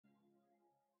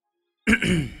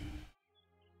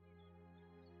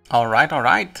Alright,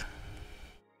 alright.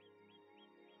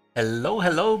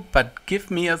 Hello, but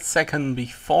give me a second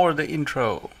before the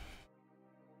intro.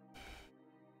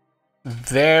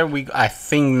 There we go. I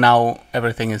think now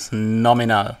everything is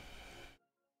nominal.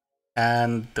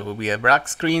 And there will be a black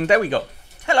screen. There we go.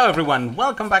 Hello everyone,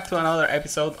 welcome back to another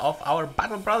episode of our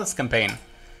Battle Brothers campaign.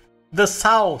 The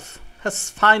South has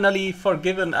finally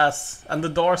forgiven us and the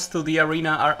doors to the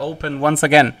arena are open once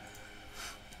again.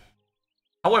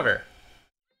 However,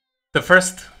 the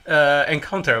first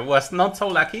encounter was not so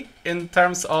lucky in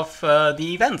terms of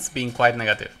the events being quite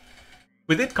negative.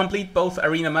 We did complete both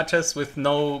arena matches with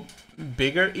no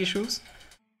bigger issues,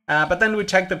 but then we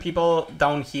checked the people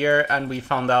down here and we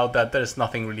found out that there's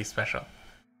nothing really special.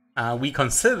 We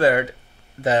considered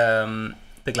the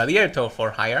Gladiator for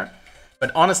hire,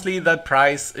 but honestly that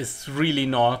price is really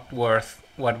not worth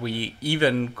what we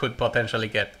even could potentially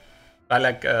get.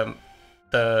 Like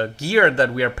the gear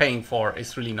that we are paying for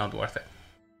is really not worth it.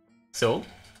 So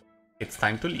it's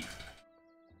time to leave.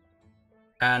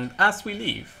 And as we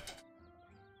leave,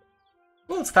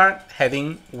 we'll start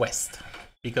heading west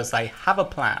because I have a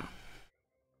plan.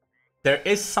 There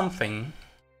is something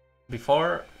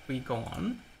before we go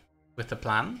on with the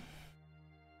plan.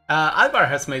 Alvar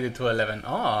has made it to 11.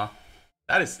 Oh,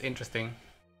 that is interesting.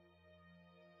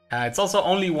 It's also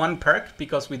only one perk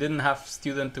because we didn't have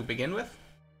student to begin with.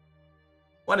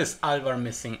 What is Alvar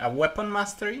missing? A weapon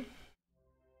mastery?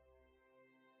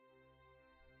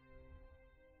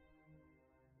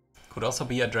 Could also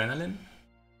be adrenaline.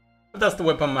 What does the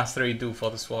weapon mastery do for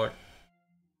the sword?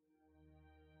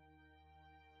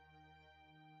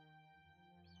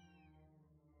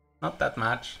 Not that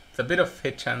much. It's a bit of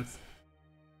hit chance.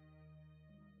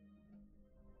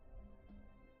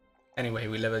 Anyway,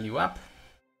 we level you up.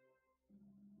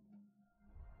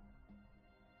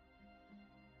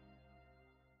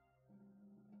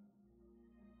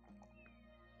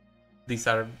 These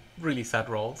are really sad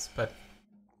rolls, but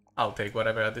I'll take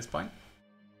whatever at this point.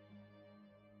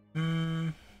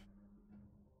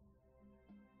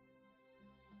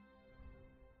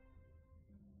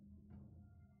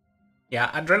 Yeah,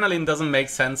 adrenaline doesn't make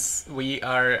sense. We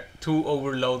are too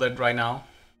overloaded right now.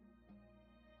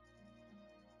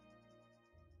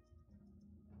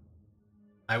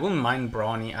 I wouldn't mind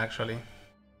Brawny, actually.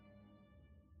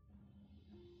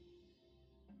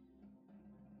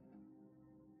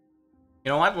 You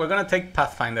know what? We're gonna take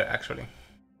Pathfinder, actually.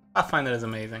 Pathfinder is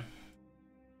amazing.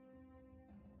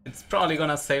 It's probably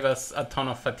gonna save us a ton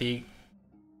of fatigue,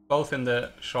 both in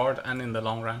the short and in the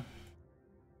long run.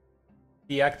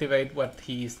 Deactivate what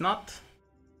he is not.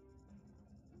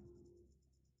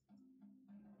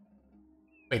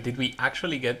 Wait, did we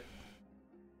actually get...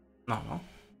 No.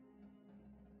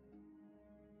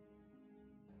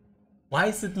 Why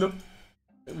does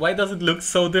it look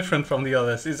so different from the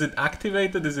others? Is it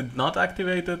activated? Is it not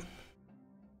activated?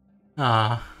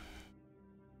 I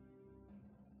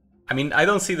mean, I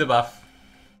don't see the buff.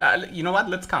 You know what?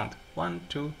 Let's count. 1,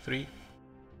 2, 3.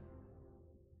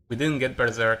 We didn't get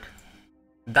Berserk.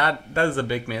 That is a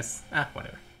big miss.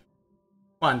 Whatever.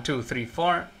 1, 2, 3,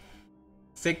 4,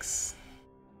 6,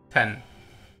 10.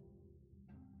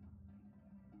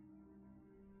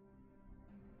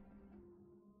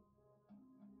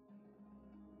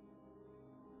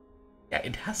 Yeah,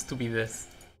 it has to be this.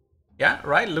 Yeah,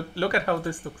 right? Look at how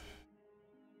this looks.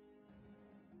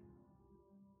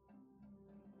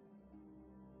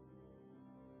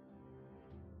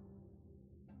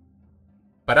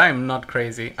 But I'm not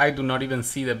crazy. I do not even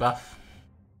see the buff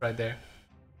right there.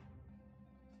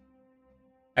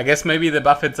 I guess maybe the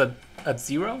buff is at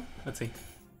 0? Let's see.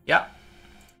 Yeah.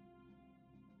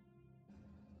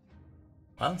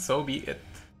 Well, so be it.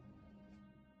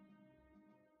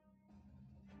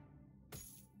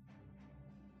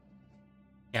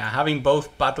 Yeah, having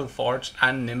both Battle Forged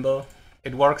and Nimble,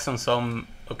 it works on some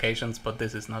occasions, but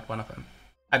this is not one of them.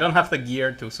 I don't have the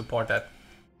gear to support that.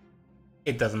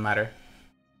 It doesn't matter.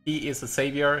 He is a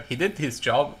savior. He did his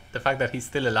job. The fact that he's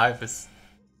still alive is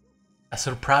a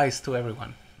surprise to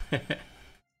everyone.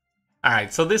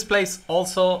 Alright, so this place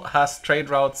also has trade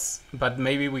routes, but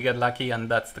maybe we get lucky and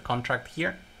that's the contract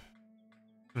here.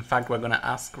 In fact, we're gonna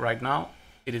ask right now.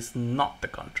 It is not the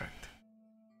contract.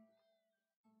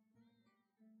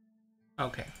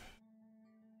 Okay.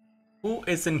 Who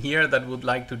is in here that would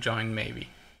like to join maybe?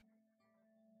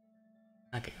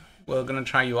 Okay, we're gonna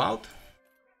try you out.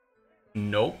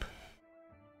 Nope.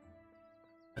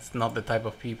 That's not the type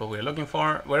of people we're looking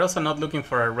for. We're also not looking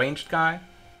for a ranged guy.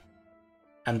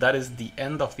 And that is the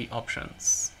end of the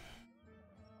options.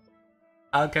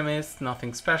 Alchemist,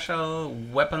 nothing special.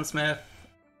 Weaponsmith,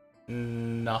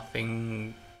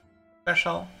 Nothing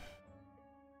special.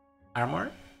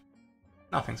 Armor?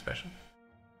 Nothing special.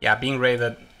 Yeah, being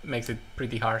raided makes it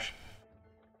pretty harsh.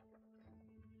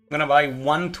 I'm gonna buy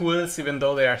 1 tools even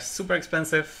though they are super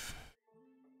expensive.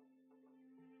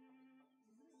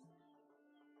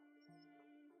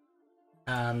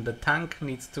 And the tank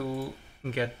needs to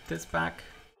get this back.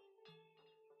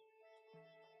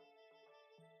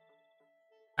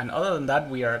 And other than that,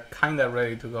 we are kinda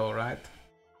ready to go, right?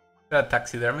 Is there a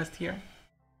taxidermist here?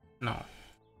 No.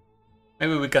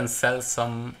 Maybe we can sell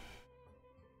some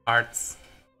parts.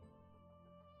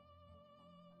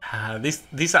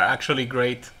 These are actually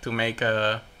great to make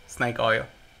snake oil.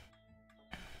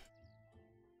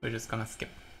 We're just gonna skip.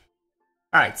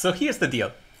 Alright, so here's the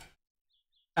deal.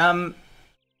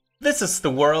 This is the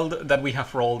world that we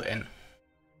have rolled in.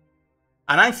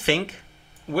 And I think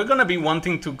we're gonna be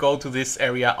wanting to go to this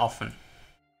area often.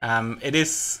 It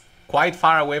is quite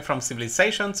far away from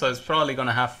civilization, so it's probably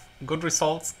gonna have good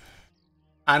results.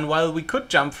 And while we could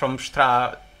jump from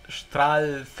Stralfeste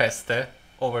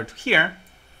over to here,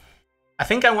 I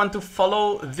think I want to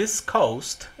follow this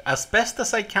coast as best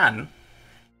as I can,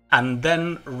 and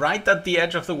then right at the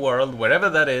edge of the world, wherever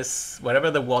that is,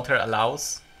 wherever the water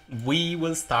allows, we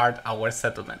will start our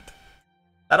settlement.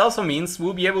 That also means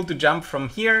we'll be able to jump from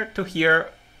here to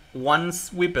here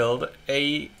once we build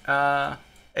a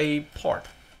port.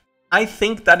 I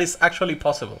think that is actually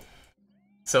possible.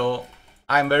 So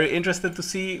I'm very interested to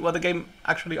see what the game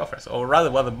actually offers, or rather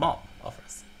what the mob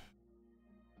offers.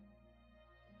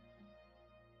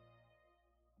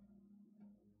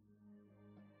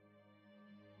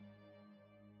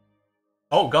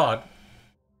 Oh god.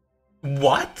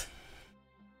 What?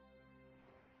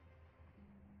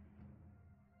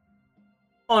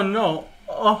 Oh no.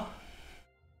 Oh.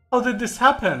 How did this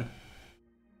happen?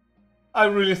 I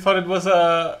really thought it was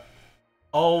a...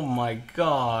 Oh my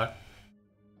god.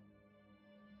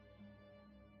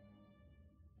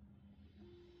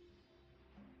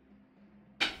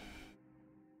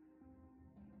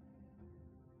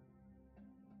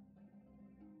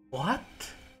 What?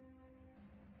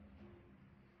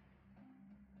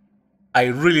 I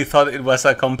really thought it was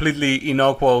a completely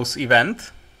innocuous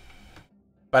event,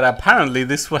 but apparently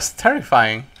this was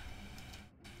terrifying.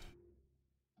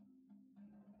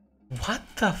 What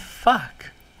the fuck?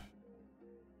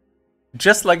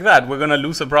 Just like that, we're gonna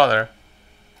lose a brother.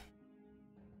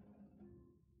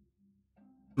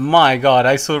 My god,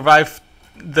 I survived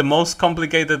the most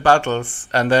complicated battles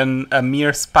and then a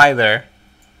mere spider.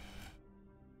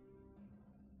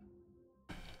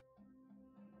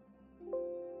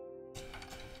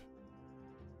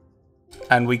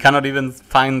 And we cannot even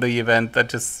find the event that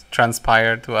just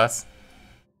transpired to us.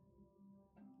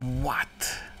 What?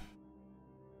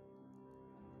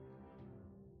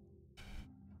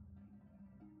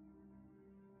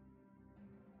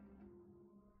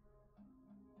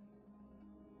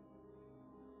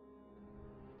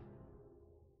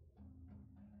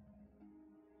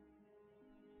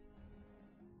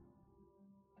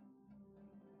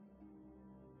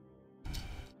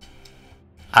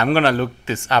 I'm gonna look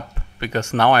this up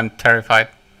because now I'm terrified.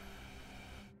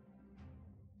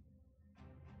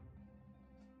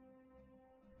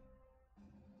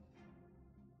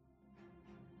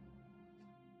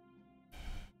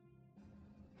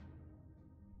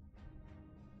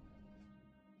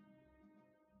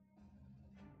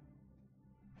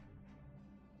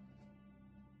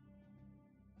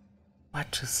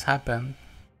 What just happened?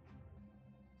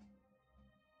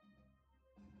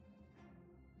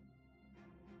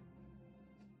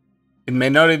 It may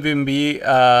not even be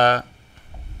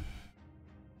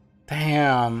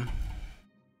damn.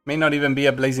 May not even be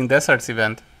a Blazing Deserts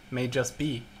event. May just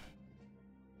be.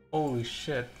 Holy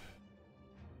shit.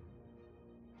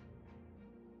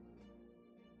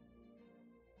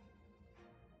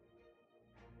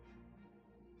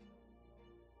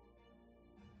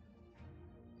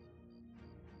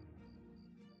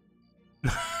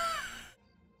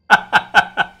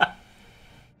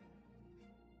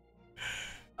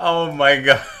 Oh my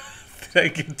god. Did I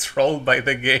get trolled by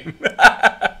the game?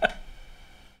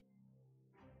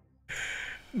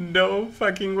 No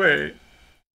fucking way.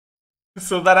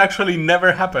 So that actually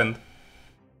never happened.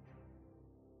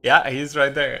 Yeah, he's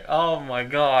right there. Oh my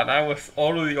god, I was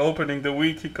already opening the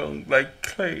Wikicon like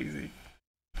crazy.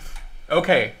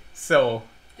 Okay, so...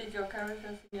 Did your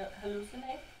character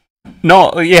hallucinate?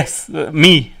 No, yes,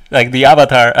 me. Like the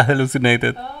avatar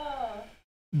hallucinated. Oh.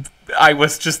 I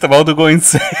was just about to go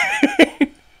insane.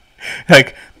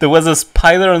 Like, there was a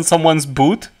spider on someone's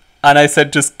boot, and I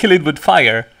said just kill it with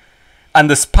fire. And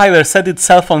the spider set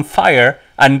itself on fire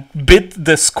and bit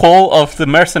the skull of the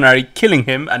mercenary, killing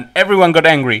him, and everyone got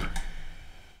angry.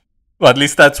 Well, at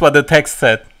least that's what the text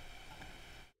said.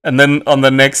 And then on the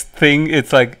next thing,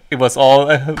 it's like, it was all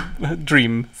a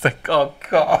dream. It's like, oh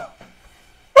god.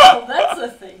 Well, that's a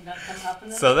thing that can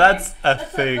happen. So that's a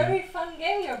That's thing. a very fun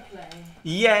game you're playing.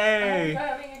 Yay! You're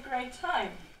having a great time.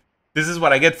 This is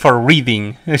what I get for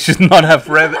reading. I should not have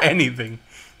read anything.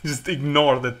 Just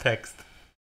ignore the text.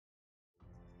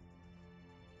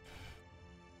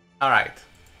 Alright.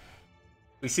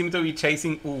 We seem to be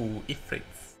chasing... Ooh, Ifrits.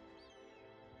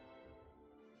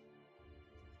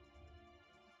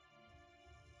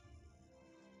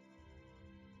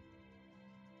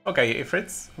 Okay,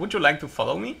 Ifrits, would you like to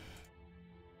follow me?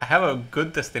 I have a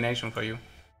good destination for you.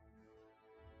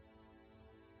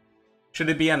 Should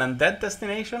it be an undead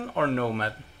destination or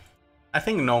nomad? I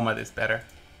think nomad is better.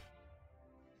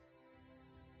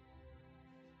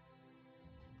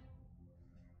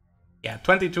 Yeah,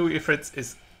 22 Ifrits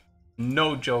is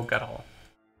no joke at all.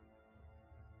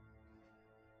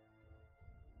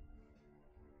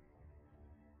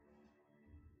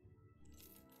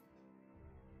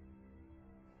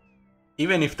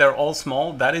 Even if they're all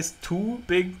small, that is 2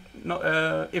 big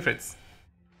Ifrits.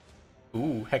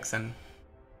 Ooh, Hexen.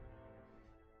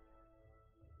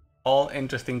 All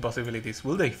interesting possibilities.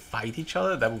 Will they fight each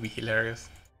other? That would be hilarious.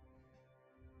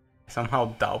 I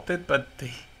somehow doubt it, but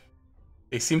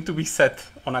they seem to be set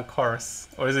on a course.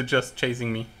 Or is it just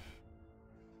chasing me?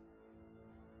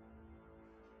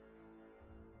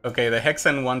 Okay, the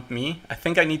Hexen want me. I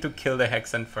think I need to kill the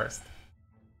Hexen first.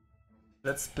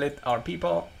 Let's split our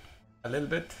people a little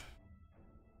bit.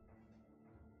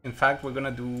 In fact, we're gonna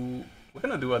do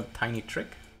a tiny trick.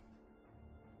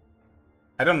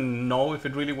 I don't know if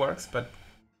it really works, but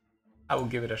I will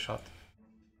give it a shot.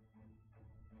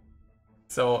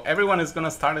 So everyone is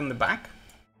gonna start in the back,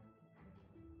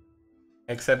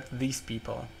 except these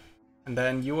people. And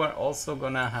then you are also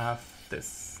gonna have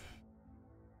this.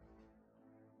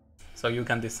 So you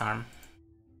can disarm.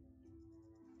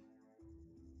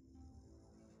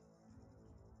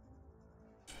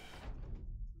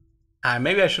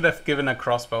 Maybe I should have given a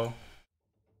crossbow.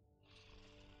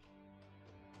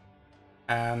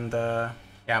 And yeah,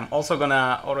 I'm also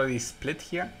gonna already split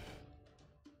here.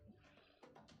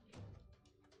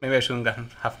 Maybe I shouldn't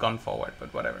have gone forward,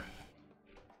 but whatever.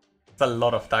 It's a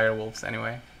lot of dire wolves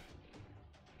anyway.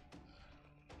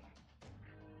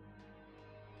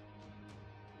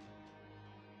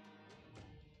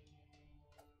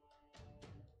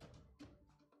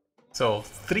 So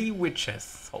 3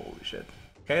 witches. Holy shit.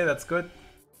 Okay, that's good.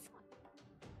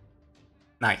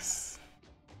 Nice.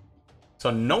 So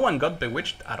no one got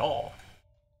bewitched at all.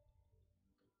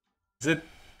 Is it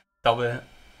double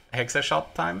hexa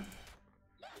shot time?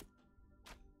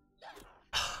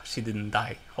 She didn't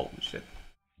die. Holy shit.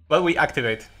 Well, we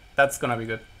activate. That's gonna be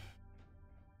good.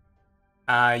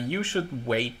 You should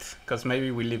wait, because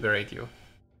maybe we liberate you.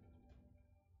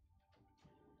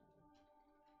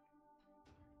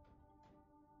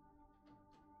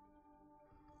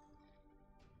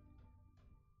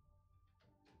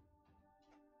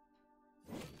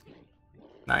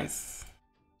 Nice.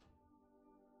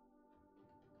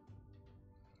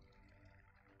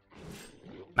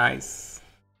 Nice.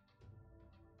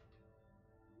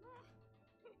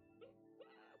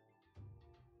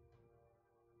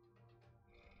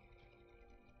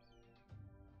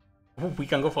 Oh, we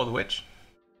can go for the witch.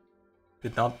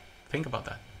 Did not think about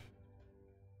that.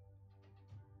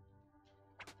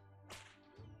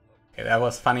 Okay, that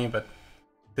was funny, but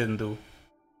didn't do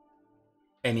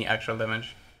any actual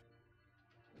damage.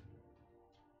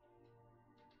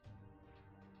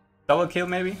 Double kill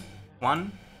maybe?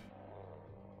 1.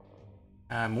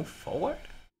 Move forward?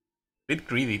 Bit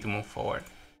greedy to move forward.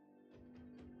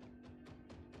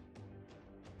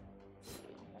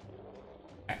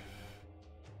 Okay.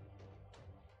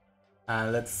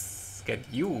 Let's get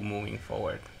you moving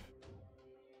forward.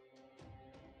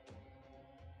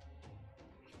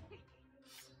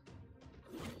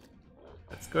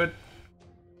 That's good.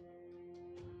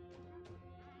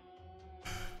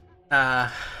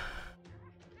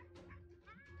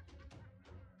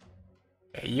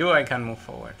 Okay, you I can move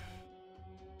forward.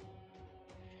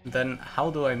 Then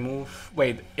how do I move?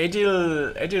 Wait,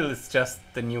 Egil is just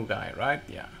the new guy, right?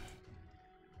 Yeah.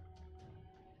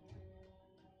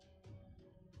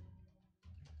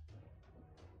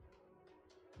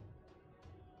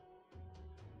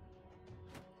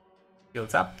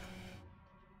 Heals up.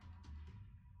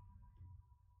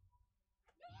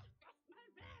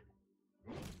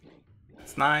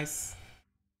 That's nice.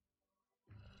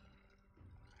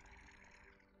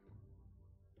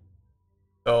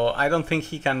 So I don't think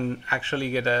he can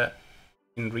actually get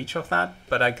in reach of that,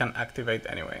 but I can activate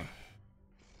anyway.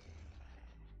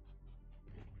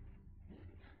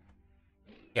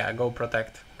 Yeah, go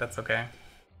protect. That's okay.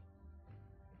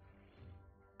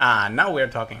 Ah, now we're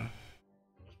talking.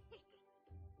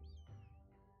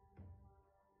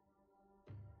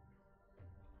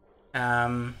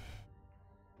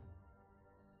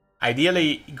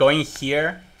 Ideally, going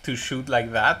here to shoot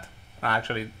like that.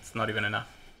 Actually, it's not even enough.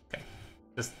 Okay,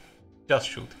 just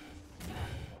shoot.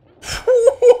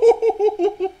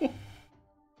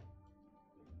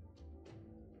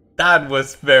 That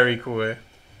was very cool.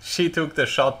 She took the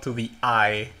shot to the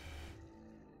eye.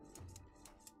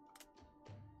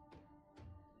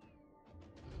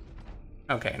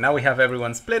 Okay, now we have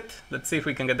everyone split. Let's see if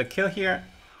we can get the kill here.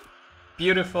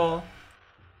 Beautiful.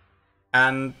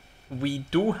 And we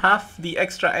do have the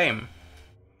extra aim.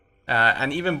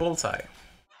 And even bullseye.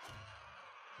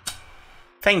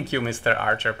 Thank you, Mr.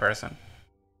 Archer person.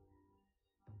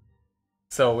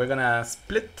 So we're gonna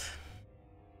split.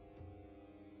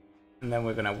 And then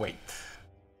we're gonna wait.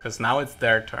 Because now it's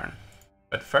their turn.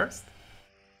 But first...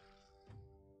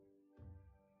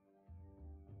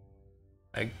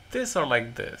 like this or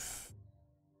like this?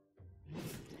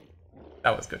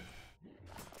 That was good.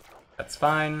 That's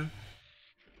fine.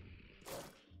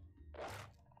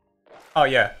 Oh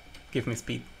yeah, give me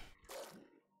speed.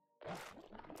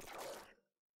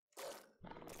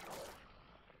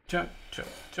 Jump, jump,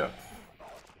 jump.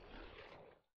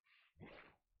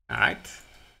 Alright.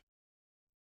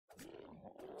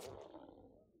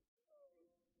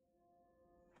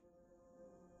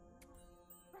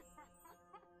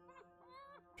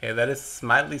 Okay, that is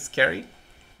mildly scary.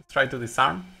 Let's try to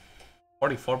disarm.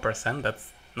 44%,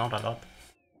 that's not a lot.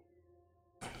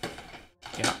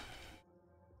 Yeah.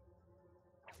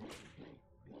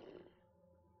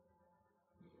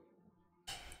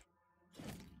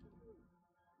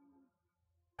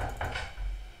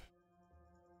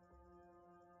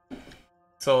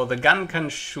 So the gun can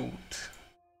shoot.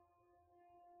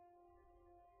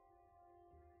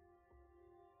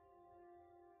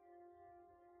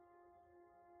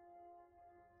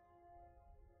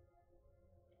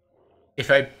 If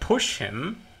I push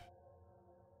him...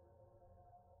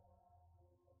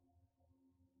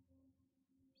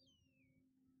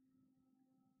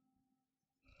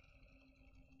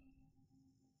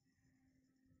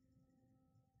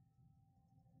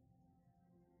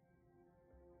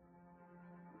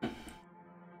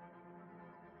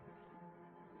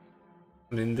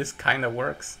 I mean, this kind of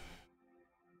works.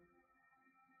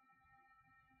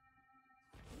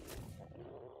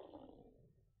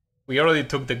 We already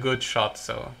took the good shot,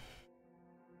 so...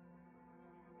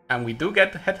 and we do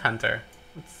get Headhunter.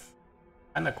 It's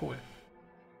kinda cool.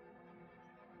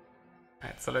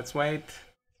 Alright, so let's wait.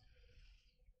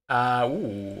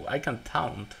 Ooh, I can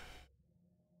taunt.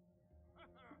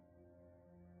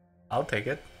 I'll take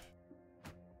it.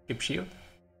 Keep shield.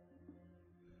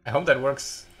 I hope that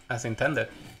works as intended.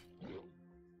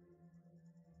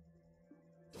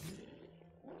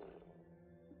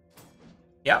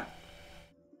 Yeah.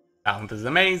 Taunt is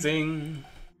amazing.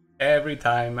 Every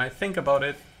time I think about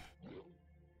it,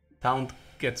 Taunt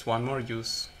gets one more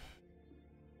use.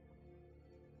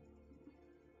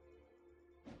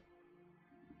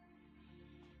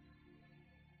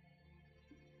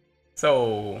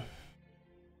 So...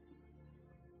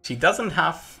 she doesn't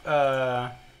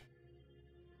have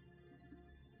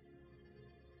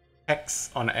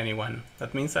Hex on anyone.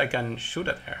 That means I can shoot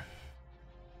at her.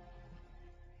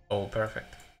 Oh,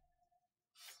 perfect.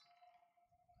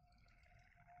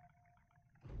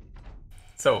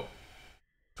 So,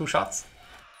 2 shots.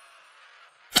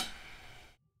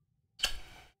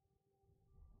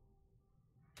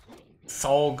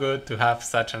 So good to have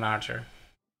such an archer.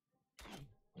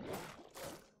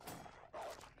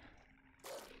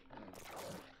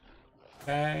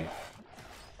 Okay.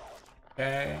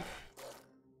 Okay.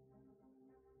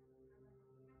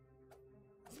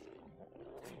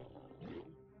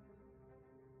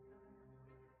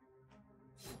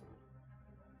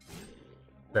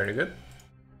 Very good.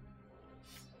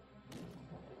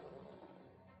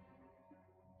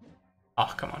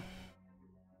 Oh, come on.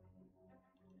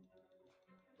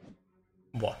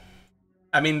 What?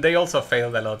 I mean, they also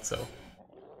failed a lot, so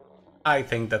I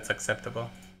think that's acceptable.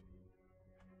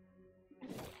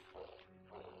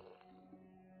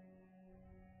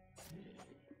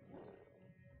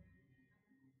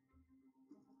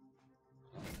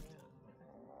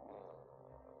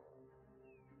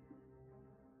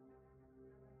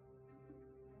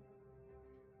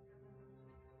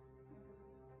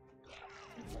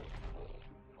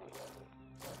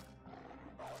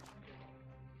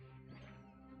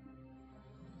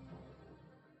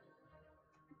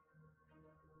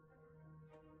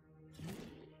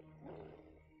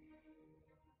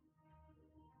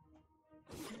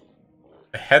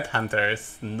 The headhunter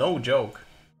is no joke.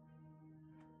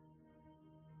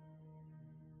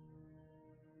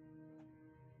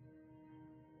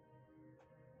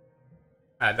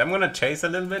 Alright, I'm gonna chase a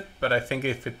little bit, but I think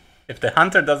if the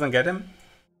hunter doesn't get him,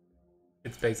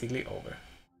 it's basically over.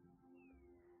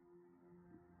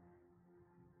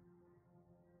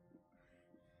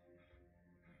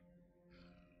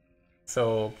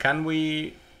 So can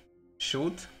we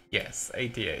shoot? Yes,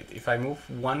 88. If I move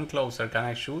one closer, can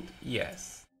I shoot?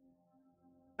 Yes.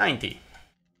 90.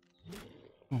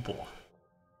 Boah.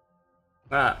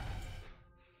 Yeah.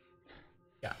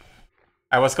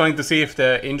 I was going to see if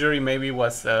the injury maybe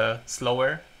was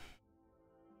slower,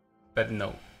 but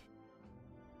no.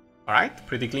 Alright,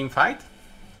 pretty clean fight.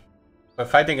 We're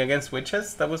fighting against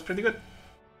witches, that was pretty good.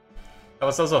 That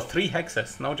was also 3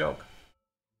 hexes, no joke.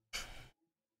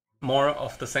 More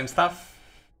of the same stuff.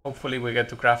 Hopefully we get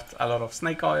to craft a lot of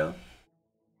snake oil.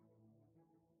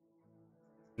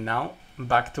 Now,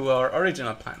 back to our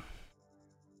original plan.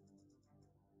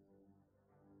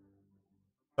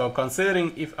 So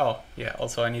considering if... Oh, yeah,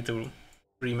 also I need to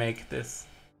remake this.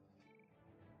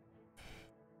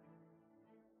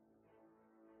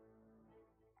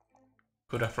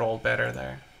 Could have rolled better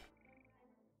there.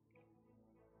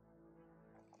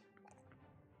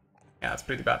 Yeah, it's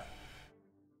pretty bad.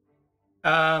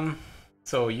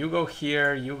 So you go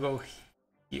here, you go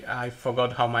here. I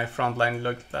forgot how my front line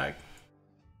looked like.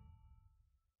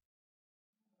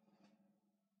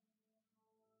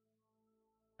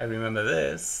 I remember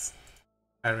this.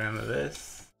 I remember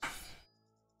this.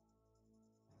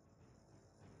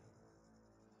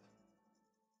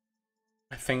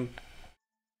 I think...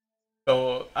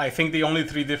 So I think the only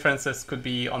 3 differences could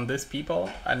be on this people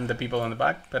and the people on the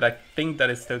back, but I think that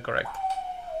is still correct.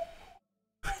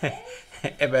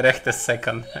 Eberech the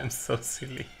second, I'm so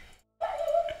silly.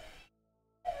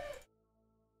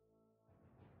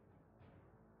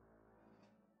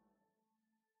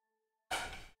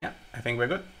 Yeah, I think we're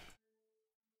good.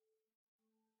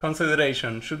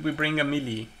 Consideration, should we bring a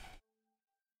melee?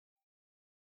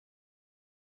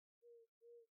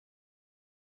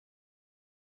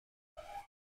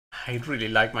 I really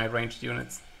like my ranged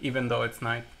units, even though it's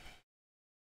night.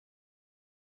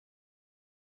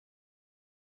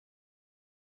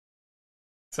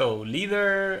 So,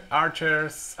 leader,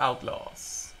 archers,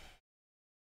 outlaws.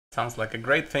 Sounds like a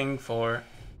great thing for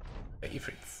the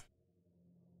Ifrits.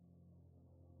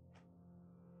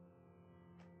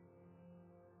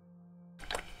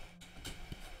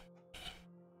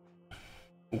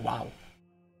 Wow.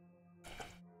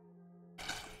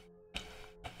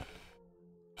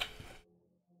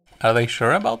 Are they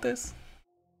sure about this?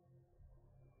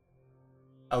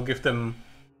 I'll give them...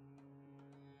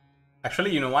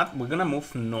 Actually, you know what? We're gonna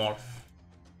move north.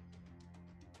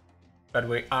 But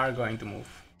we are going to move.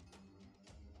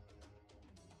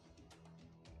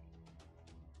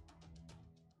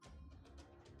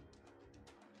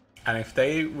 And if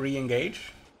they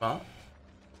re-engage, well...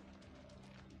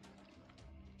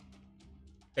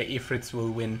 the Ifrits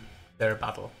will win their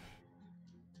battle.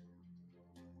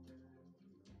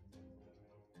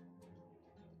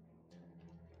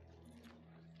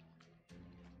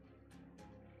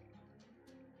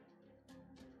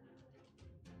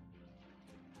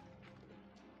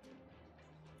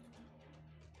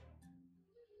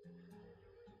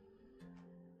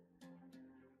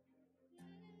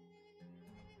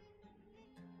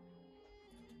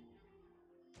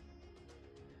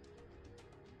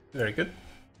 Very good.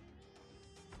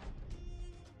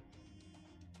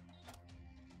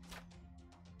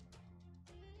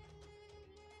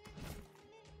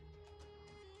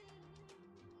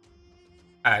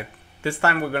 Alright, this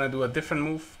time we're gonna do a different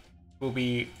move. Will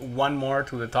be one more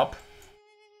to the top.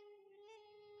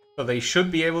 So they should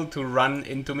be able to run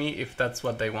into me if that's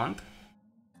what they want.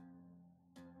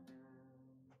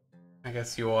 I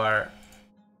guess you are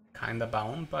kinda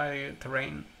bound by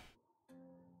terrain.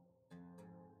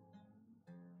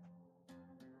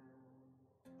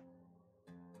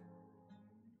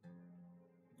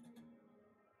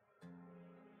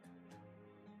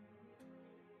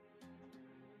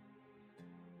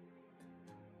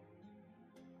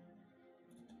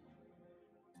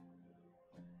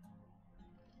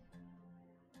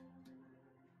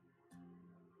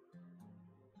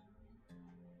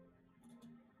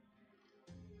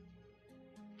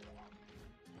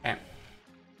 Okay.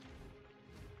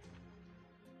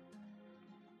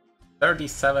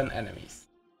 37 enemies.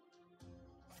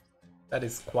 That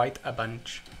is quite a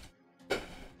bunch.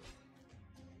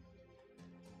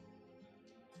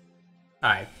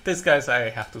 Alright, these guys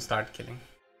I have to start killing.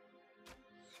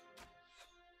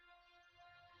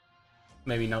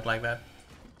 Maybe not like that.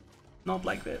 Not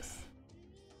like this.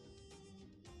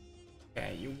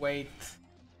 Okay, you wait.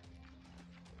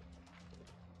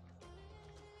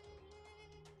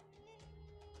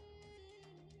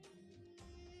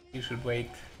 You should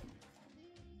wait.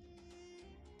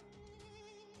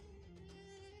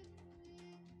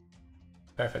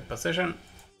 Perfect position.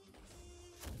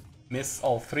 Miss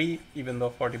all three, even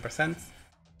though 40%.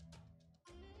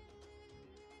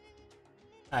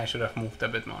 I should have moved a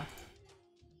bit more.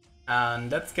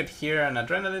 And let's get here an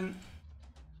adrenaline.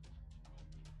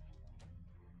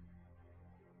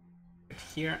 Get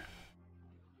here.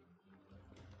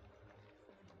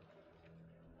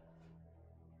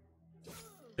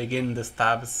 Begin the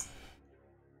stabs.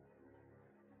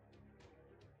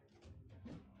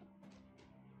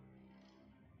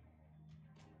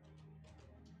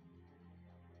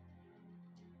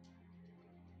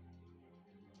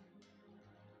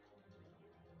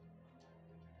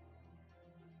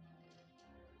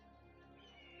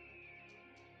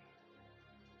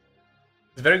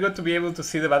 It's very good to be able to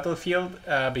see the battlefield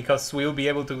because we'll be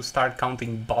able to start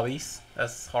counting bodies,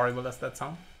 as horrible as that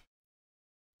sounds.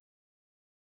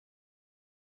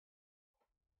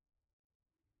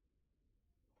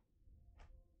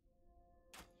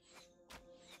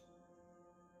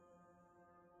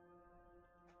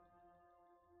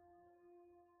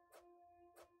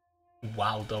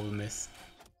 Wow, double miss.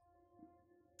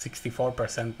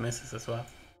 64% misses as well.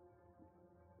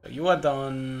 So you are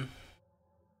done.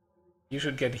 You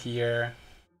should get here.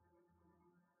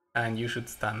 And you should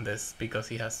stun this because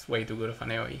he has way too good of an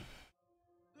AoE.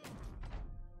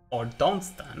 Or don't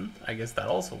stun, I guess that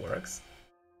also works.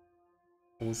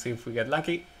 We'll see if we get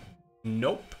lucky.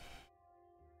 Nope.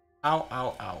 Ow,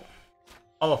 ow, ow.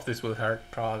 All of this will hurt,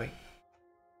 probably.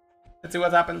 Let's see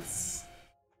what happens.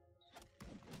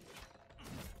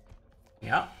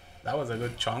 Yeah, that was a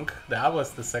good chunk. That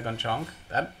was the second chunk.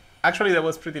 That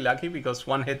was pretty lucky because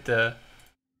one hit the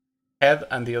head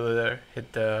and the other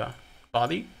hit the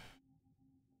body.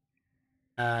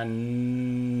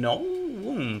 And no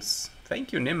wounds.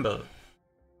 Thank you, Nimble.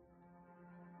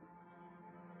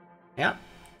 Yeah,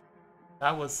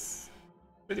 that was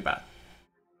pretty bad.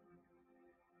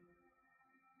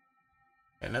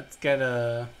 Okay, let's get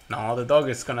a... No, the dog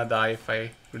is gonna die if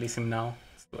I release him now.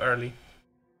 It's too early.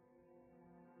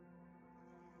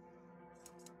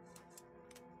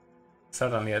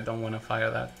 Certainly, I don't want to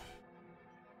fire that.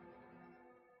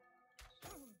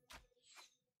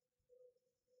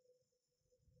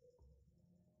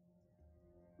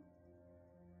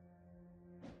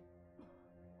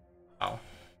 Wow.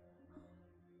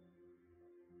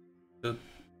 Dude.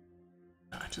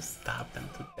 I just stabbed them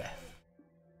to death.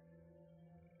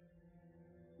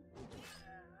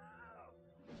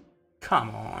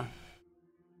 Come on.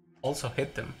 Also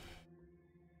hit them.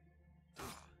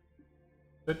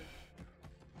 Good.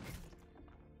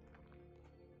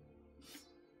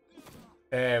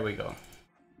 There we go.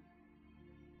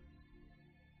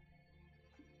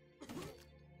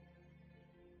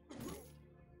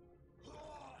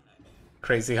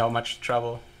 Crazy how much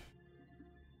trouble.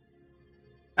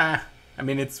 I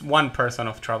mean, it's one person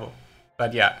of trouble.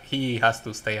 But yeah, he has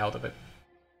to stay out of it.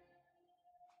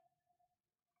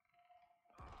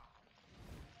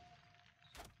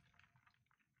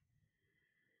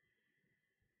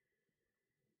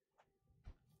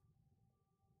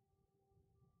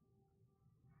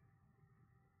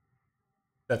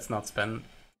 Let's not spend...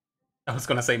 I was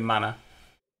gonna say mana.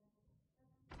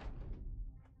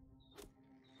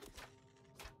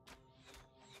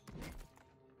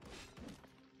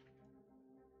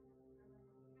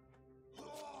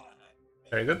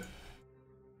 Very good.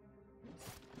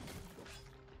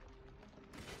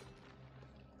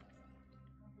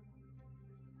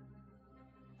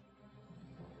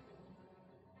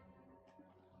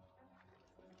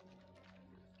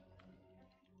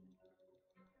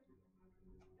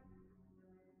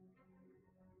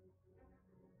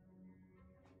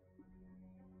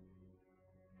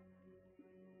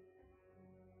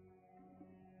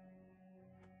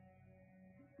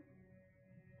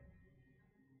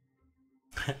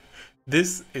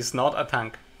 This is not a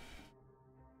tank.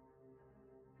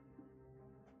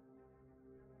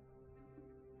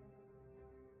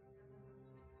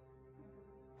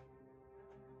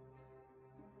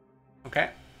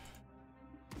 Okay.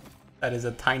 That is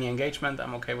a tiny engagement,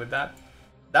 I'm okay with that.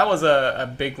 That was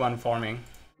a big one forming.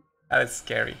 That is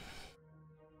scary.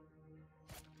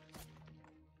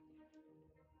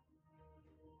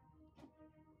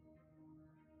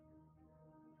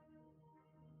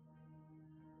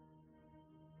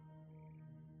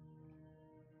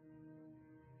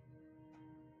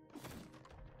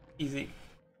 Easy.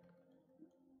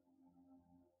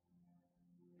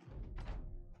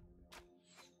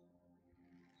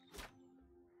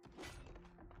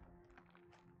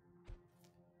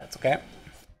 That's okay.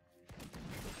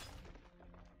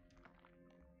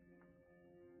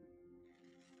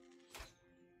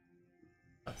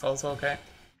 That's also okay.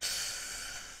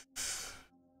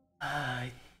 I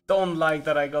don't like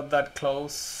that I got that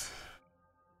close.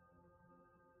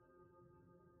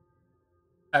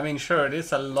 I mean, sure, it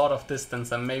is a lot of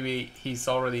distance, and maybe he's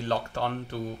already locked on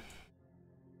to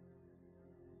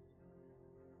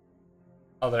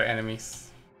other enemies,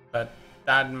 but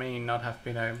that may not have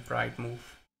been a bright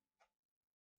move.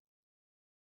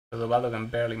 So the Valdo can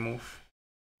barely move.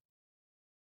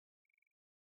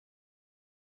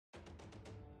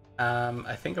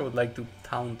 I think I would like to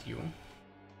taunt you.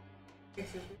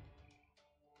 Excuse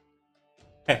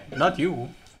Hey, not you.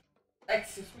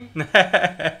 Excuse me. Let's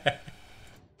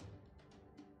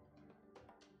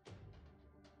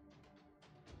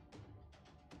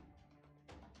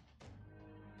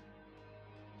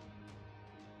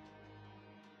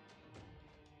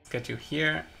get you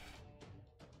here.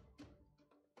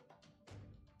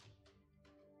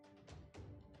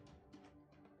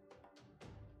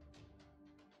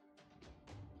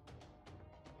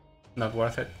 Not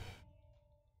worth it.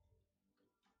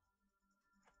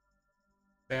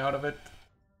 Stay out of it.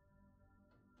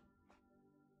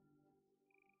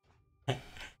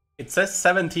 It says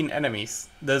 17 enemies.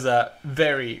 There's a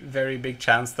very, very big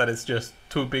chance that it's just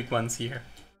 2 big ones here.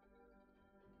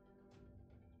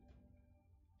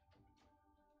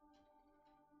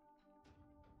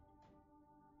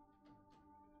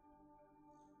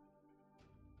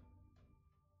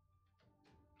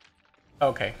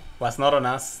 Okay, was not on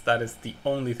us. That is the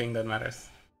only thing that matters.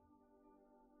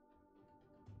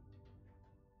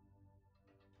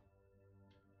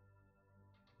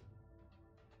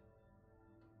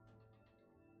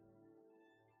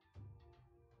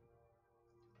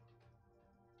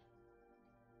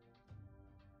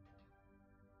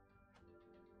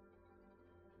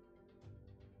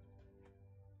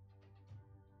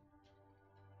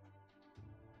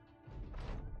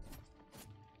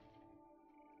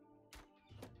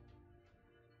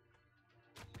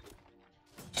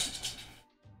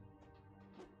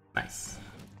 Nice.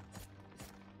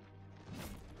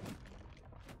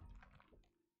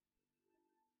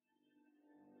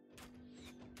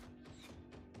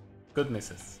 Good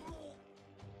misses.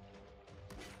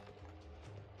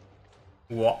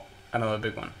 Whoa, another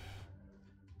big one.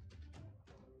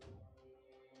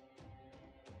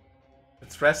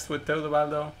 Let's rest with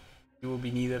Teodobaldo. He will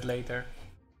be needed later.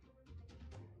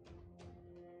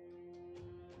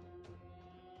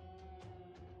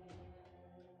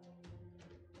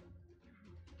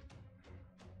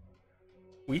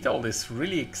 Weetold is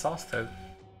really exhausted.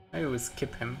 Maybe we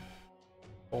skip him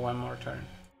for one more turn.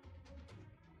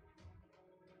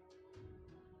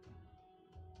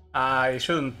 I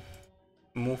shouldn't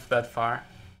move that far.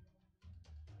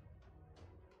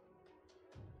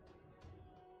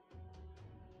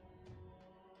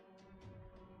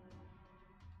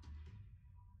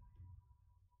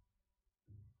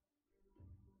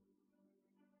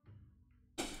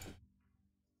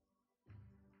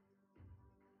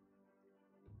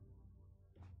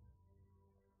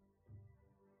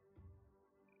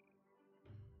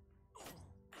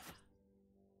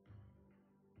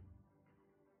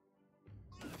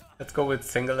 Let's go with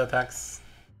single attacks.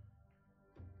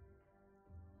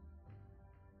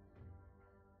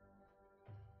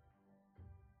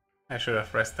 I should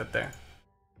have rested there.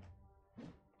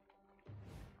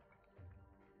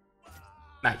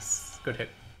 Nice, good hit.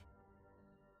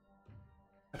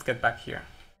 Let's get back here.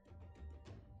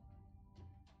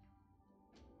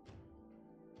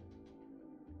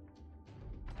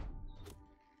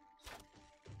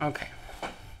 Okay.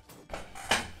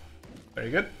 Very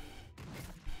good.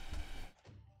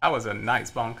 That was a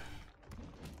nice bonk.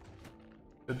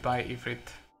 Goodbye, Ifrit.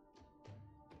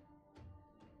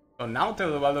 So now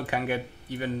Teodobaldo can get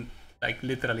even, like,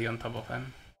 literally on top of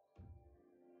him.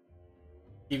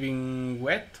 Giving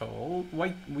Weetold.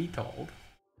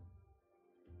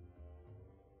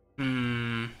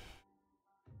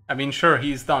 I mean, sure,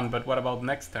 he's done, but what about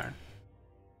next turn?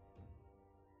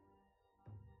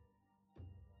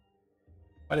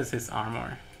 What is his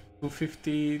armor?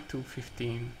 250,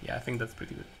 215. Yeah, I think that's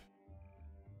pretty good.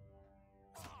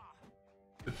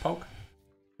 Good poke.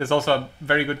 There's also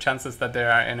very good chances that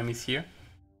there are enemies here.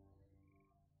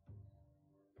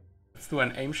 Let's do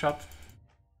an aim shot.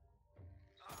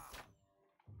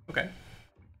 Okay.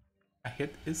 A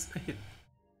hit is a hit.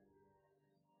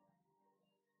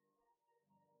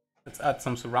 Let's add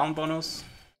some surround bonus.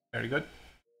 Very good.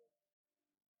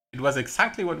 It was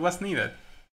exactly what was needed.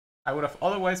 I would have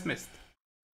otherwise missed.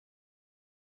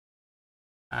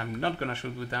 I'm not gonna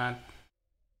shoot with that.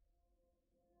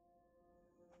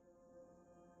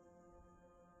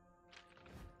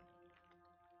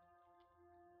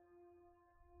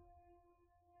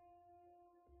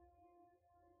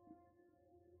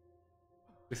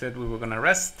 We said we were gonna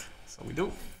rest, so we do.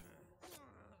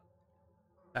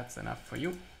 That's enough for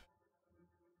you.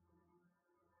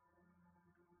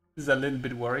 This is a little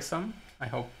bit worrisome. I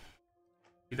hope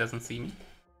he doesn't see me.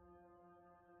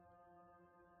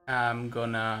 I'm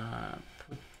gonna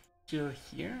put Jill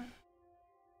here.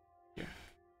 Here.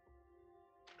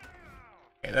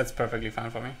 Okay, that's perfectly fine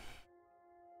for me.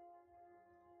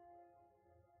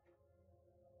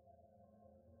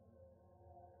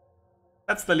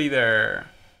 That's the leader.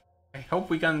 I hope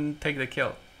we can take the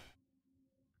kill.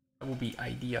 That would be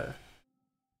ideal.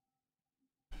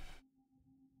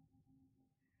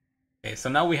 Okay, so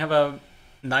now we have a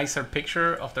nicer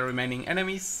picture of the remaining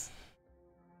enemies.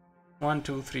 1,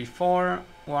 2, 3, 4.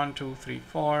 1, 2, 3,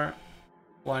 4.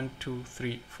 1, 2,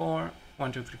 3, 4.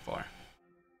 1, 2, 3, 4.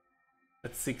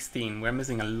 That's 16. We're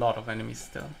missing a lot of enemies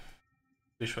still,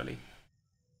 visually.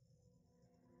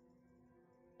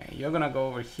 Okay, you're gonna go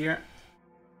over here.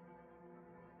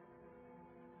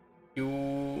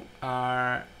 You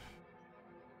are...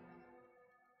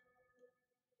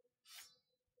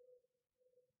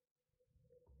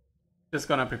 just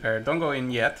gonna prepare. Don't go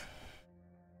in yet.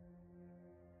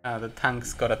 The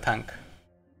tank's got a tank.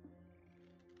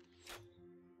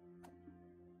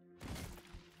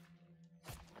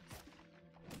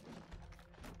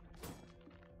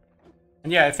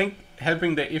 And yeah, I think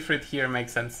helping the Ifrit here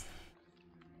makes sense.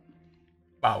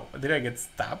 Wow, did I get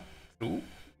stabbed through?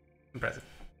 Impressive.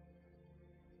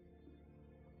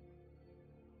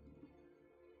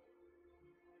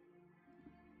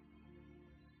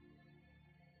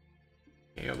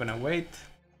 Okay, you're gonna wait.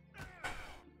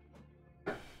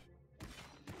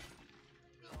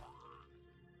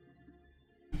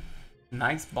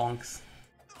 Nice bonks.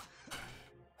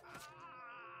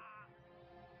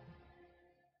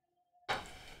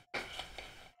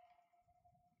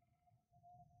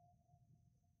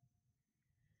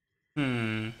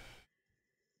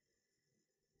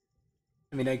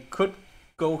 I mean, I could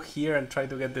go here and try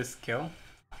to get this kill.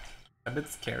 A bit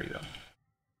scary though.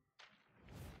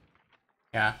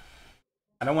 Yeah.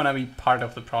 I don't want to be part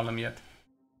of the problem yet.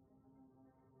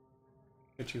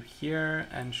 Get you here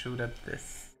and shoot at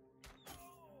this.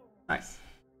 Nice.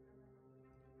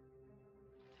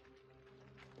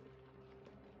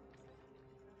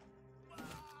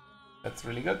 That's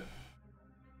really good.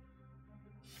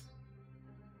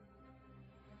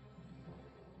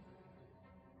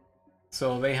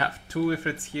 So they have 2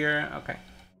 Ifrits here. Okay.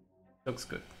 Looks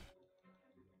good.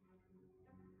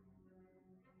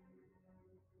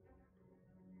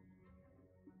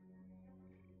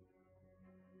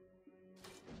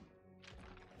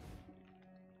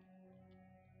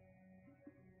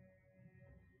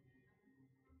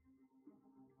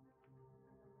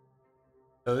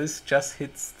 So this just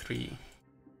hits 3.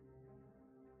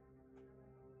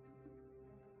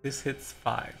 This hits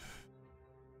 5.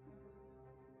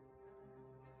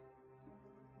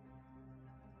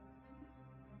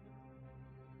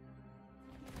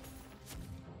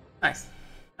 Nice.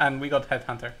 And we got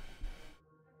Headhunter.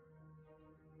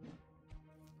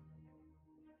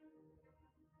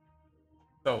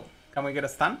 So, can we get a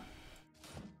stun?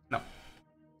 No.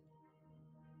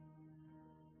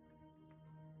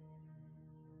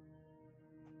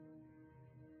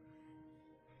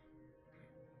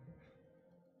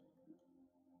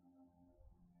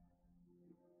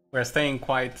 We're staying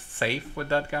quite safe with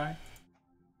that guy.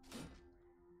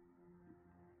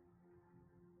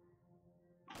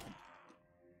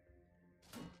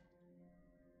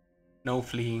 No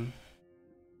fleeing.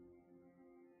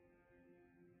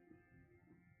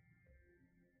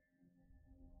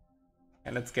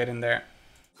 And let's get in there.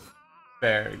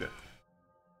 Very good.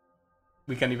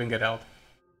 We can even get out.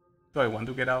 Do I want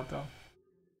to get out though?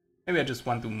 Maybe I just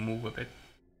want to move a bit.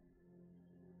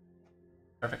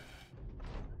 Perfect.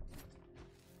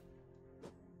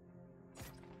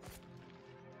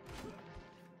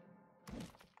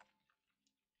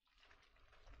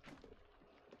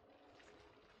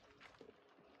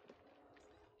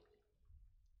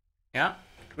 Yeah,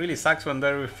 it really sucks when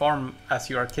they reform as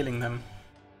you are killing them.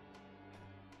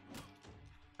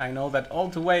 I know that all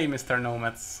too well, Mr.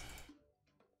 Nomads.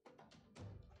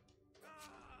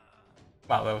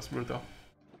 Wow, that was brutal.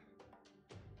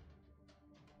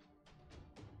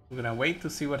 We're gonna wait to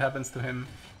see what happens to him.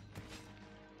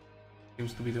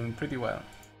 Seems to be doing pretty well.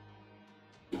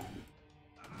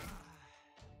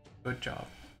 Good job.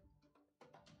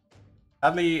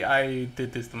 Sadly, I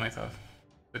did this to myself.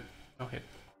 But no hit.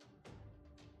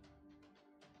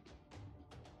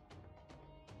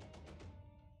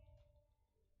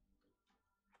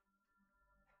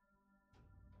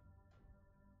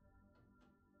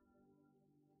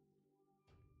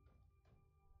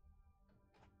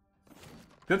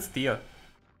 Good steal.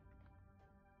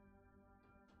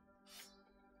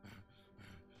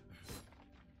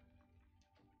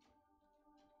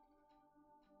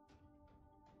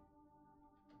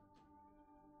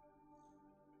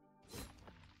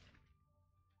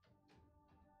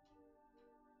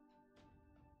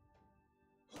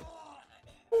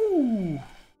 Ooh.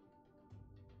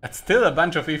 That's still a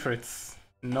bunch of Ifrits.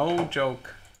 No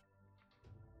joke.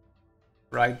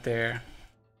 Right there.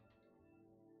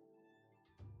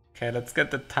 Okay, let's get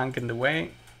the tank in the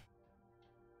way.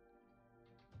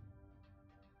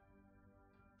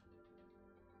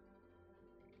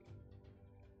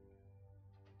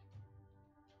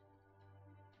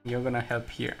 You're gonna help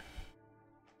here.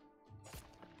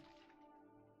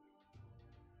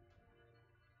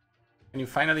 Can you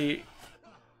finally...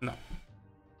 No.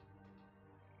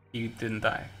 You didn't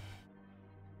die.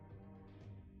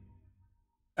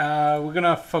 We're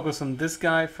gonna focus on this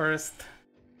guy first.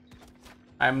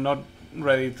 I'm not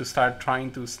ready to start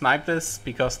trying to snipe this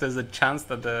because there's a chance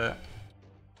that the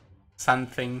sun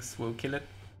things will kill it.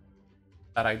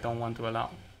 That I don't want to allow.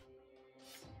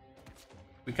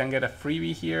 We can get a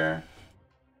freebie here.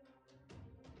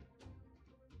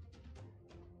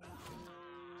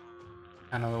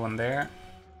 Another one there.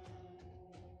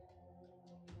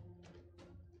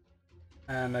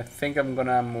 And I think I'm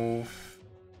gonna move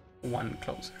one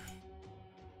closer.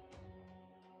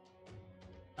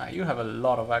 You have a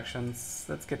lot of actions.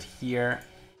 Let's get here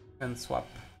and swap.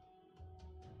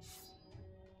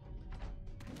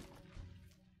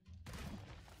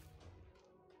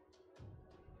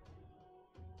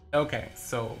 Okay,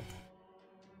 so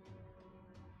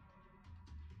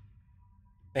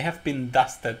they have been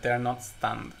dusted, they're not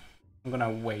stunned. I'm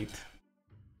gonna wait.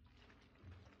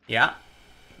 Yeah,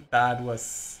 that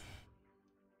was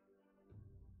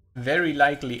very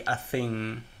likely a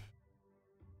thing.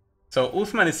 So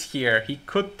Uthman is here. He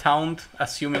could taunt,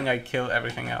 assuming I kill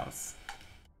everything else.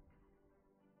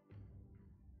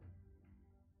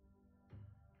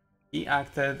 He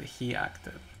acted.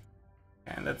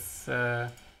 And let's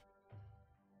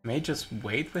may just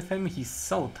wait with him. He's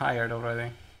so tired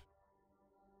already.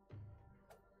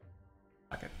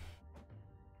 Fuck it.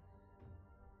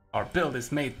 Our build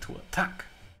is made to attack.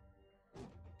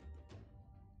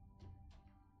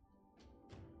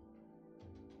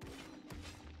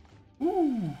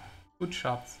 Ooh, good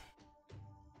shots.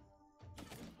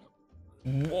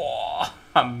 Whoa,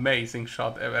 amazing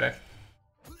shot, Everett.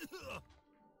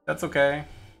 That's okay.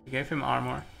 We gave him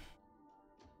armor.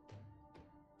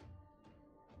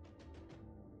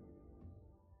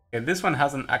 Okay, this one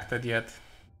hasn't acted yet.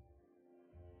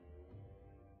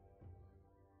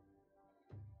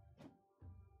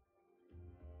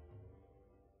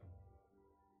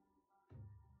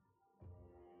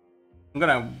 I'm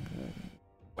gonna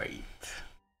wait.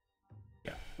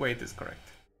 Yeah, wait is correct.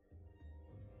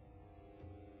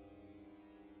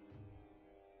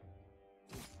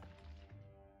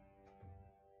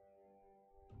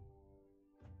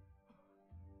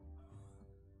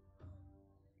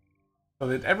 So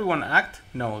did everyone act?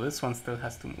 No, this one still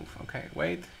has to move. Okay,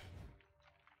 wait.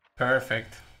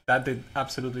 Perfect. That did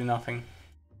absolutely nothing.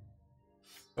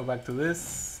 Go back to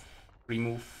this.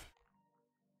 Remove.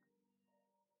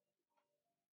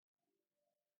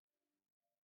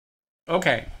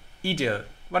 Okay, Egil,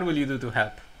 what will you do to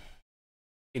help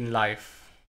in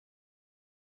life?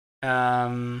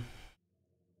 I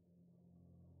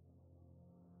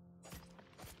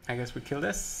guess we kill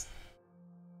this.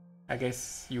 I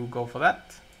guess you go for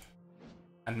that.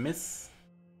 And miss.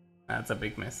 That's a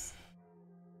big miss.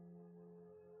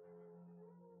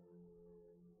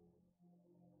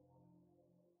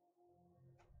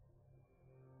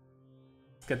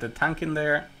 Let's get the tank in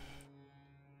there.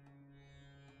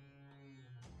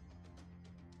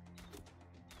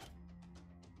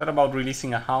 What about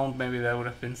releasing a hound? Maybe that would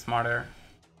have been smarter.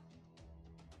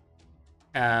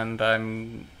 And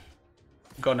I'm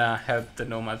gonna help the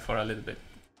nomad for a little bit.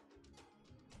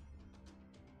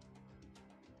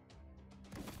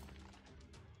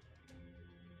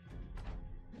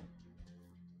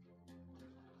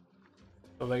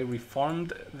 So they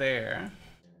reformed there.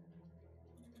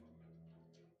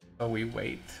 So we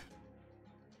wait.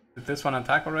 Did this one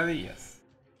attack already? Yes.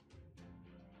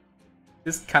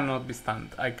 This cannot be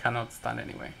stunned. I cannot stun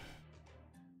anyway.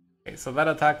 Okay, so that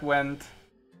attack went.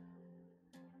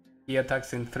 He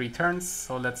attacks in 3 turns,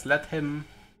 so let's let him.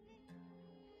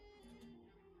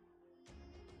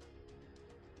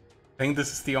 I think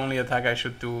this is the only attack I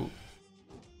should do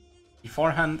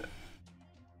beforehand.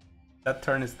 That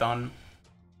turn is done.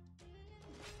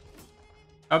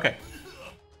 Okay.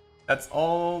 That's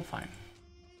all fine.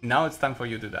 Now it's time for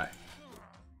you to die.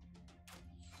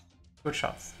 Good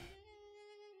shots.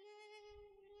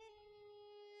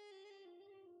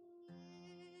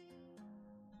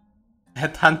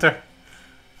 Headhunter.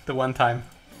 The one time.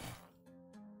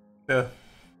 Still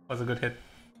was a good hit.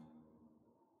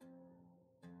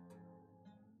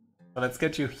 So let's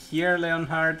get you here,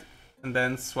 Leonhard, and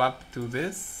then swap to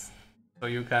this, so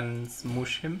you can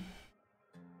smoosh him.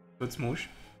 Good smoosh.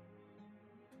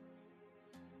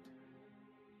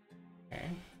 Okay.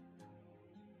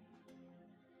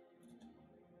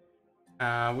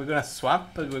 We're gonna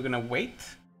swap, but we're gonna wait.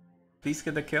 Please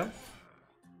get the kill.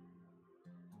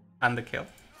 And the kill.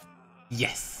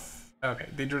 Yes! Okay,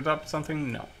 did you drop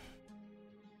something? No.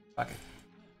 Fuck it.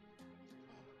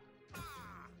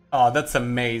 Oh, that's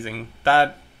amazing.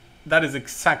 That is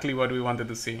exactly what we wanted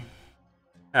to see.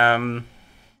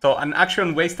 So an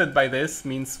action wasted by this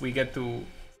means we get to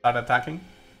start attacking.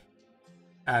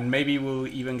 And maybe we'll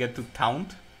even get to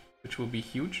taunt, which will be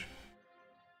huge.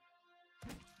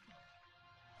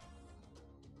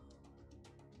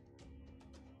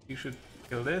 You should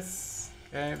kill this.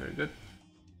 Okay, very good.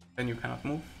 Then you cannot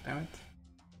move, damn it.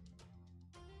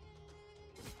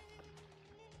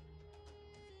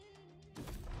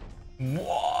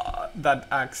 Whoa, that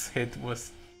axe hit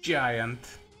was giant.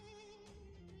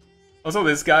 Also,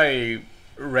 this guy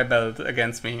rebelled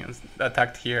against me and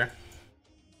attacked here.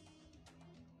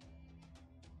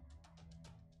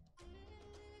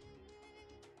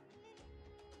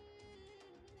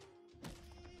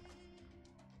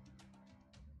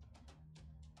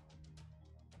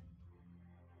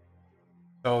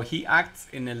 So he acts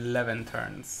in 11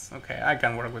 turns. Okay, I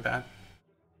can work with that.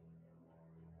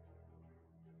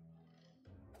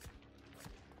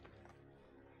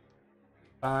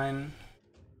 Fine.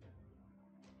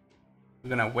 We're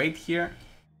gonna wait here.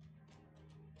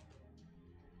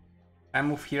 Can I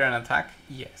move here and attack?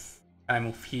 Yes. Can I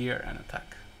move here and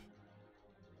attack?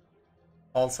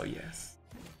 Also yes.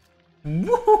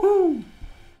 Woohoo!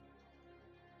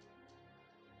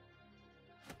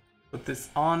 Put this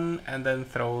on and then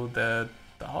throw the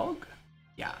dog?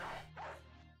 Yeah.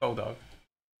 Go dog.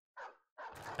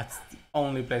 That's the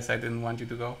only place I didn't want you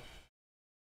to go.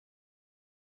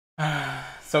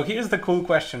 So here's the cool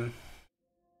question.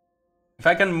 If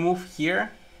I can move here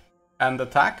and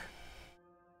attack,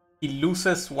 he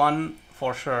loses one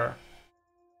for sure.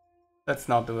 Let's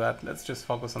not do that. Let's just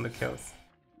focus on the kills.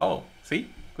 Oh, see?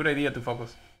 Good idea to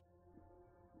focus.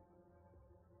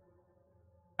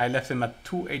 I left him at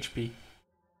 2 HP.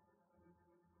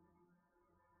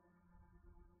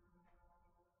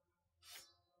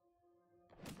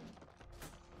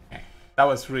 Okay, that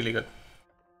was really good.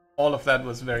 All of that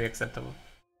was very acceptable.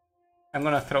 I'm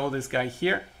gonna throw this guy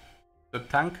here. The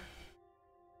tank.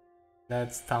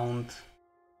 Let's taunt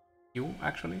you,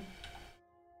 actually.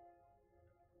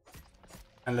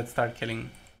 And let's start killing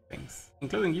things,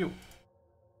 including you.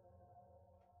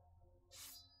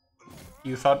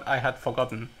 You thought I had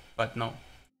forgotten, but no.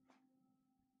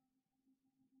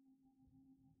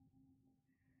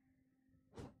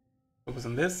 Focus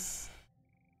on this.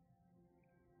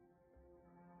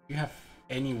 Do you have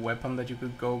any weapon that you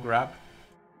could go grab?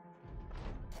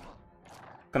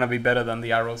 Gonna be better than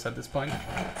the arrows at this point.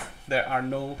 There are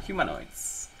no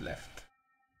humanoids left.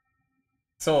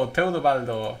 So,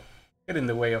 Teodobaldo, get in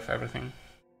the way of everything.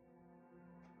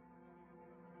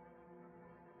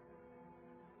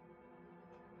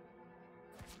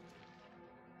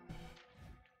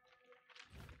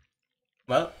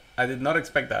 Well, I did not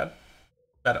expect that.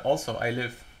 But also, I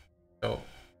live. So,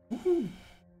 woohoo!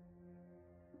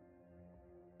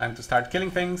 Time to start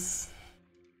killing things.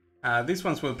 These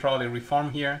ones will probably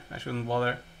reform here. I shouldn't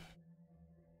bother.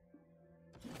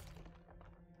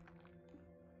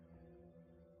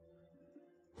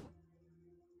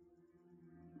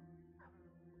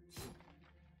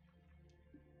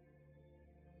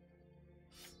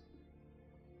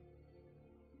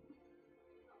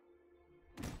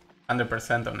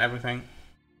 100% on everything.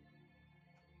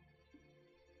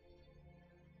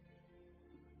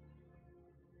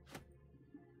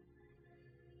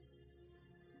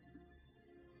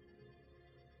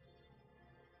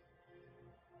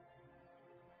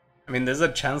 I mean, there's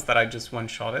a chance that I just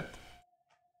one-shot it.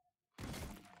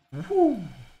 Woo!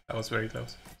 That was very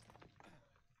close.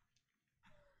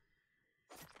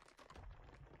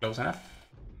 Close enough.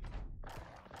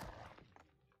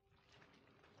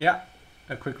 Yeah,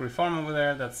 a quick reform over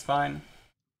there, that's fine.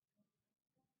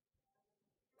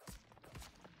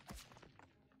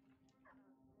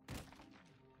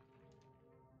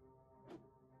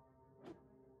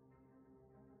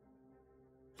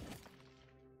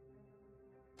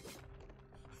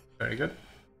 Very good.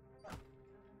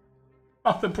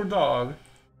 Oh, the poor dog.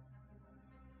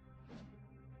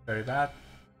 Very bad.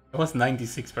 It was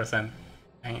 96%.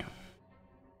 Damn.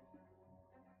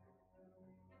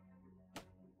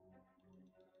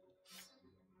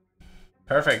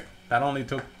 Perfect. That only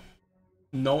took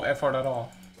no effort at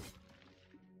all.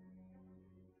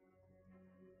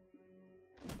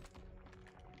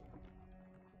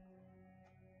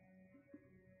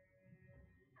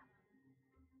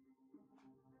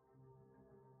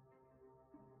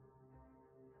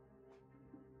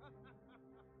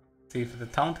 See if the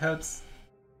taunt helps.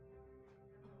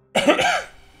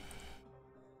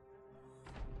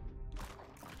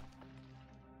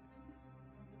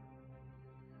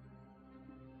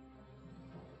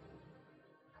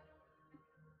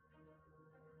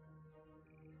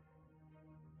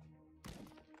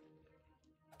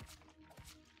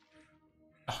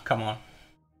 Oh, come on.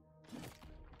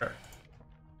 Sure.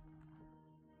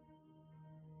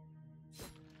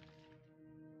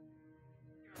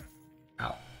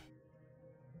 Ow.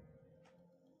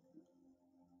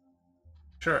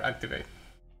 Sure, activate.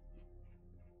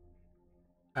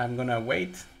 I'm gonna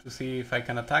wait to see if I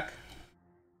can attack.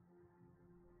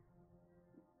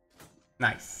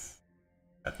 Nice.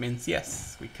 That means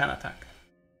yes, we can attack.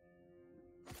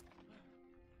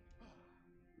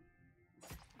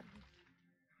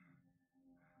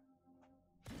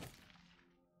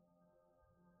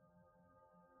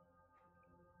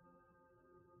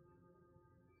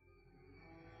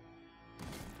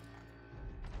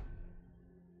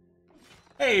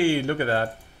 Hey, look at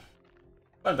that.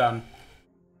 Well done.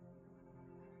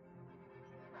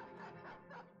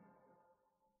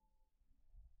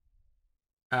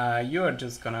 You're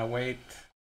just gonna wait.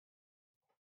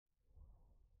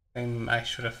 And I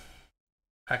should have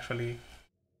actually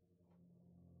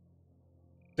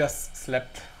just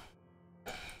slept.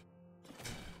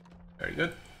 Very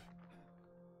good.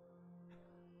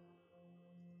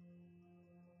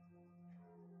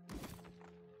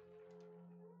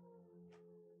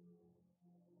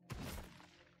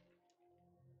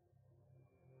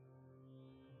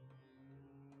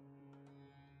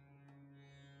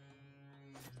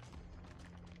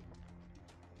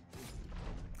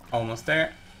 Almost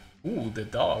there. Ooh, the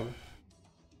dog.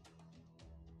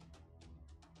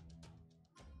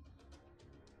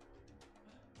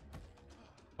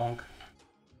 Bonk.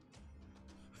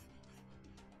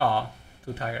 Aw,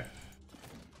 too tired.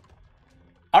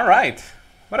 Alright,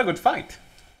 what a good fight.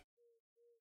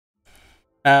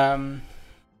 Only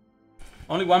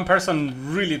one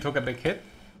person really took a big hit,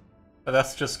 but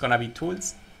that's just gonna be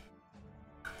tools.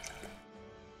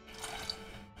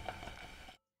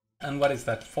 And what is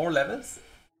that, 4 levels?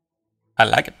 I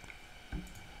like it.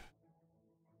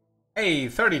 Hey,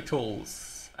 30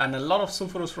 tools and a lot of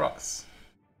sulfurous rocks.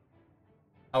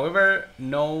 However,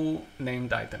 no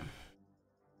named item.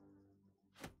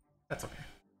 That's okay.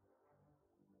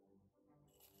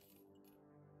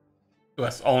 It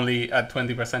was only a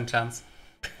 20% chance.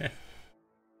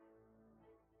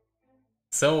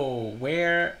 So,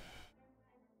 where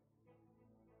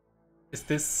is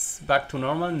this back to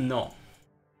normal? No.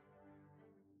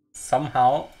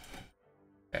 Somehow,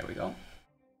 there we go.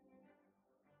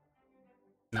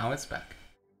 Now it's back.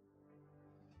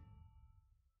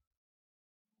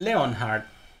 Leonhard,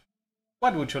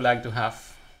 what would you like to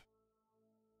have?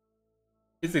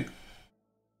 Is it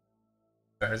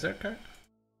Berserker?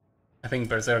 I think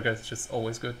Berserker is just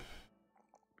always good.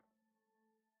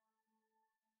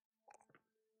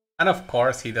 And of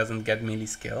course he doesn't get melee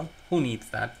skill. Who needs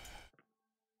that?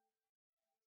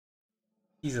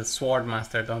 He's a sword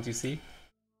master, don't you see?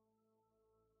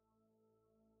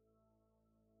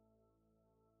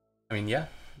 I mean, yeah,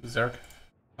 Berserk,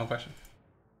 no question.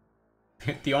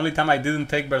 The only time I didn't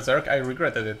take Berserk, I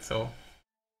regretted it, so...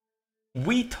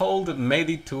 We told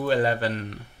Medi to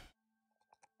 11.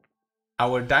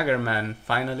 Our dagger man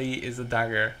finally is a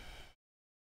dagger.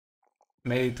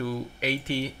 Made it to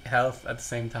 80 health at the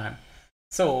same time.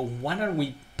 So, what are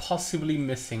we possibly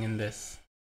missing in this?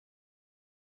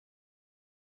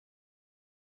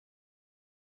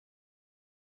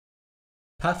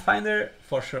 Pathfinder,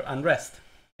 for sure, and rest.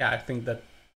 Yeah, I think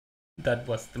that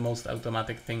was the most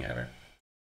automatic thing ever.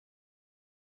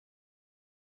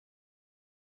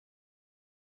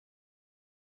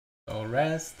 So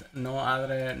rest, no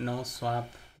adre, no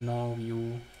swap, no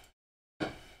view,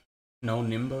 no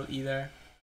nimble either.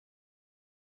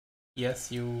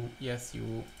 Yes, you, yes,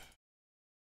 you,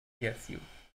 yes, you.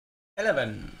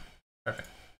 11. Perfect.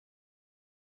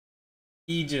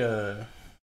 Egil.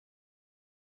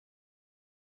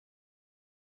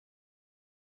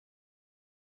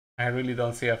 I really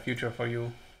don't see a future for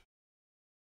you.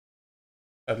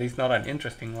 At least not an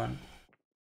interesting one.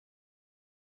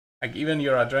 Like, even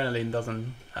your adrenaline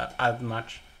doesn't add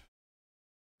much.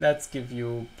 Let's give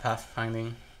you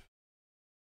pathfinding.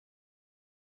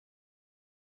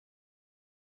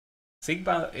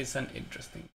 Sigma is an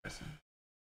interesting person.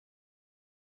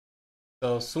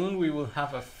 So soon we will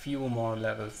have a few more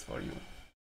levels for you.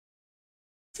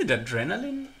 Is it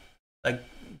adrenaline? Like,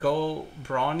 go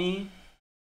brawny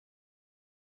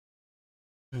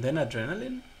and then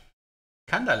adrenaline?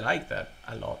 Kinda like that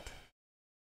a lot.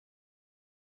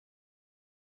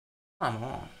 Come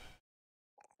on.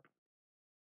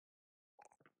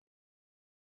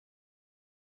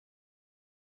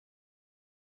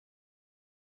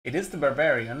 It is the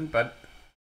barbarian, but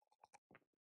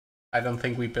I don't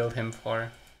think we built him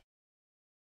for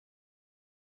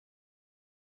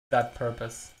that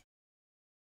purpose.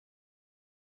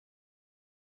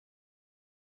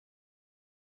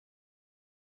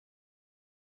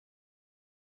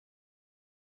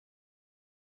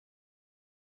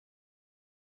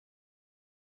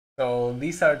 So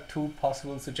these are two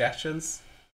possible suggestions,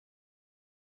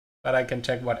 but I can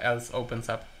check what else opens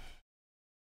up.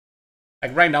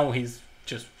 Like, right now he's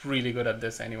just really good at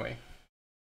this anyway.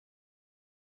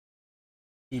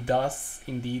 He does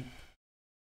indeed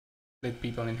split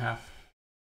people in half.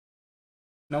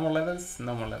 No more levels?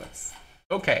 No more levels.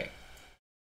 Okay.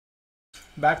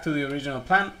 Back to the original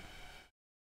plan.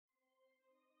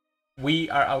 We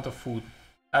are out of food.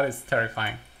 That is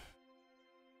terrifying.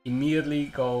 Immediately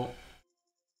go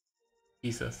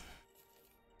Jesus.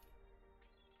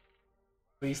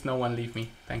 Please no one leave me.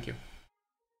 Thank you.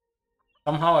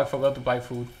 Somehow I forgot to buy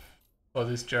food for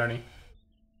this journey.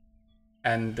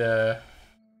 And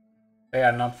they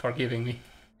are not forgiving me.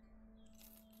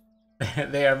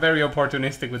 They are very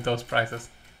opportunistic with those prices.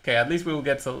 Okay, at least we will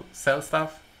get to sell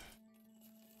stuff.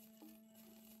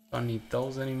 Don't need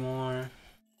those anymore.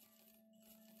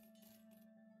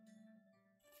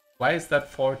 Why is that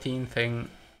 14 thing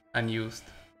unused?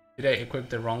 Did I equip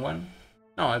the wrong one?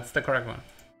 No, it's the correct one.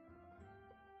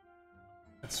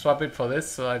 Let's swap it for this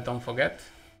so I don't forget.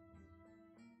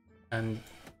 And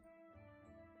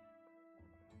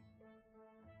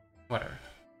whatever.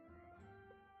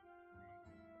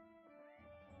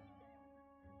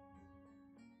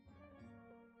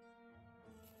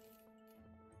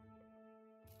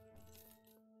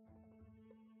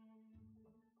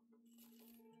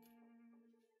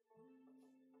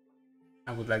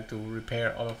 I would like to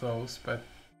repair all of those, but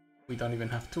we don't even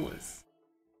have tools.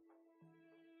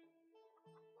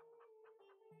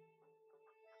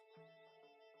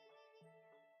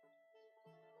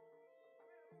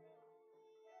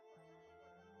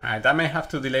 Alright, I may have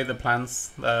to delay the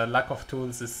plans. The lack of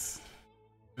tools is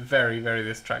very, very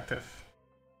distractive.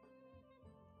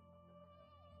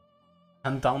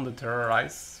 Hunt down the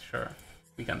terrorize? Sure,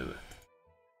 we can do that.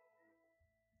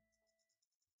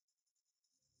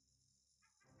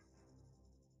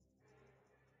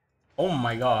 Oh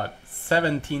my god,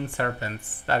 17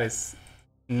 serpents. That is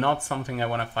not something I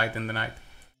want to fight in the night.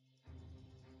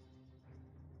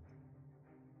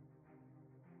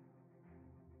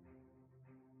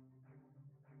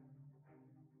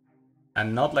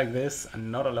 And not like this,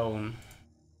 and not alone.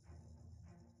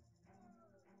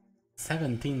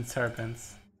 17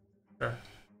 serpents. Sure.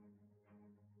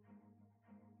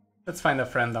 Let's find a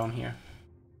friend down here.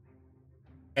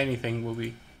 Anything will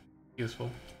be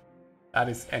useful. That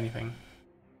is anything.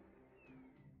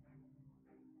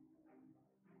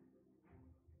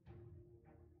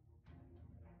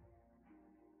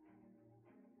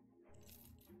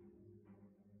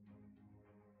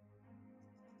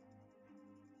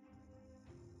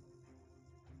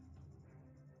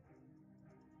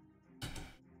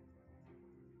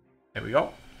 There we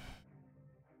go.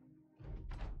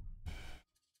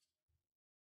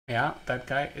 Yeah, that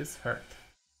guy is hurt.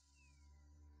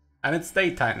 And it's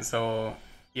daytime, so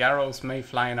the arrows may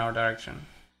fly in our direction.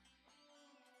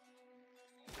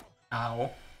 Ow.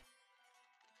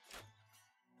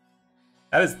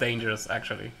 That is dangerous,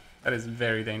 actually. That is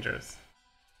very dangerous.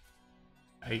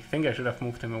 I think I should have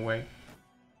moved him away.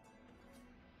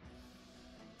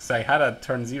 Because I had a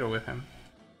turn 0 with him.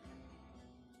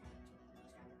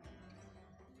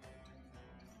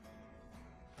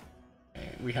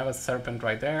 Okay, we have a serpent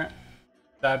right there.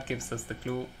 That gives us the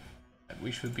clue that we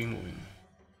should be moving.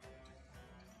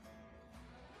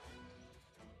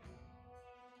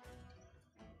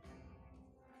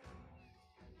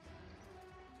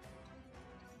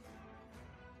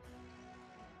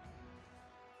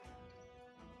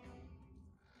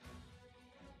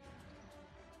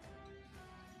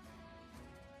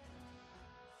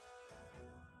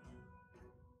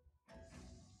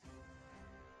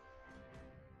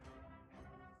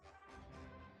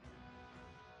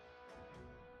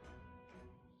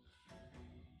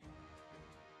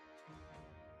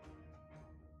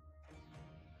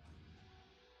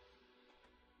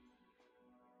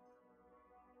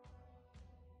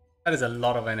 That is a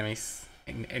lot of enemies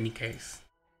in any case.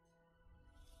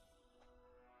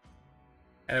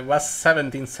 And it was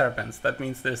 17 Serpents. That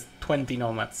means there's 20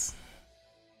 Nomads.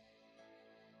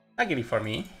 Luckily for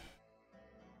me,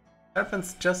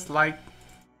 Serpents just like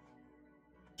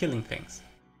killing things.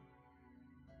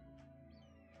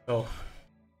 So,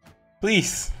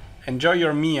 please, enjoy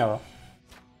your meal.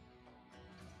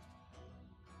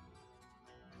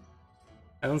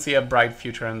 I don't see a bright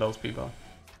future in those people.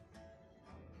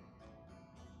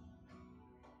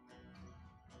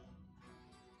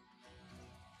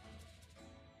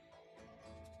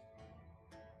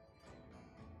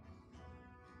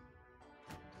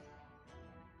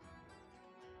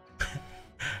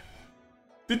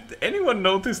 Did anyone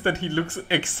notice that he looks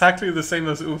exactly the same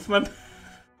as Uthman?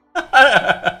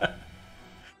 I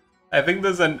think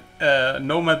there's a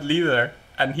Nomad leader,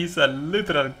 and he's a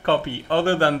literal copy,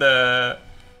 other than the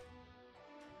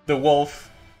wolf.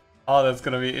 Oh, that's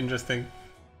gonna be interesting.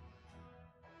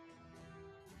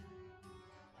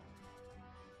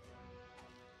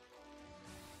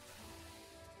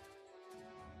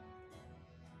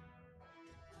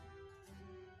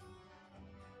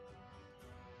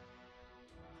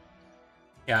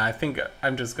 Yeah, I think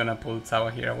I'm just gonna pull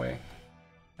Zawa here away.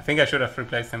 I think I should have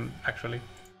replaced him, actually.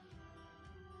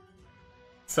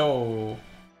 So...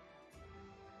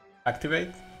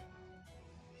 activate?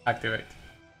 Activate.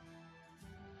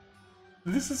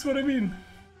 This is what I mean.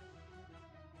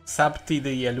 Sabti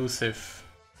the Elusive.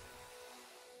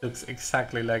 Looks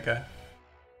exactly like a...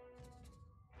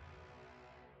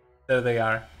 There they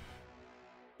are.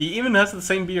 He even has the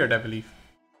same beard, I believe.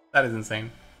 That is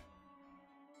insane.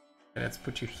 Okay, let's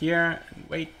put you here and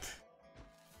wait.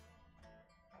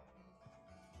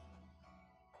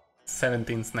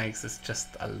 17 snakes is just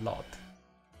a lot.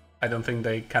 I don't think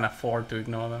they can afford to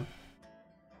ignore them.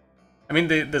 I mean,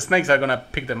 the snakes are gonna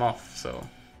pick them off, so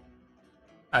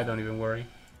I don't even worry.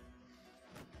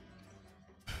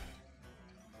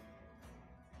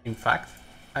 In fact,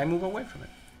 I move away from it.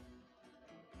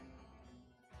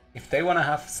 If they wanna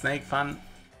have snake fun,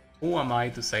 who am I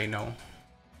to say no?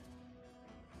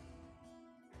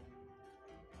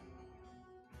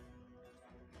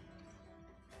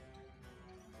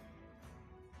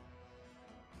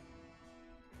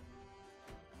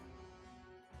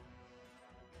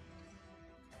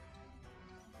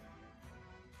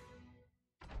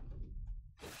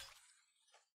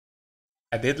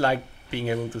 I did like being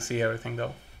able to see everything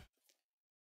though.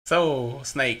 So,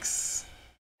 snakes.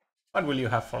 What will you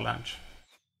have for lunch?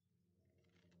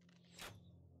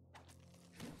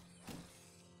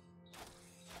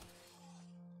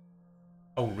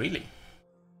 Oh, really?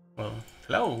 Well,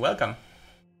 hello, welcome.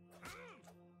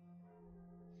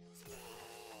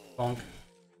 Bonk.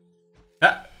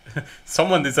 Ah,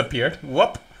 someone disappeared.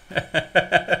 Whoop!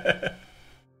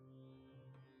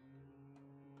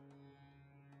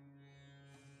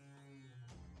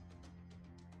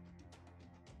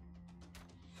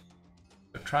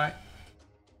 Try.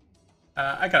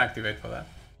 I can activate for that.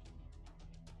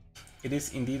 It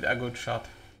is indeed a good shot.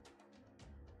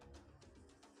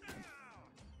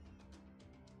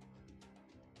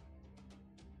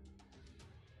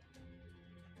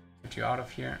 Get you out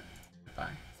of here.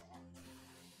 Bye.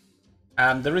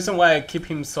 The reason why I keep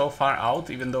him so far out,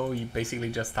 even though he basically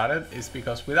just started, is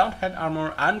because without head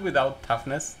armor and without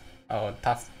toughness, or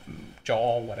tough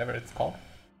jaw, whatever it's called,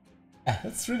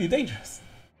 it's really dangerous.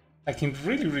 Like, he's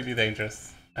really, really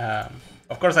dangerous.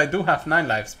 Of course, I do have 9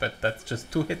 lives, but that's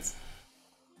just 2 hits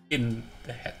in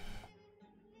the head.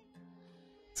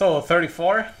 So,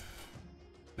 34?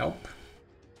 Nope.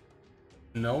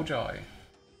 No joy.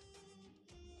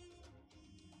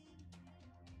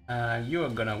 You are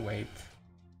gonna wait.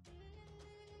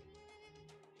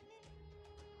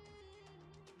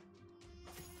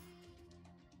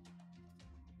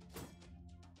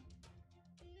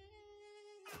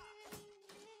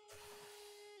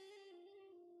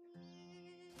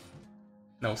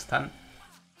 No stun.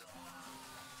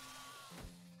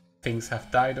 Things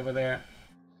have died over there.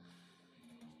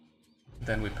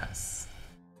 Then we pass.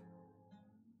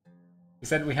 We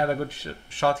said we had a good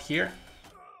shot here.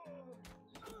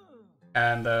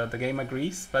 And the game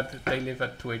agrees, but they live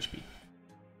at 2 HP.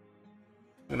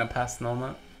 I'm gonna pass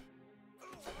normal.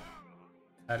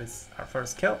 That is our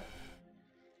first kill.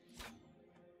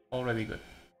 Already good.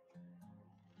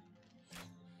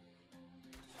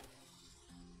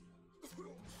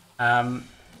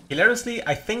 Hilariously,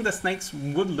 I think the snakes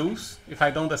would lose if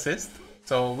I don't assist,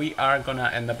 so we are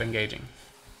gonna end up engaging.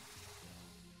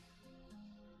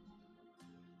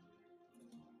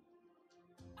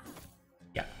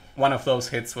 Yeah, one of those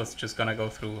hits was just gonna go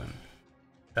through, and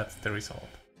that's the result.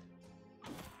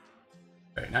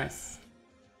 Very nice.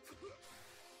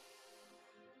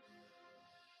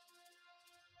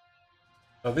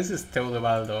 So this is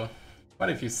Teodobaldo. What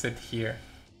if you sit here?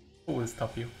 Who will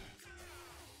stop you?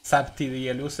 Sapti the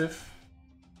Elusive?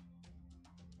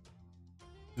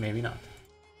 Maybe not.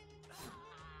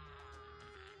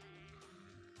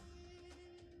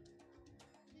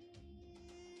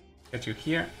 Get you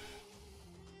here.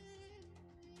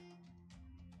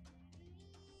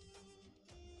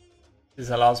 This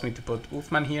allows me to put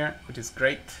Wolfman here, which is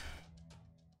great.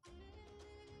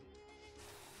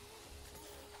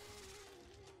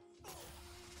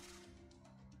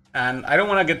 And I don't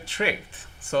want to get tricked,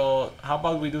 so how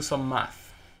about we do some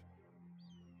math?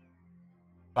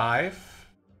 5,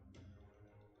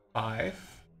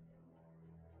 5,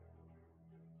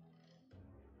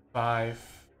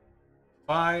 5,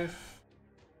 5.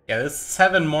 Yeah, there's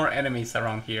 7 more enemies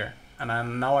around here,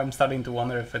 and now I'm starting to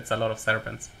wonder if it's a lot of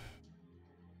Serpents.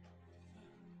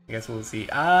 I guess we'll see.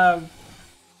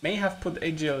 May have put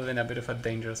Aegil in a bit of a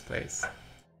dangerous place.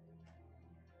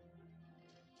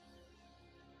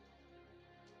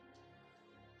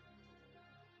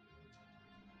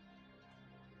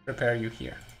 Prepare you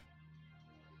here.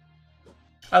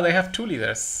 Oh, they have 2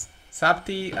 leaders,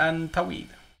 Sapti and Tawid,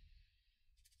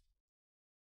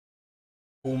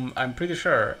 whom I'm pretty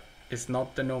sure is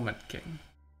not the Nomad King.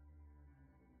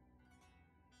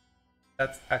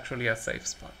 That's actually a safe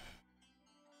spot.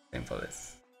 Same for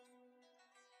this.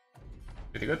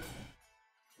 Pretty good.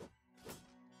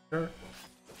 Sure.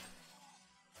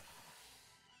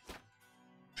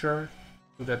 Sure.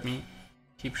 Shoot at me.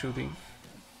 Keep shooting.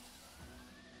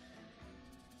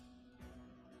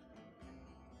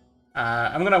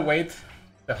 I'm gonna wait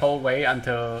the whole way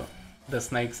until the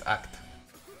snakes act.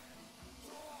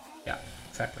 Yeah,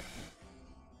 exactly.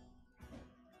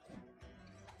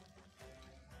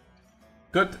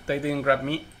 Good, they didn't grab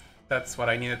me. That's what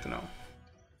I needed to know.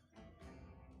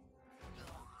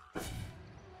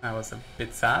 I was a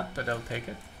bit sad, but I'll take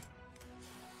it.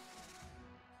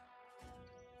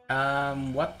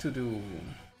 What to do?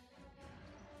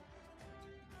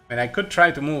 I mean, I could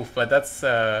try to move, but that's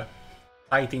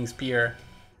fighting spear.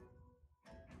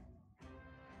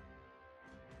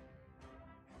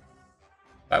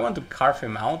 If I want to carve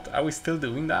him out, are we still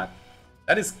doing that?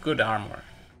 That is good armor.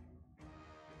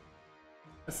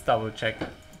 Let's double check.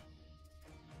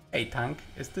 Hey tank,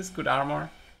 is this good armor?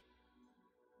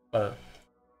 Well,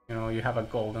 you know, you have a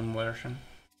golden version.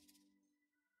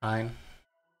 Fine.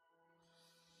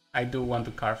 I do want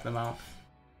to carve them out.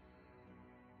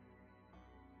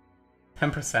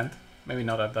 10%, maybe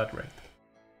not at that rate.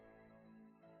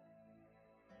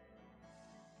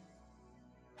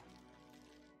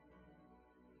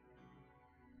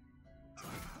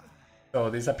 So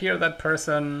disappear that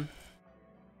person.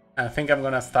 I think I'm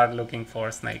gonna start looking for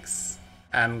snakes.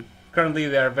 And currently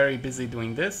they are very busy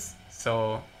doing this,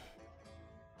 so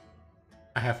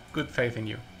I have good faith in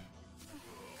you.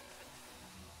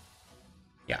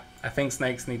 Yeah, I think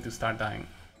snakes need to start dying.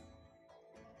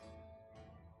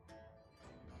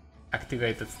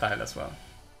 Activated style as well.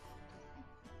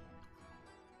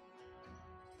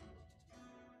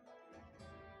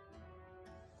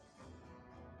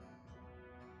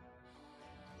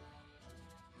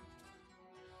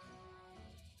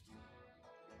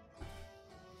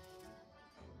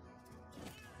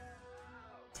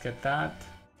 Get that,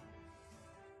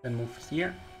 then move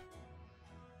here.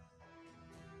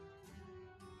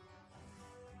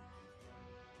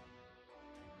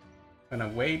 Gonna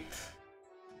wait.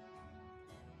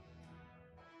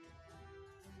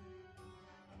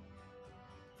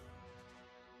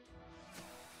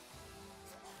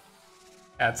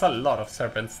 Yeah, it's a lot of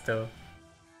serpents still.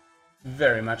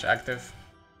 Very much active.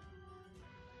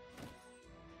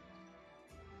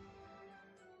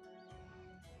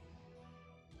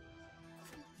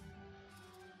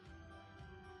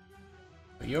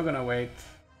 So you're gonna wait.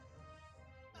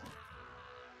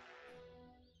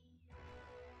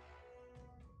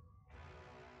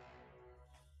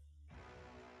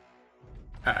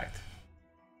 Alright.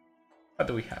 What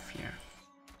do we have here?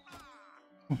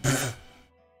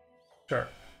 Sure.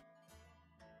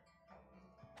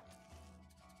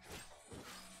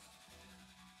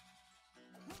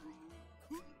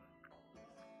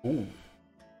 Ooh.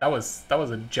 That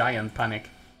was a giant panic.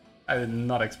 I did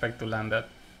not expect to land that.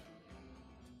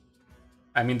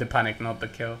 I mean the panic, not the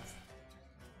kill.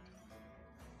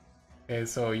 Okay,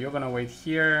 so you're gonna wait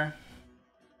here.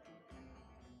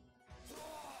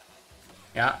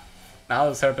 Yeah, now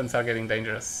the serpents are getting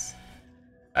dangerous.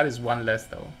 That is one less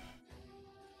though.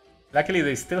 Luckily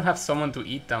they still have someone to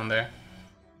eat down there.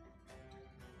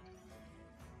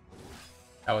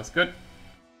 That was good.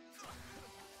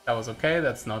 That was okay,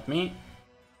 that's not me.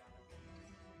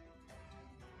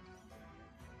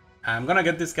 I'm gonna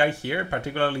get this guy here,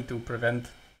 particularly to prevent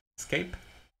escape.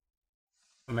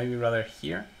 Or maybe rather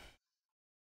here.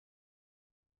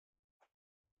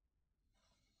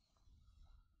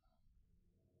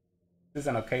 This is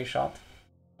an okay shot.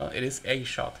 Well, it is a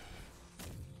shot.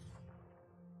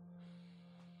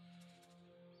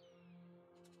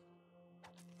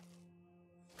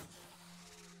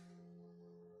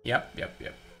 Yep.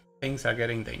 Things are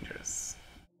getting dangerous.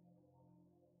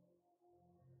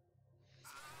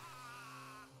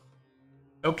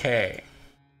 Okay.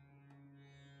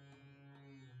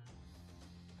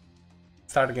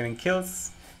 Start getting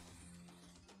kills.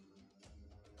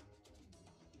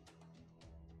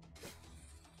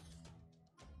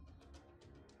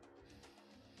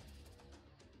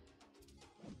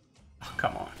 Oh,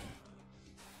 come on.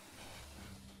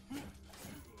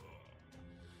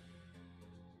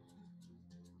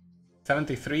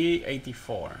 $73,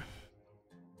 $84.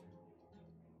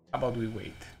 How about we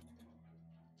wait?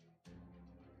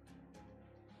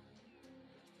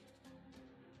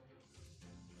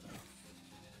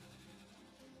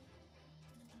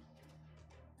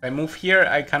 If I move here,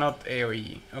 I cannot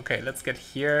AoE. Okay, let's get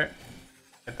here.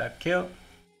 Get that kill.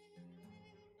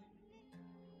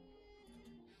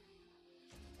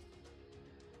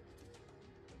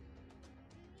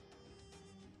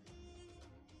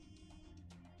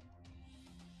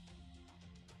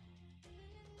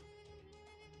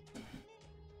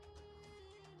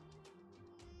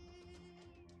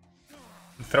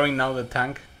 I'm throwing now the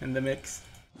tank in the mix.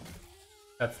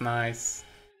 That's nice.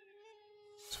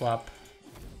 Swap.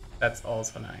 That's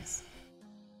also nice.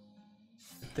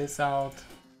 Get this out.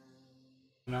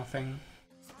 Nothing.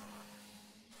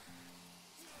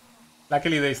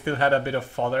 Luckily they still had a bit of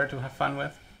fodder to have fun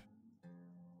with.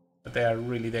 But they are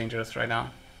really dangerous right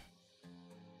now.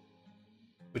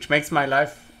 Which makes my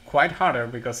life quite harder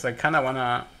because I kinda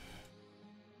wanna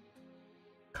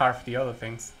carve the other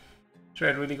things.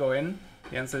 Should I really go in?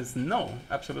 The answer is no,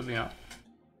 absolutely not.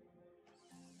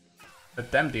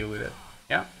 Let them deal with it.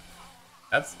 Yeah,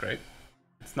 that's great.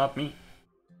 It's not me.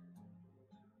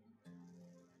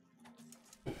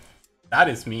 That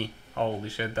is me. Holy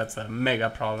shit, that's a mega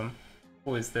problem.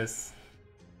 Who is this?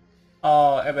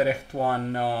 Oh, Everecht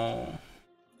 1, no.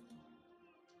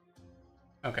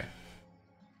 Okay.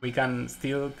 We can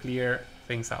still clear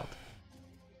things out.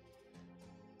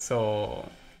 So...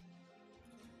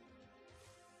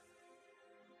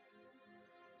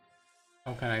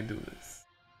 how can I do this?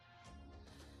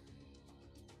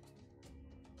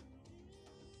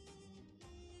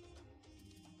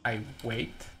 I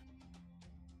wait.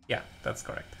 Yeah, that's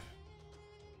correct.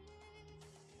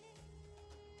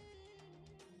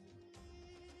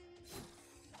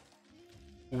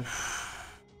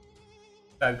 Oof.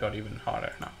 That got even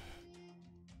harder now.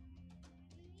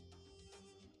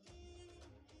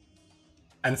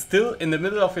 And still, in the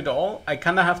middle of it all, I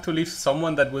kinda have to leave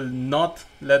someone that will not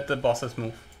let the bosses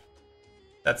move.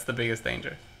 That's the biggest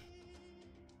danger.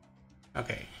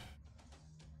 Okay.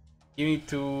 You need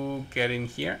to get in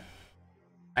here.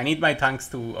 I need my tanks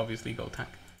to obviously go tank.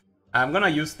 I'm gonna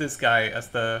use this guy as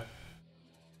the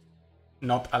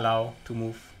not allow to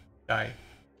move guy.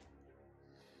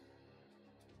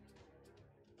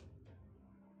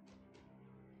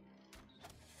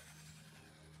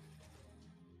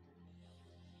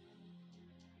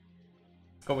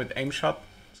 Let's go with aim shot,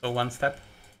 so one step.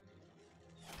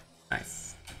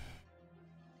 Nice.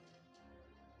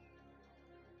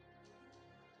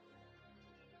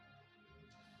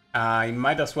 I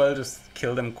might as well just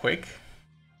kill them quick.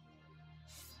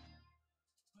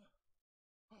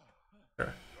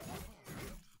 Sure.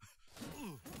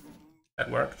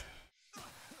 That worked.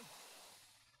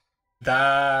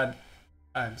 That...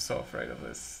 I'm so afraid of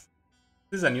this.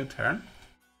 This is a new turn?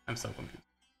 I'm so confused.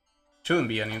 Shouldn't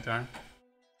be a new turn.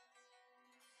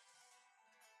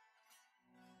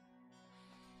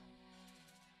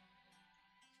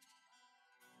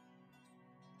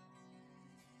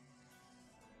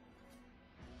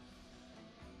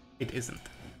 It isn't.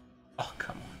 Oh,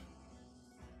 come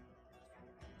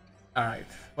on. Alright,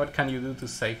 what can you do to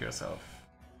save yourself?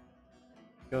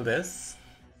 Kill this.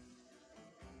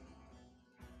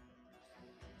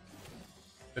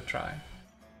 Good try.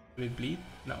 Will it bleed?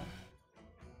 No.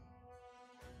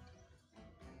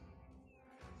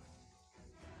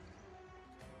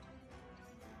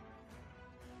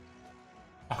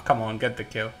 Oh, come on, get the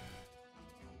kill.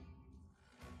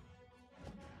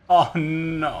 Oh,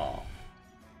 no.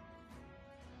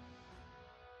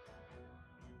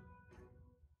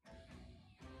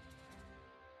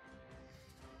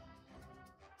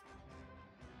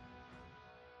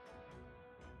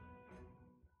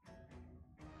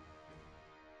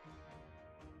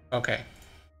 Okay.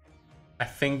 I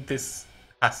think this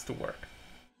has to work.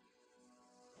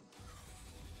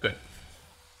 Good.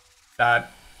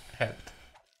 That helped.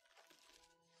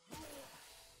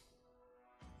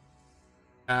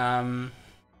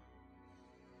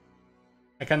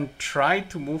 I can try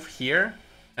to move here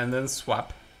and then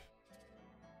swap.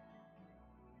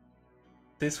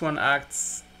 This one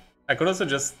acts... I could also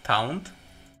just taunt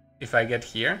if I get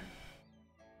here.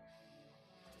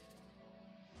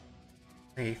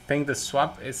 I think the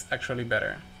swap is actually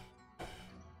better.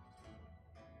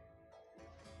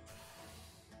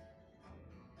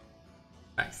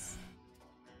 Nice.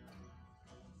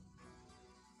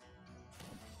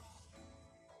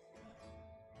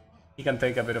 He can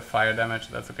take a bit of fire damage,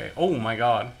 that's okay. Oh my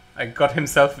god, I got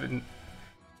himself in...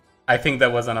 I think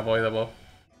that was unavoidable.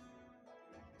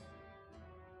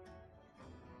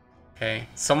 Okay,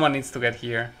 someone needs to get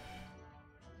here.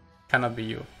 Cannot be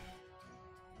you.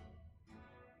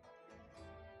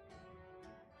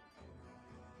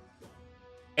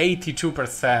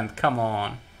 %82%, come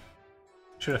on.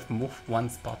 Should have moved one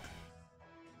spot.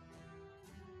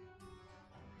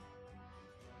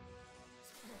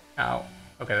 Ow.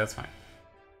 Okay, that's fine.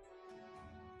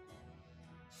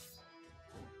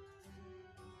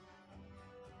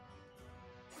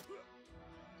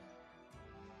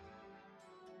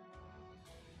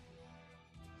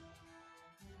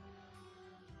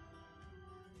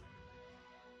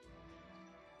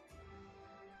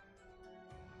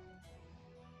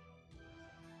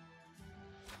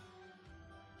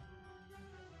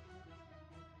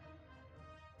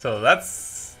 So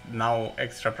that's now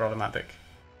extra problematic.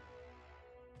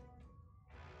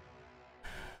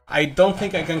 I don't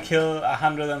think I can kill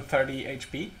 130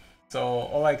 HP, so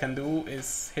all I can do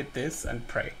is hit this and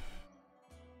pray.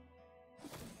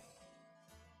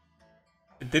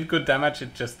 It did good damage,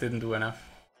 it just didn't do enough.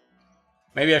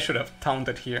 Maybe I should have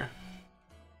taunted here.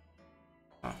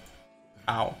 Oh.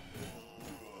 Ow.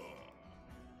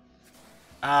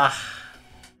 Ah.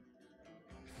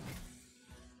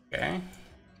 Okay.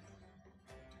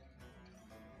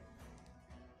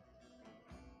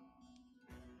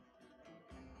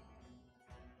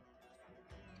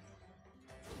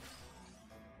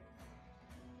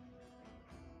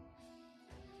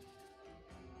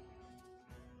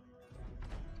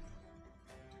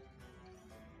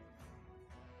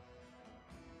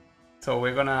 So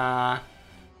we're gonna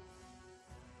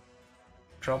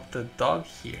drop the dog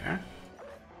here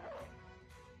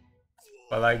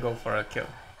while I go for a kill.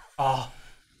 Oh,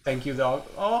 thank you, dog.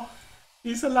 Oh,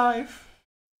 he's alive.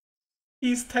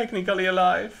 He's technically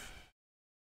alive.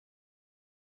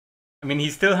 I mean, he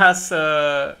still has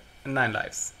 9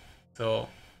 lives, so...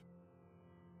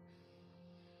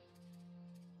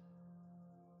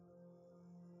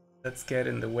 Let's get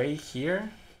in the way here.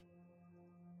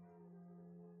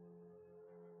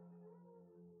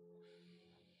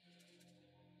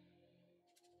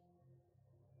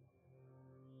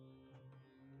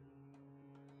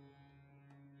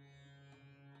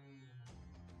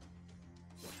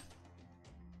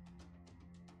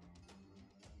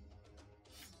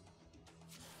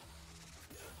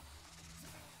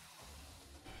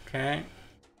 Okay.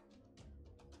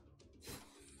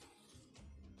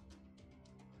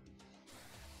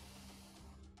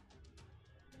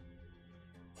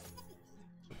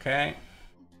 Okay.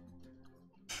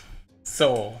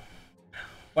 So,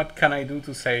 what can I do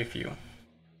to save you?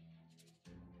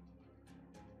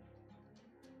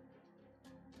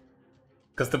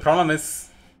 Because the problem is,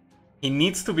 he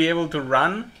needs to be able to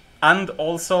run and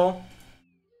also...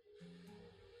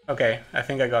 Okay, I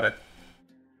think I got it.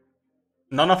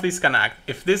 None of these can act.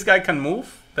 If this guy can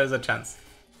move, there's a chance.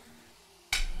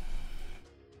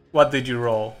 What did you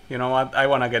roll? You know what? I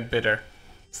want to get bitter.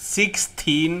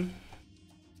 16?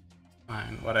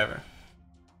 Fine, whatever.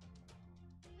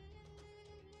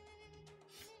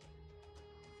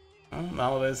 Well,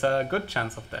 now there's a good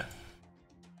chance of that.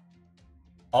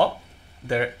 Oh,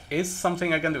 there is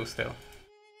something I can do still.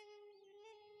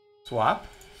 Swap.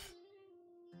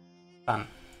 Done.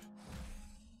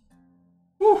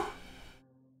 Whew.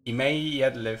 He may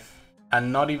yet live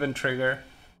and not even trigger.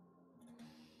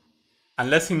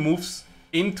 Unless he moves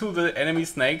into the enemy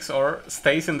snakes or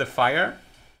stays in the fire,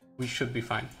 we should be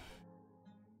fine.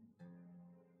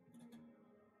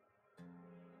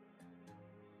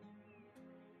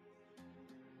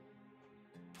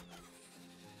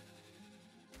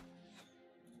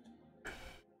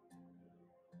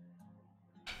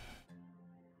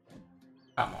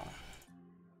 Come on.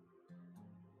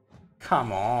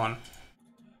 Come on.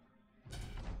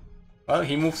 Well,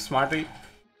 he moves smartly.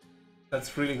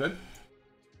 That's really good.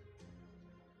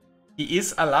 He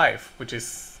is alive, which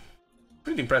is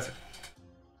Pretty impressive.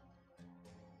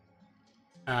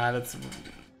 That's...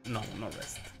 no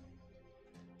rest.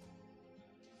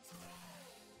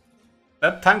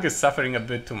 That tank is suffering a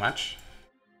bit too much.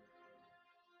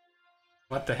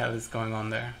 What the hell is going on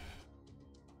there?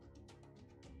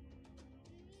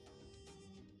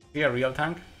 Is he a real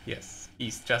tank? Yes,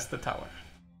 he's just a tower.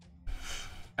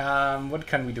 What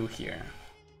can we do here?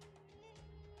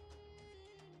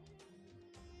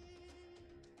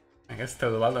 I guess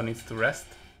Teobaldo needs to rest.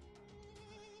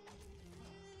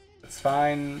 That's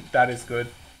fine. That is good.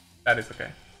 That is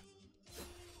okay.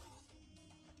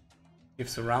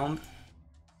 Gives a round.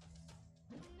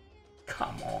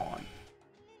 Come on.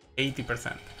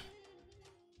 80%.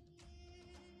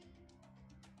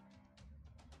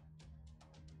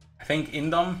 I think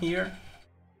Indom here.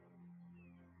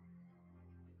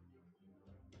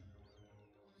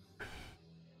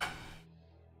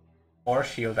 Or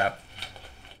shield up.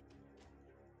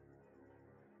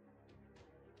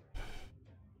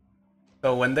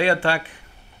 So when they attack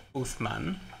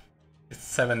Uthman, it's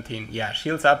 17. Yeah,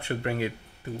 shields up should bring it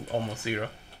to almost 0.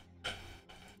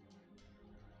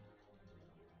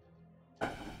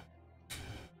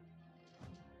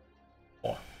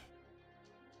 Oh.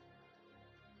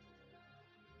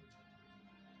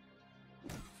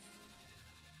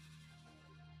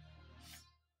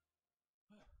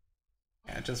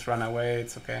 Yeah, just run away,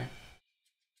 it's okay.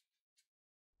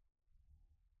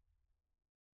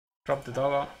 Drop the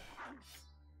doggo.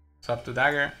 Swap to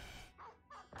dagger.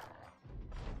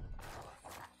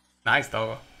 Nice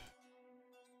doggo.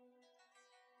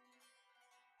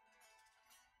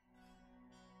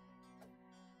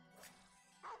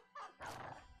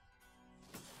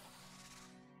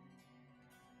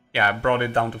 Yeah, I brought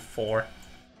it down to 4.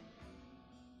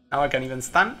 Now I can even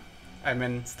stun. I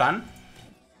mean stun.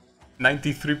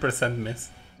 93% miss.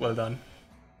 Well done.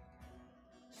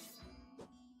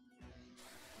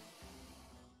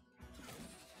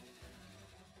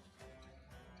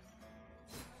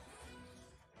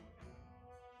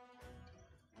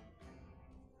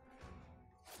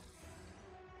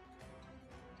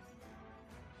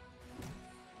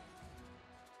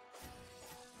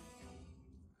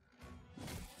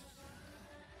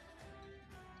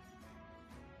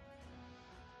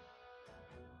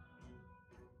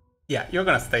 Yeah, you're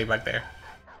gonna stay back there.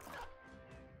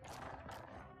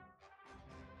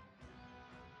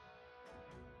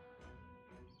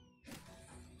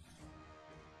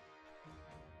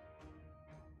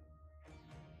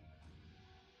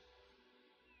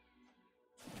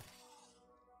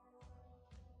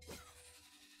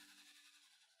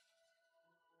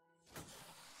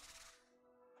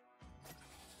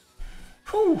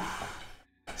 Whew.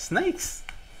 Snakes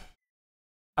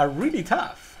are really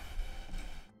tough.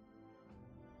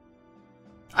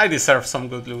 I deserve some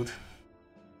good loot.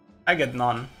 I get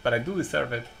none, but I do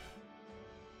deserve it.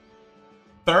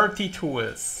 30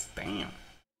 tools. Damn.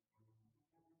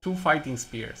 2 fighting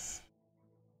spears.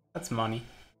 That's money.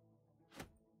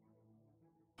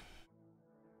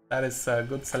 That is a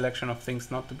good selection of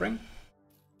things not to bring.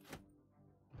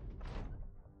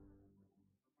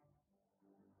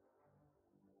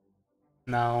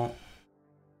 Now,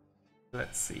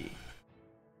 let's see.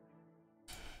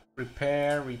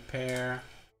 Repair, repair.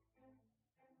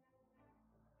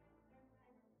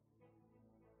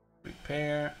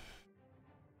 Repair.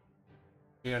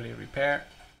 Clearly repair.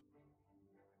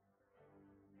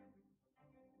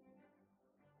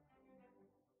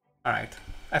 Alright.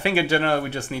 I think in general we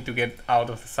just need to get out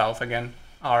of the south again.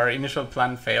 Our initial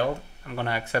plan failed. I'm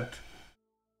gonna accept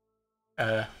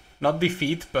not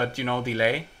defeat, but you know,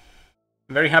 delay.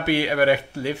 I'm very happy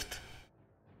Everett lived.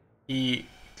 He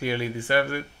clearly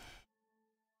deserves it.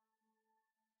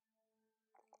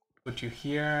 Put you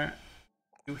here,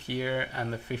 you here,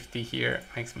 and the 50 here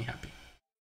makes me happy.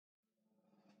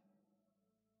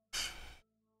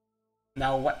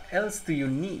 Now, what else do you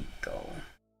need, though?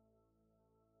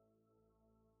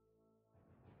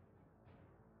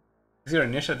 Is your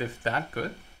initiative that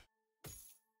good?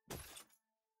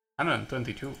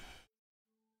 122.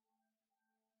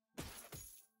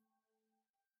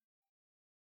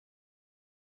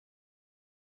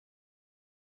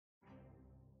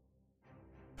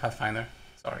 Pathfinder,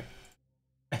 sorry.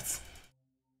 It's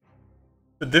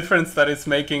the difference that it's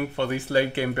making for these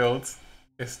late game builds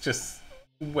is just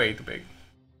way too big.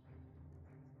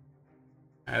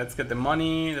 Alright, let's get the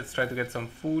money. Let's try to get some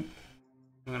food.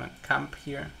 I'm gonna camp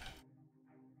here.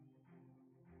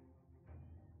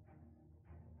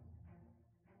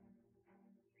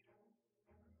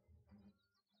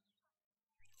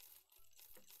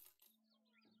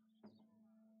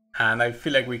 And I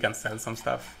feel like we can sell some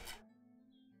stuff.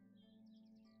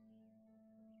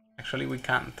 Actually, we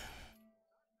can't.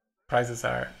 Prices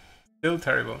are still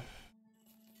terrible.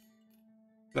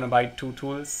 Gonna buy 2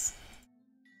 tools.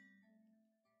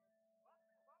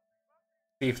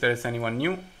 See if there is anyone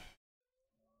new.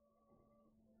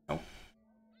 Nope.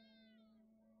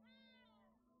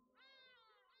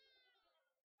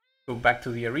 Go back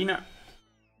to the arena.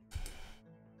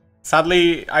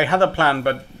 Sadly, I had a plan,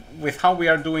 but with how we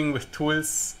are doing with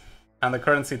tools and the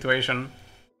current situation,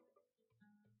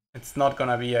 it's not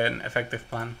gonna be an effective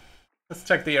plan. Let's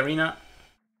check the arena.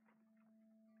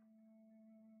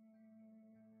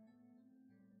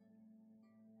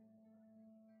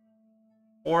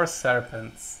 Or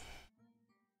Serpents.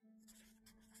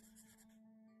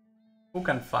 Who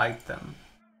can fight them?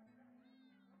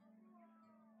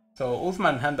 So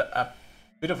Uthman had a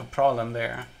bit of a problem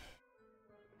there.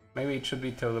 Maybe it should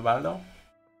be Teobaldo.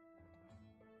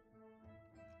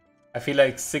 I feel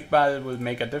like Sigbal will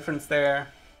make a difference there.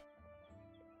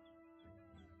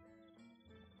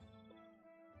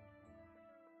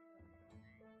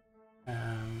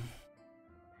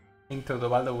 I think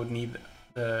Teobaldo would need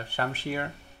the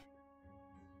Shamshir.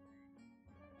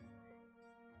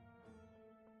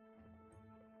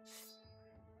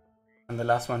 And the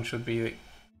last one should be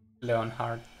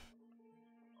Leonhard.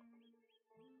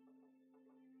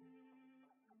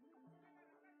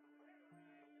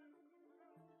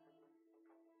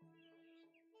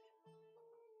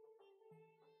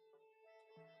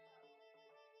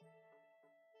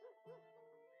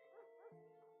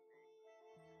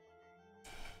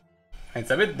 It's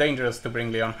a bit dangerous to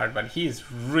bring Leonhard, but he's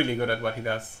really good at what he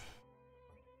does.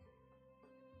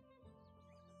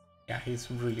 Yeah,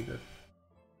 he's really good.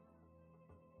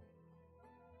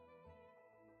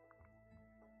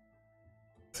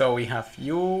 So we have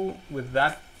you with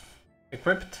that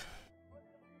equipped.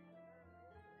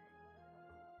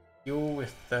 You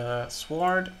with the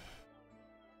sword.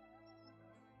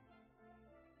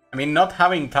 I mean, not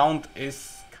having Taunt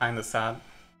is kind of sad.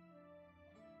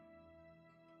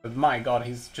 But my god,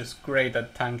 he's just great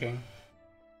at tanking.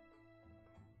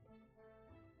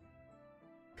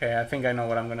 Okay, I think I know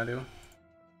what I'm gonna do.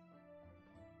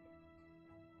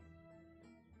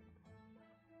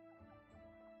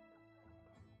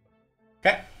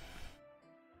 Okay.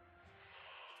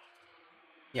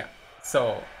 Yeah,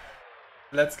 so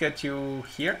let's get you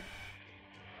here.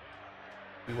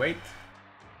 We wait.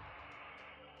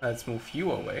 Let's move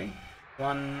you away.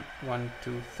 1, 1,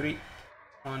 2, 3.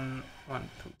 1, 1,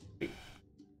 2, 3.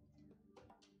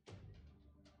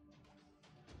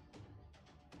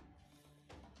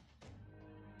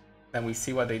 Then we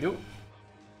see what they do.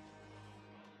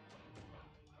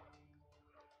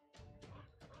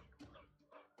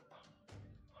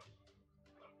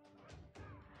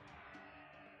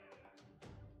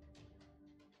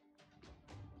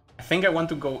 I think I want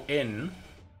to go in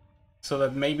so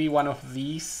that maybe one of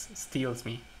these steals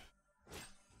me.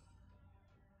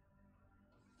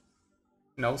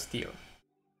 No steal.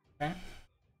 Okay.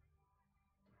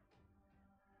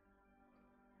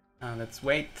 Let's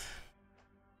wait.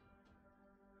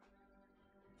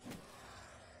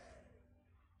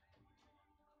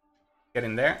 Get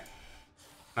in there.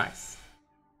 Nice.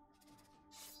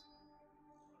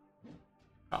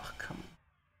 Oh, come on.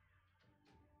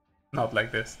 Not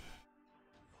like this.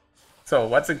 So,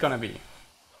 what's it gonna be?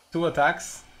 2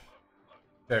 attacks?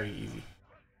 Very easy.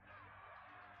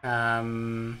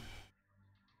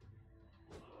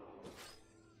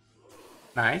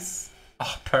 Nice.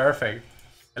 Oh, perfect.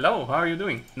 Hello, how are you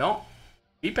doing? No,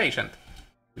 be patient.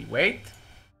 We wait.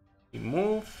 We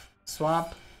move,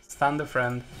 swap, stand the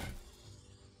friend.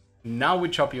 Now we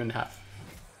chop you in half.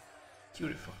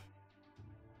 Beautiful.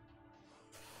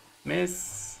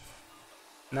 Miss.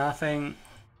 Nothing.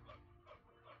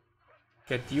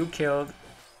 Get you killed.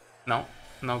 No,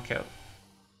 no kill.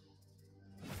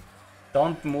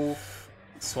 Don't move.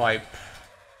 Swipe.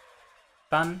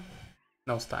 Stun.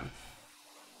 No stun.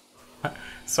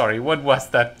 Sorry, what was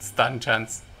that stun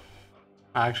chance?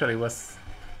 Actually, it was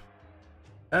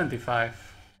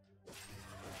 75.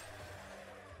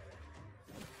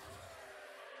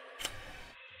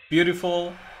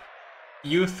 Beautiful.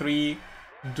 You 3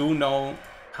 do know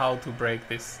how to break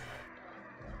this.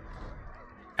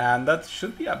 And that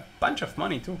should be a bunch of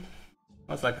money too. It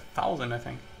was like 1,000, I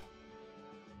think.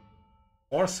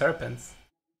 Or Serpents.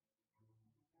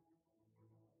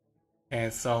 Okay,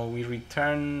 so we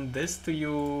return this to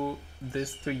you,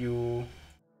 this to you.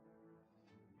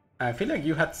 I feel like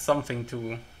you had something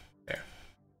to there.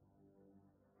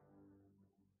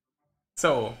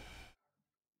 So,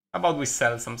 how about we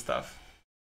sell some stuff?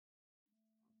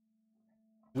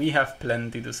 We have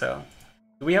plenty to sell.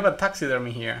 Do we have a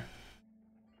taxidermy here?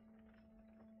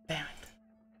 Damn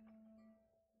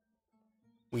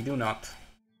We do not.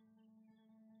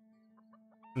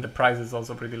 And the price is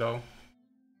also pretty low.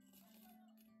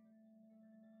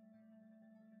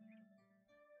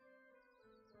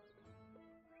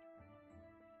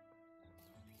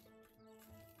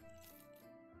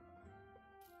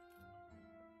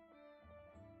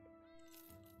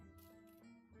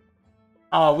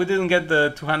 Oh, we didn't get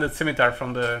the 200 scimitar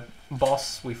from the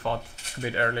boss we fought a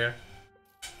bit earlier.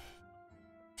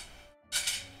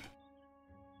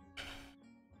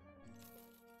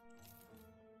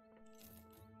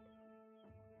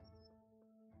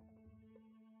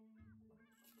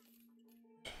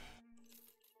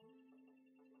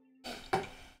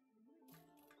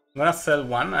 I'm gonna sell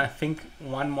one. I think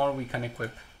one more we can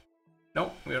equip.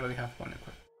 No, we already have one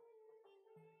equipped.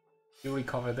 You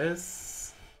recover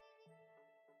this.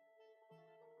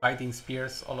 Fighting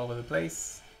spears all over the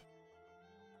place.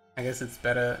 I guess it's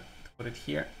better to put it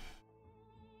here.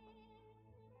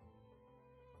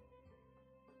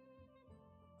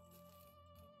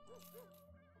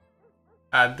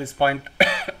 At this point,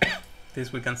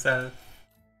 this we can sell.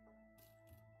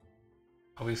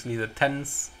 Obviously the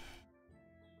 10s.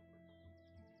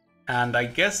 And I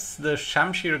guess the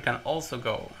Shamshir can also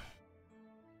go.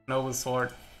 Noble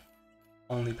Sword,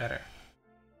 only better.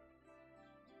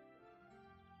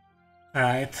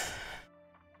 Alright.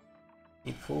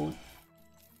 Need food.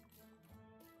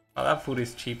 Well, that food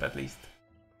is cheap at least.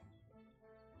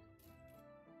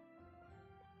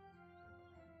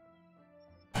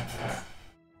 Do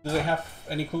they have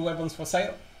any cool weapons for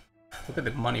sale? Look at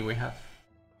the money we have.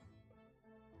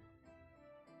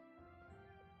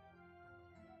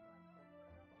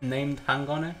 Named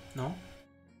Hangone? No?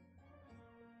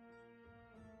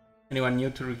 Anyone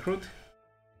new to recruit?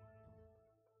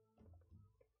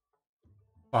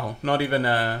 Wow, not even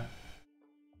a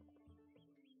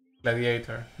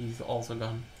gladiator. He's also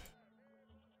gone.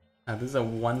 Now, this is a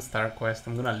 1-star quest.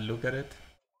 I'm gonna look at it.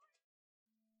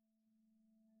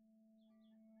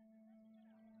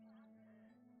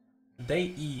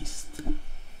 Day East.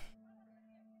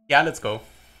 Yeah, let's go.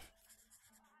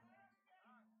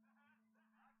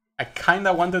 I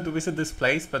kinda wanted to visit this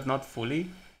place, but not fully.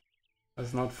 I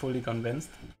was not fully convinced.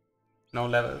 No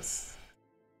levels.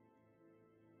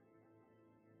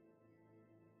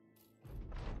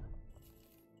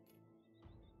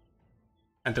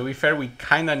 And to be fair, we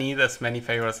kinda need as many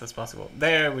favors as possible.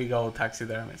 There we go,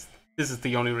 taxidermist. This is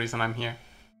the only reason I'm here.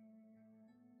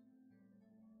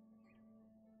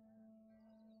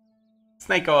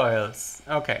 Snake oils.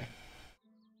 Okay.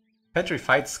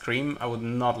 Petrified Scream. I would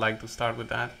not like to start with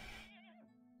that.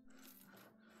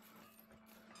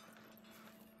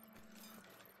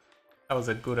 That was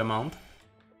a good amount.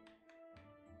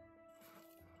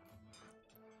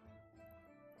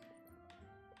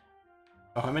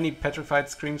 So how many Petrified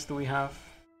Screams do we have?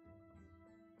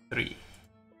 3.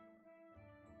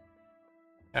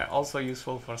 They're also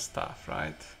useful for stuff,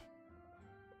 right?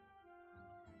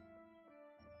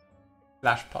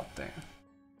 Flash pot there.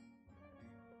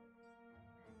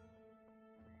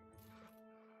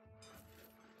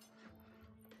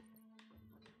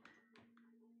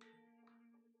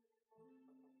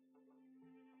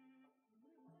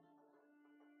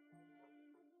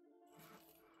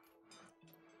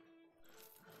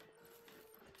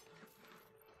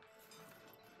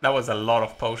 That was a lot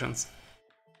of potions.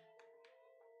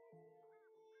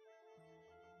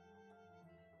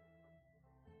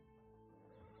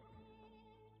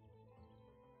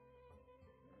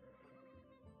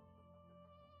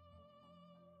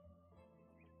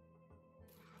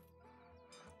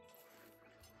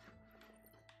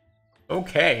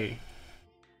 Okay.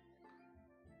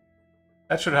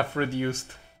 That should have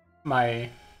reduced my...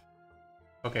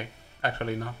 Okay,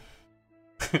 actually no.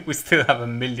 We still have a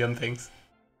million things.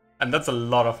 And that's a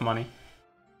lot of money.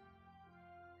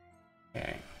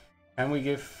 Okay. Can we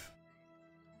give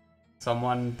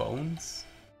someone bones?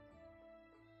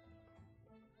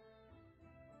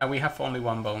 And we have only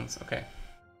 1 bones. Okay.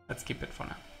 Let's keep it for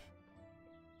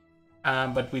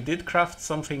now. But we did craft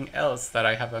something else that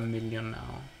I have a million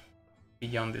now.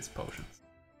 Beyond these potions.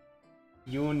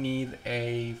 You need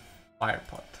a fire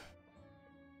pot.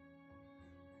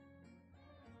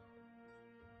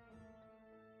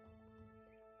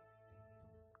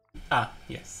 Ah,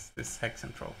 yes, this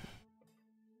Hexen trophy.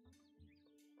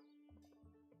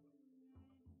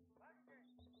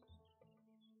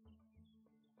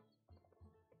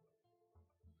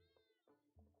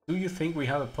 Do you think we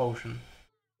have a potion?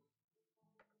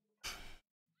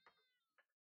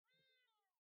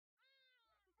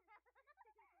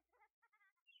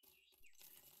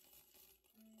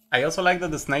 I also like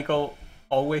that the snake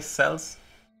always sells.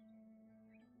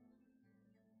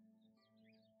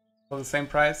 for the same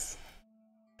price.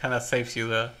 Kinda saves you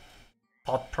the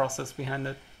thought process behind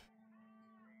it.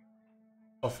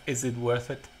 Of is it worth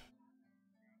it?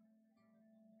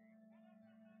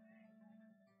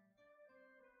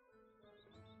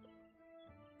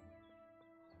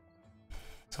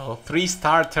 So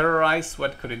 3-star terrorize,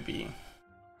 what could it be?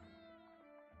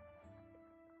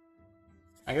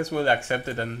 I guess we'll accept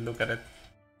it and look at it.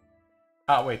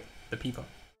 Ah wait, the people.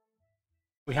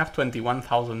 We have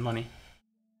 21,000 money.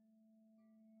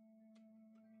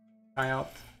 Try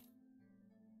out.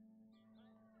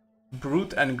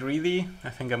 Brute and greedy, I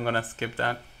think I'm gonna skip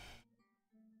that.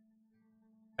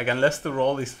 Like unless the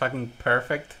roll is fucking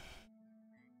perfect,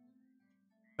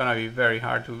 it's gonna be very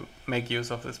hard to make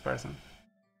use of this person.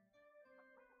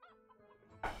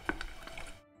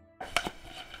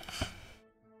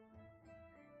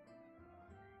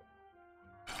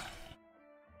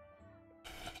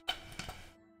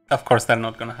 Of course they're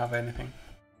not gonna have anything.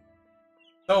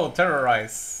 So,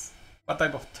 terrorize. What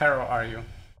type of terror are you?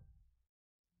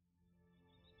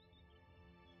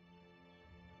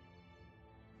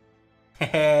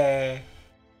 Hehe.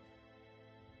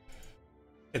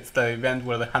 It's the event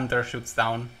where the hunter shoots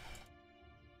down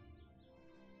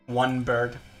one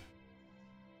bird.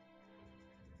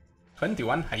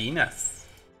 21 hyenas.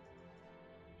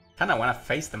 Kinda wanna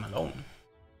face them alone.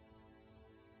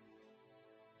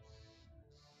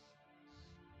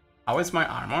 How is my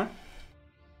armor?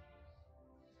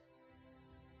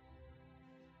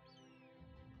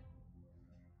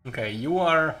 Okay, you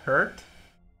are hurt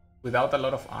without a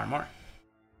lot of armor.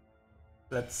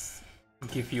 Let's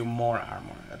give you more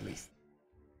armor at least.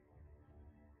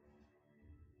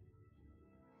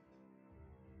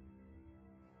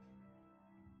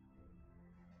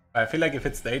 I feel like if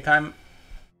it's daytime,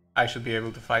 I should be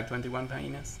able to fight 21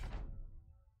 hyenas.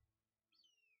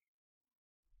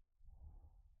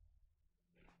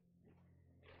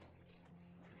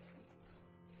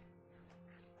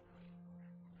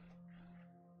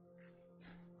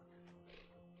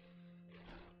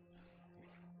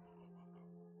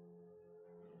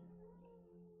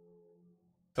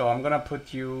 So I'm gonna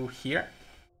put you here.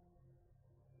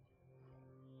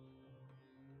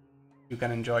 You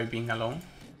can enjoy being alone.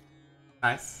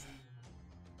 Nice.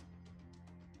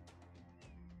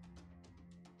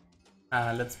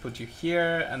 Let's put you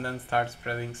here and then start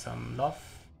spreading some love.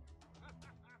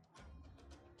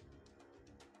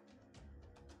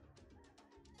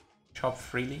 Chop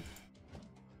freely.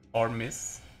 Or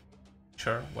miss.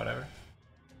 Sure, whatever.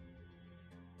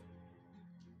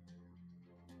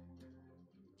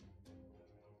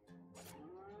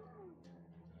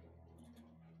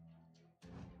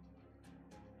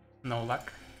 No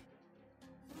luck.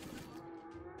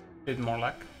 Bit more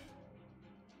luck.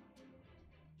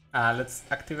 Let's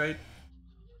activate.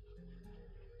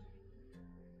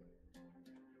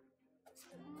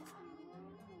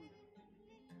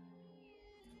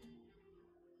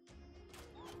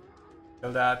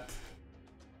 Kill that.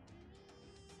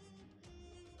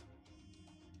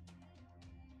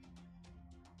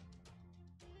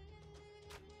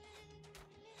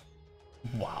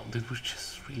 Wow, did we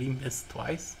just really miss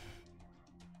twice?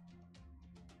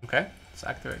 Okay, let's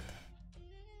activate.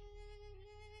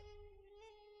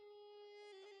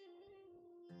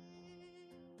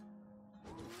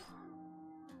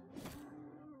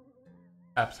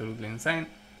 Absolutely insane.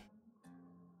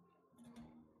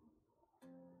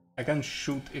 I can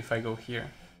shoot if I go here.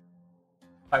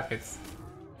 5 hits.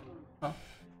 Oh,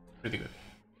 pretty good.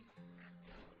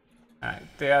 Alright,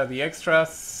 they are the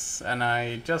extras, and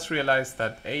I just realized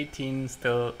that 18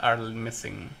 still are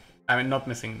missing. I mean, not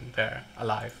missing, they're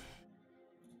alive.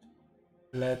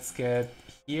 Let's get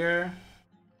here.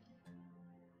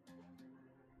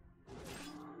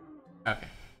 Okay.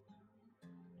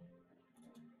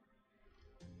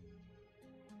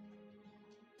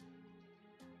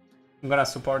 I'm gonna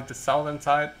support the southern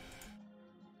side.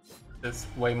 That's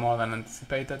way more than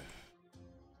anticipated.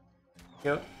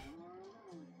 Kill.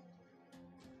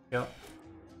 Kill.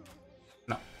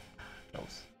 No.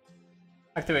 Close.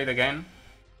 Activate again.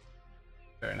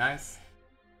 Very nice.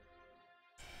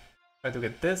 Try to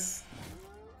get this.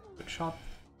 Good shot.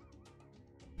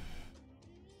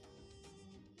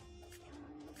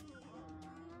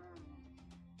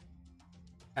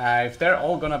 If they're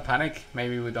all gonna panic,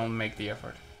 maybe we don't make the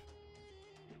effort.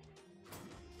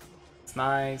 It's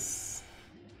nice.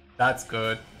 That's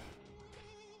good.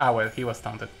 Ah well, he was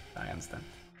taunted. I understand.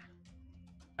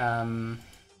 I'm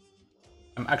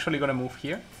actually gonna move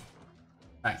here.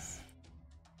 Nice.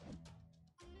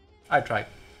 I tried.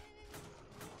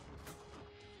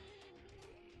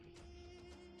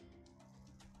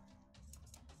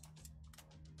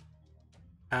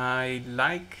 I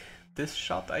like this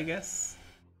shot, I guess.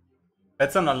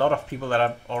 That's on a lot of people that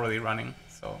are already running,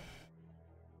 so...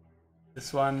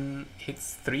 This one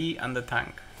hits 3 and the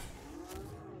tank.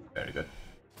 Very good.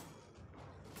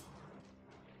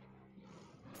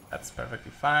 That's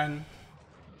perfectly fine.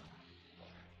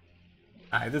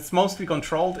 It's mostly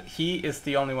controlled. He is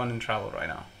the only one in trouble right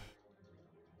now.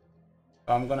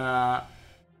 So I'm gonna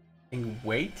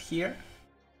wait here.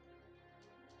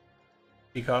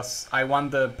 Because I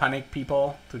want the panic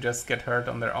people to just get hurt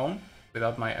on their own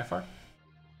without my effort.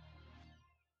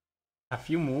 Have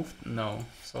you moved? No.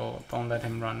 So don't let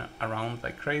him run around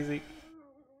like crazy.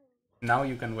 Now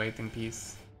you can wait in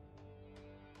peace.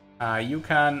 You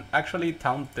can actually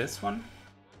taunt this one.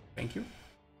 Thank you.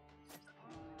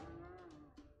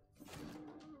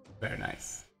 Very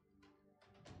nice.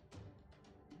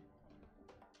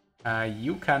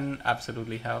 You can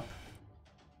absolutely help.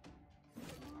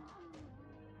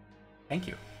 Thank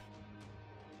you.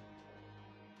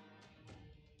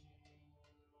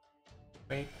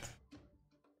 Wait.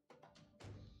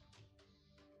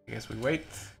 I guess we wait.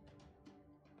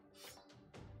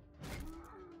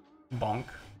 Bonk.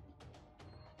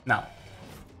 Now.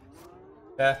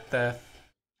 Death, death.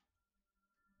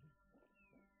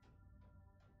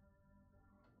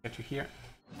 Get you here.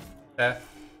 Death.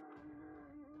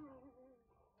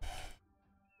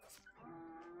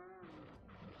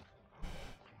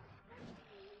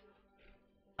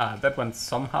 That one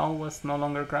somehow was no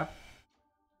longer grabbed.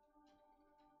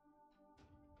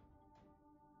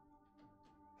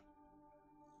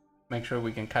 Make sure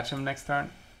we can catch him next turn.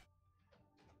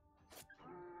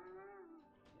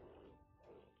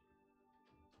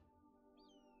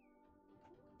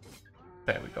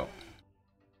 There we go.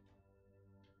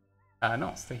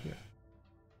 No, stay here.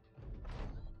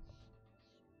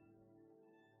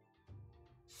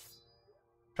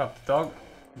 Drop the dog,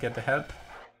 get the help.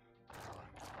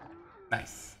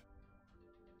 Nice.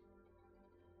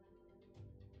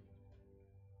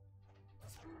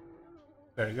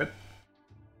 Very good.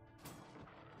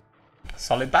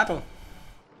 Solid battle.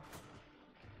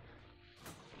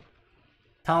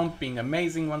 Taunt being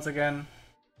amazing once again.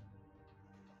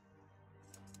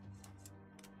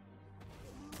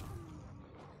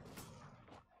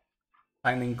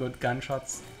 Finding good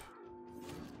gunshots.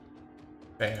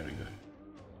 Very good.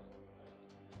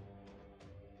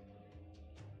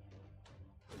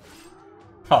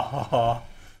 Oh,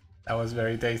 that was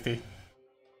very tasty.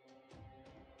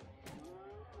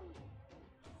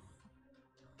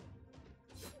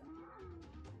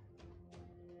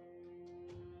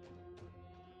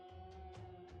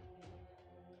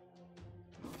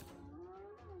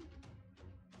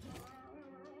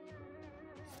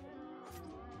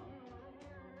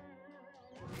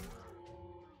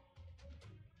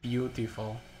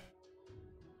 Beautiful.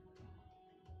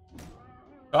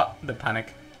 Oh, the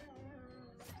panic.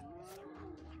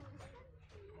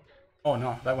 Oh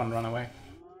no, that one ran away.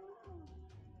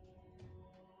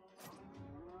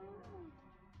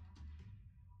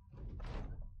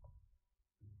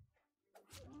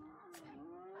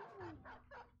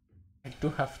 I do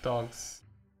have dogs.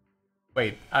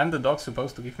 Wait, aren't the dogs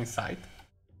supposed to give me sight?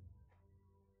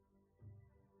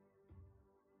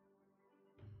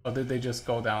 Or did they just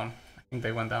go down? I think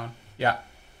they went down. Yeah.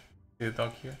 See the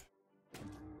dog here.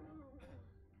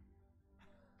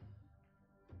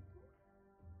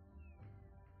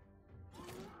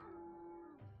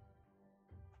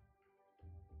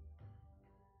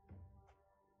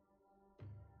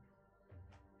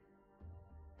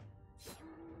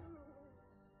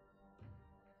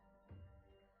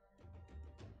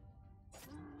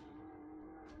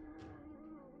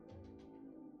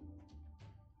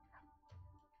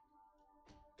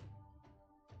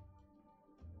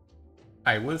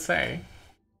 I will say,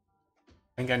 I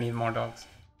think I need more dogs.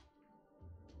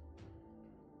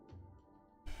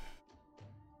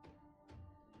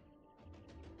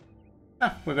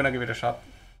 We're gonna give it a shot.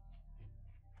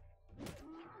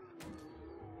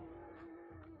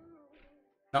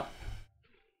 No.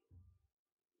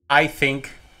 I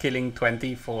think killing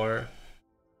 20 for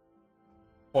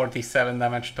 47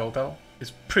 damage total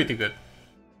is pretty good.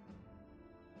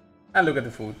 And look at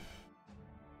the food.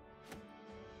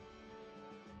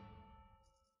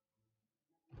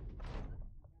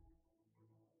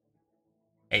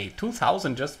 Hey,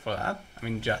 2000 just for that? I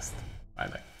mean, just. I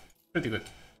like. Pretty good.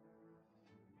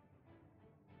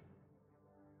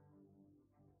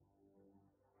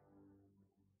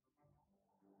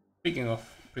 Speaking of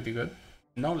pretty good,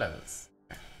 no levels.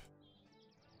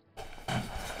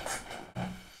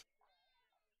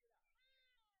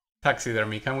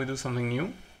 Taxidermy, can we do something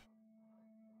new?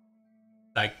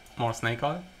 Like more snake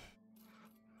oil?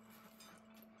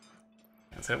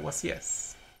 answer was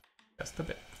yes. Just a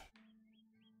bit.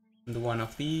 And one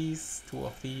of these, two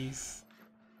of these.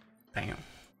 Damn.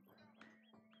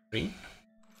 Three?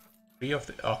 Three of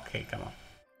the... Okay, come on.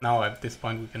 Now at this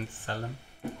point we can sell them.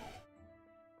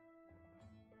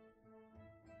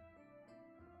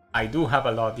 I do have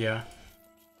a lot, yeah.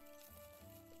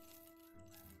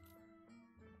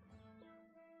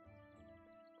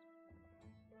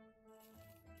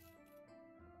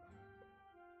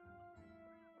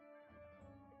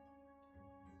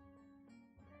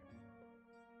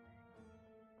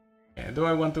 Yeah, do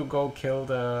I want to go kill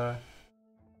the...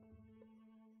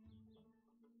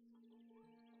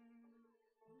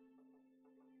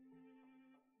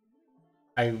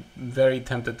 I'm very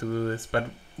tempted to do this, but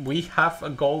we have a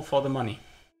goal for the money.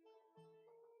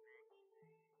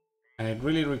 And it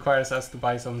really requires us to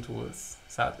buy some tools,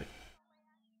 sadly.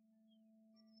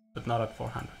 But not at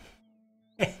 400.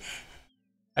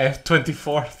 I have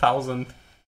 24,000,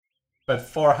 but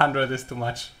 400 is too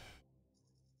much.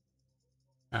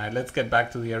 Alright, let's get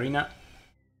back to the arena.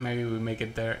 Maybe we make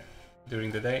it there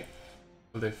during the day.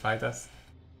 Will they fight us?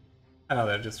 I know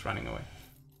they're just running away.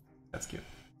 That's cute.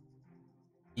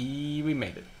 We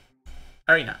made it.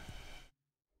 Arena.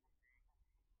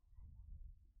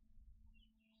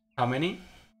 How many?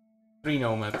 3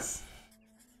 nomads.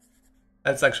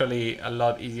 That's actually a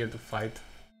lot easier to fight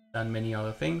than many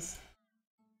other things.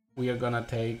 We are gonna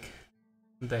take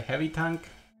the heavy tank.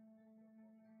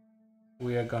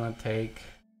 We are gonna take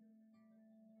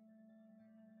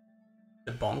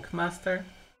the bonk master.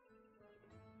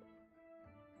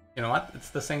 You know what? It's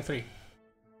the same 3.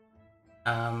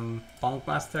 Bonk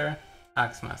master,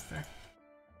 axe master.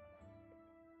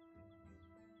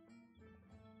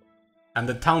 And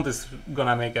the taunt is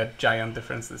gonna make a giant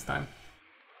difference this time.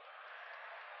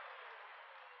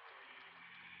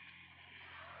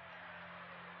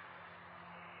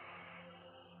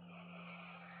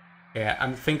 Yeah,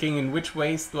 I'm thinking in which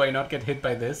ways do I not get hit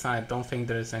by this? I don't think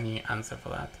there is any answer for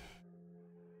that.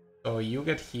 So you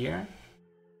get here.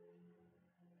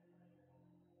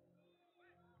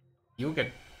 You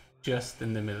get just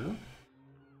in the middle.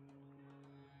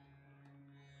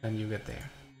 And you get there.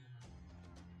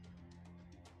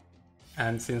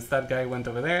 And since that guy went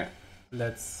over there,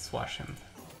 let's swash him.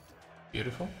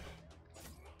 Beautiful.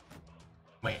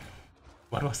 Wait,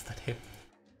 what was that hit?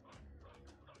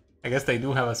 I guess they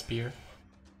do have a spear.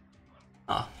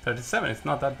 Ah, 37, it's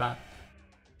not that bad.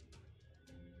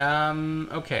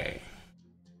 Okay.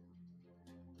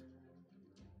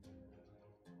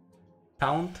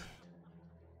 Taunt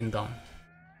in done.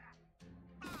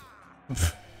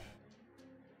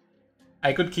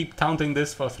 I could keep taunting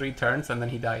this for 3 turns and then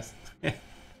he dies.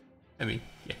 I mean,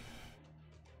 yeah.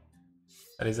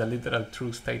 That is a literal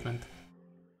true statement.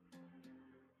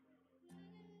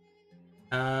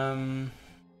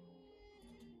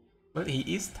 Well, he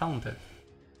is taunted.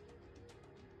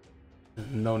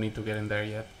 No need to get in there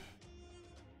yet.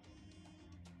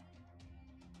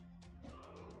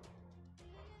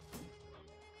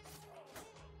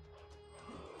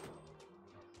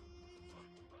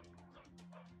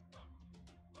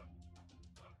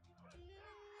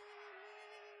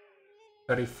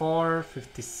 $34,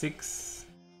 $56,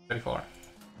 $34.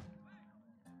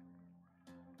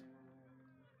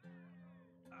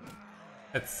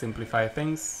 Let's simplify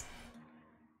things.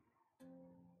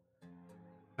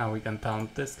 Now we can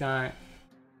taunt this guy.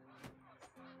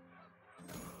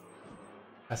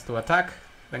 Has to attack,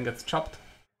 then gets chopped.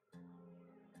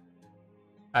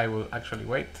 I will actually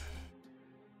wait.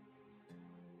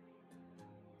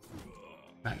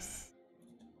 Nice.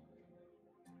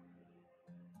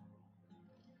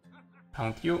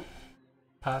 Taunt you.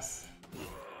 Pass.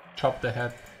 Chop the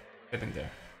head. Get in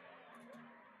there.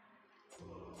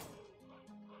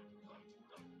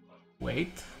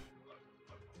 Wait.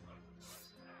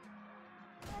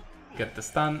 Get the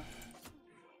stun.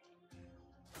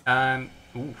 And...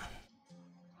 ooh.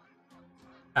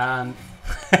 And...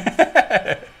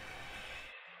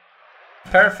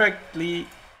 perfectly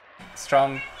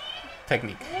strong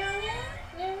technique.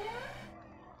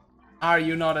 Are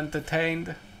you not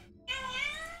entertained?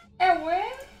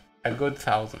 A good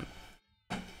 1,000.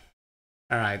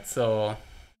 Alright, so...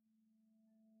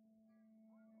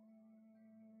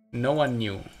 no one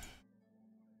knew.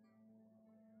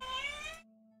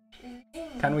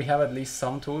 Can we have at least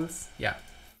some tools? Yeah.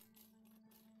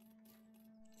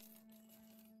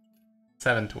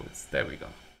 7 tools. There we go.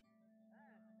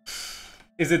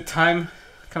 Is it time?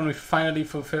 Can we finally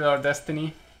fulfill our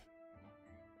destiny?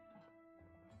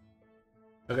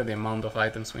 Look at the amount of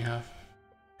items we have.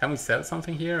 Can we sell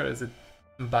something here, or is it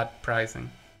bad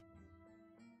pricing?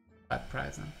 Bad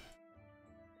pricing.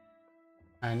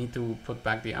 I need to put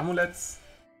back the amulets.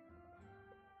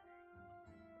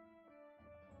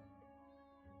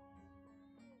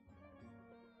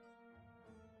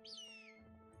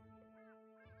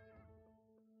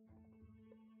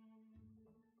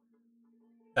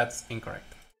 That's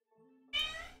incorrect.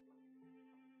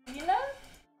 Hyenas?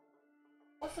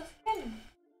 What's a skin?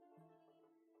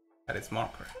 That is more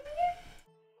correct.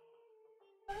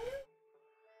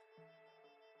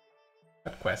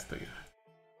 What quest do you have?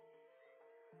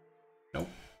 Nope.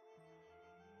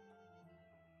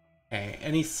 Okay,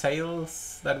 any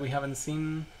sales that we haven't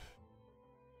seen?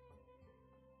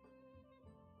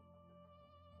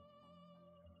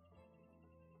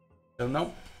 Still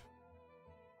no.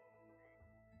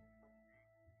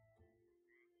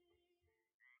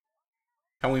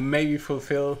 Can we maybe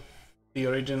fulfill the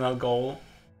original goal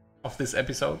of this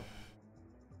episode?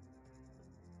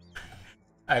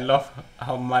 I love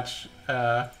how much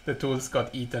the tools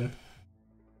got eaten.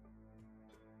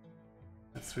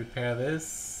 Let's repair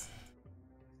this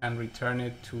and return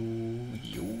it to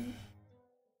you.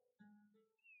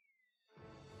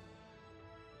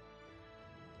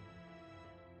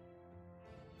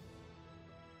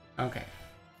 Okay.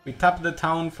 We tap the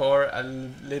town for a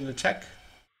little check.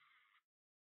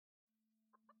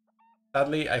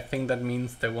 Sadly, I think that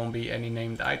means there won't be any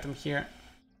named item here,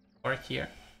 or here,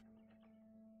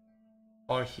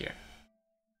 or here.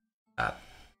 That.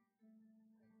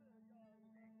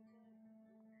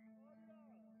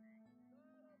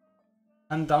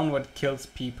 And downward kills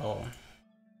people.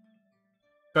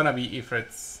 Gonna be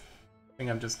Ifrits. I think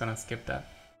I'm just gonna skip that.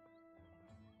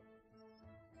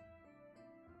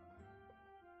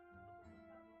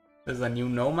 There's a new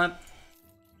Nomad.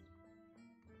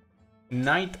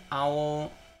 Night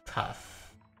Owl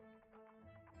Tough.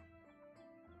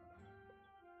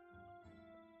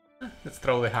 Let's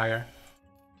throw the higher.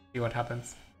 See what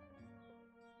happens.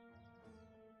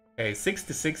 Okay,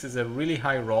 66 is a really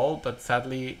high roll, but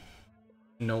sadly,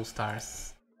 no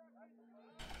stars.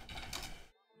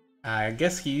 I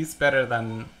guess he's better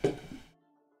than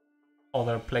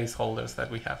other placeholders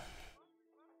that we have.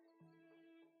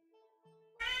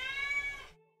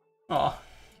 Oh,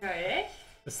 Ja, echt?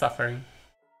 the suffering.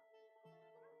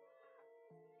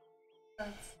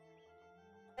 That's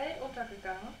hey,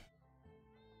 untergegangen.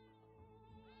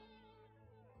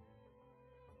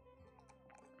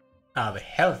 Ah, the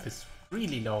health is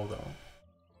really low though.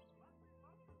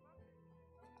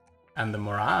 And the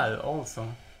morale also.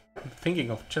 I'm thinking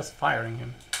of just firing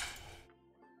him.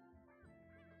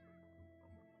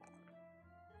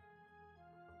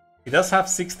 He does have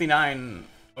 69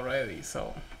 already,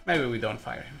 so maybe we don't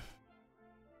fire him.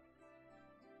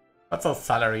 What's our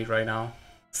salary right now?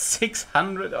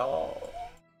 600? Oh.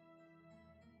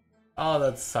 Oh,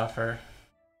 that's suffer.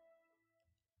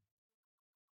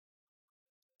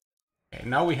 Okay,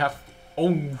 now we have...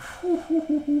 Oh!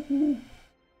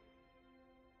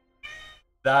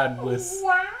 That was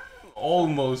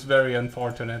almost very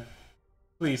unfortunate.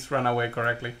 Please run away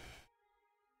correctly.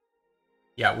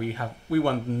 Yeah, we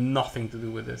want nothing to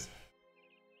do with this.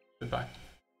 Goodbye.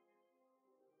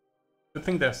 Good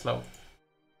thing they're slow.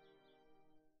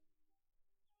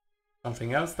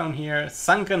 Something else down here.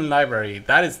 Sunken Library.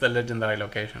 That is the legendary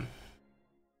location.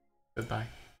 Goodbye.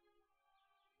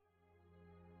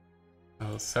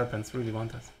 Oh, Serpents really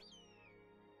want us.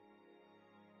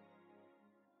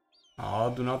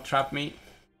 Oh, do not trap me.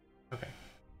 Okay.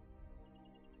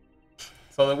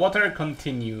 So the water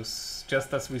continues,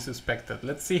 just as we suspected.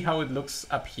 Let's see how it looks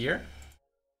up here.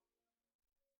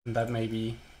 And that may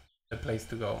be the place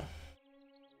to go.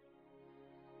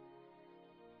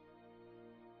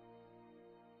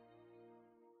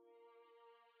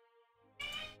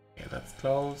 Okay, that's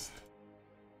closed.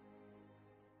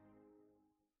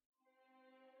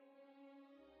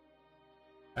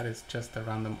 That is just a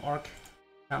random orc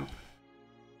camp.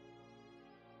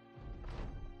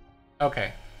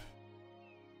 Okay.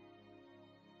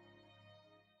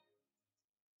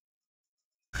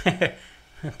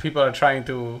 People are trying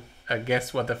to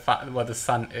guess what the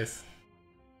sun is.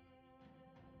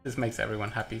 This makes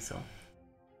everyone happy, so.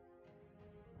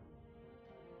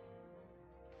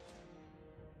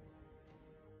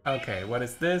 Okay, what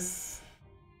is this?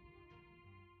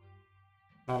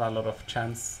 Not a lot of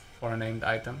chance for a named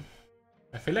item.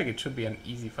 I feel like it should be an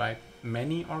easy fight.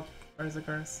 Many Orc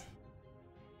Berserkers?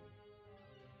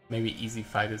 Maybe easy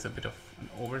fight is a bit of an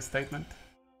overstatement.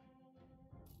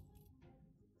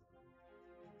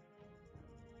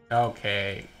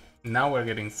 Okay, now we're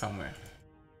getting somewhere.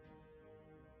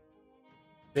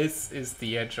 This is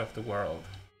the edge of the world.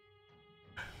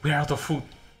 We're out of food.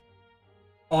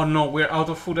 Oh no, we're out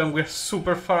of food and we're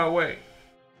super far away.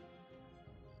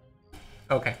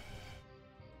 Okay.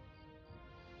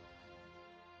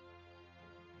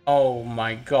 Oh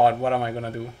my god, what am I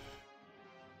gonna do?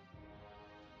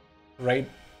 Raid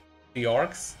the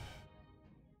Orcs?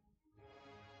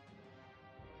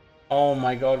 Oh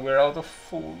my god, we're out of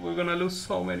food. We're gonna lose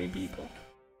so many people.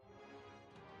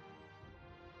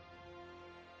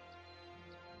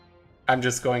 I'm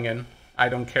just going in. I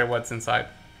don't care what's inside.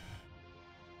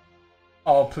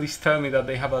 Oh, please tell me that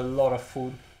they have a lot of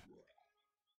food.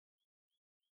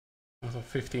 Also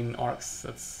 15 orcs.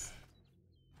 That's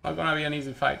not gonna be an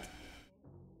easy fight.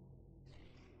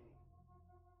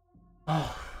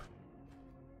 Oh.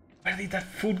 Where did that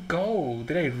food go?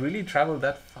 Did I really travel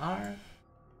that far?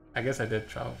 I guess I did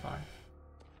travel far.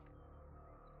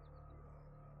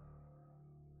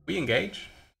 We engage?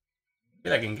 I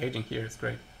feel like engaging here is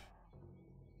great.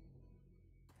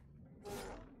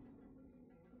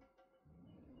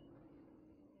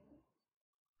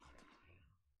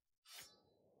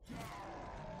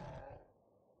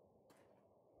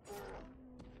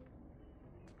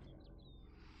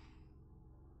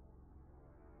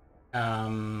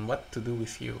 What to do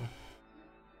with you?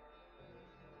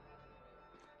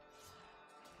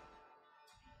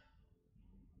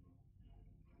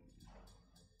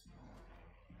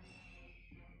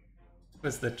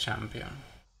 Who's the champion?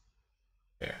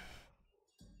 There.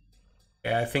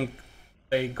 Yeah, I think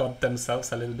they got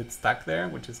themselves a little bit stuck there,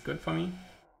 which is good for me.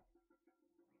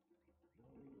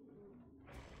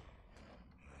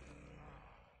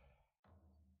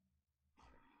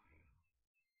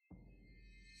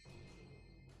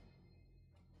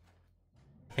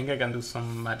 I think I can do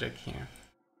some magic here.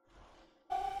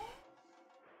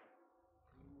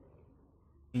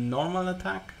 Normal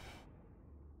attack.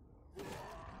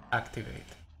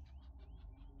 Activate.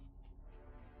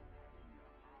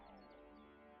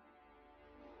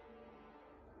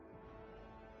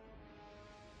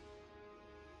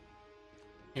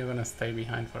 You're gonna stay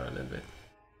behind for a little bit.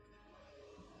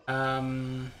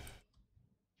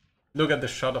 Look at the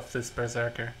shot of this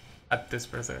berserker. At this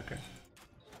berserker.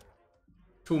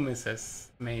 2 misses.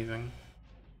 Amazing.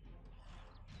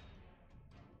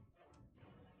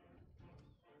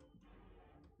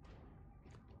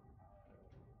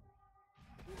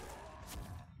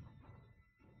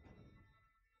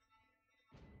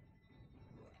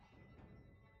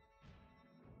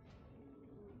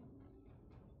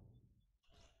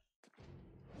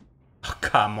 Oh,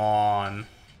 come on.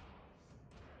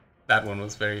 That one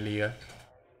was very legal.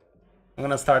 I'm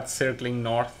gonna start circling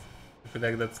north. I feel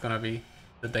like that's gonna be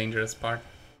the dangerous part.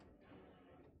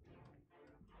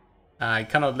 I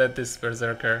cannot let this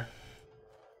berserker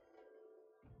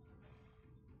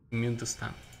immune to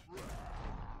stun.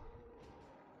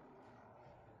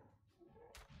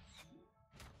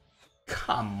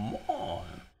 Come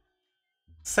on.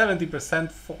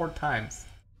 70% 4 times.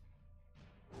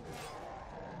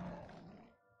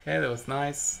 Okay, that was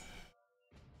nice.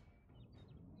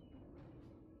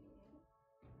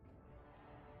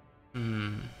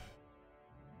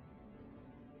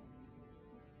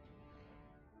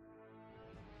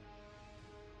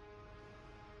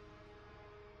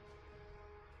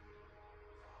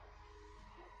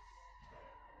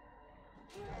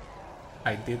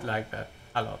 I did like that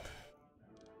a lot.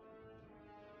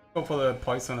 Go for the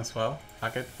poison as well.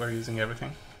 Fuck it, we're using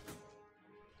everything.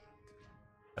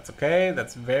 That's okay,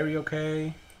 that's very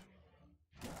okay.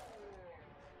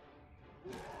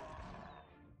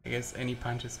 I guess any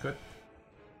punch is good.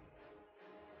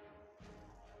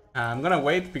 I'm gonna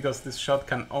wait because this shot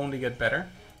can only get better.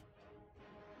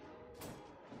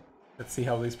 Let's see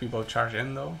how these people charge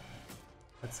in though.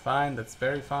 That's fine, that's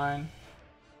very fine.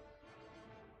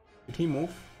 Did he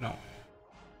move? No.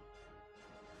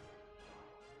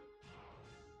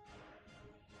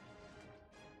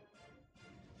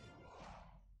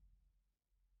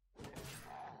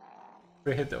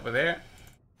 Free hit over there.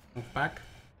 Move back.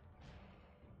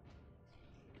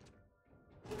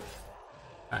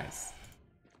 Nice.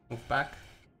 Move back.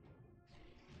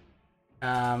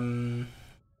 I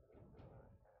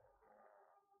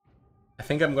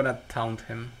think I'm gonna taunt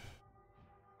him.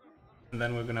 And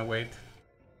then we're gonna wait.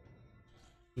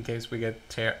 In case we get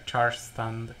charge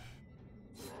stunned.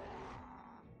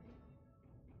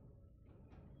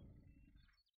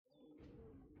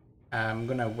 I'm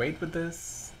gonna wait with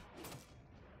this.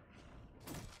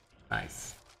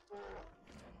 Nice.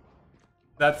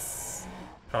 That's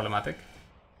problematic.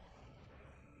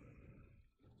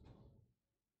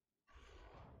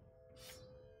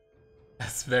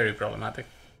 That's very problematic.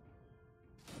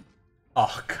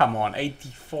 Oh, come on,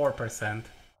 84%.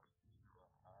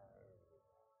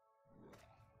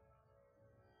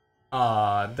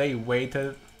 They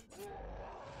waited.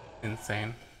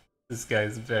 Insane. This guy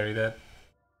is very dead.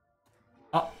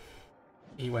 Oh,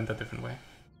 he went a different way.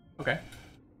 Okay.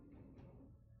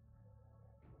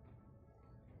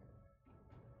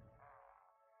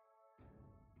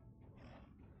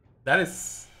 That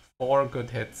is 4 good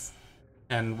hits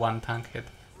and 1 tank hit.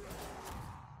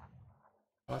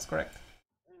 That was correct.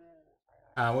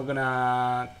 We're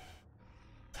gonna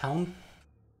taunt.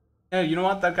 Yeah, you know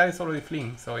what? That guy is already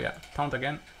fleeing, so yeah, taunt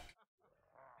again.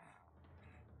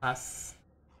 Pass.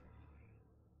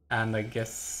 And I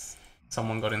guess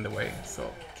someone got in the way,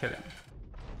 so kill him.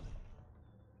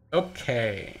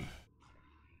 Okay.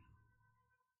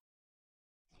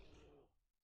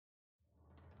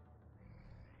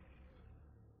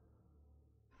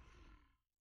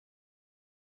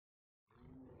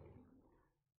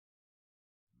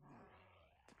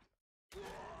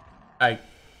 I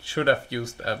should have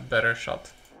used a better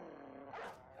shot.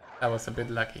 That was a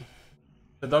bit lucky.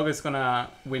 The dog is gonna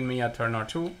win me a turn or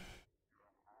 2.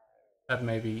 That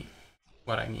may be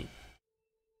what I need.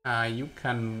 You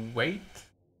can wait.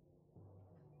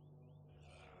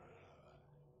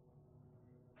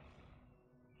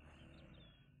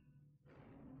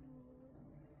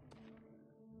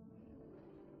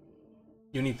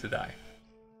 You need to die.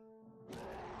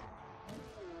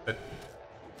 But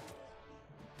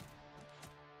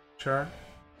sure.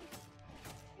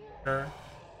 Sure.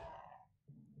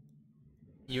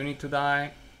 You need to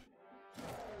die.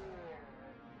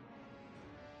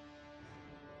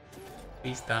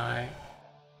 Please die.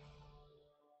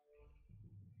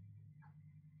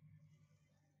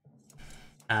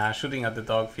 Shooting at the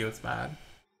dog feels bad.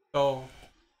 So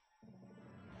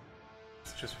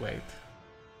let's just wait.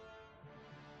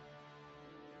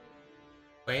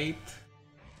 Wait.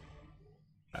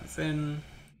 Runs in.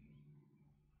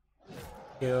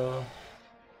 Kill.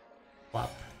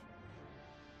 Swap.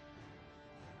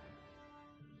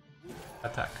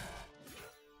 Attack.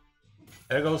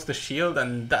 There goes the shield,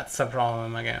 and that's a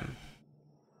problem again.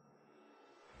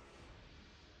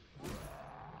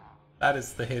 That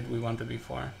is the hit we wanted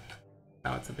before.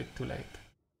 Now it's a bit too late.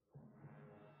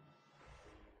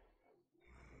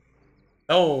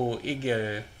 Oh,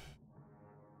 Igel.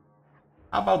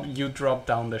 How about you drop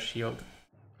down the shield?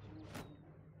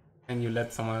 And you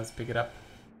let someone else pick it up?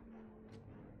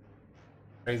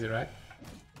 Crazy, right?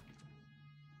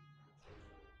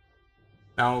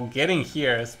 Now, getting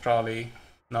here is probably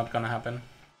not gonna happen.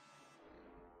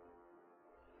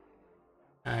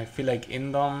 I feel like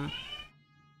Indom.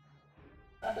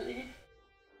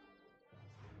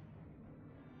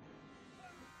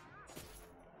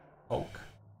 Poke.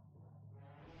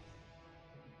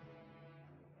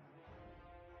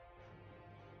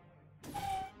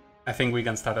 I think we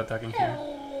can start attacking here.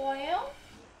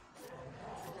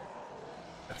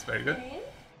 That's very good.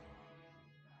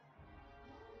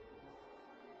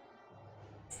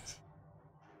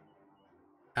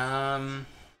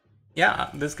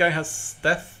 Yeah, this guy has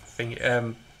death thing.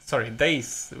 Sorry,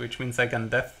 daze, which means I can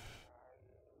death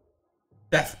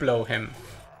blow him.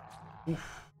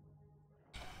 Oof.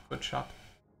 Good shot.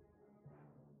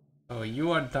 So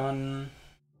you are done.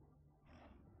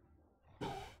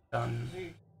 Done.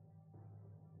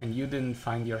 And you didn't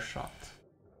find your shot.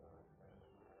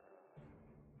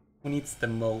 Who needs the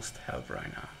most help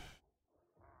right now?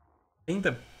 I think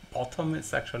the bottom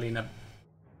is actually in a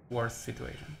worse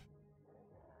situation.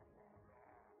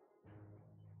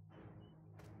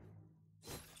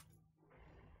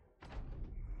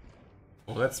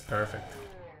 Oh, that's perfect.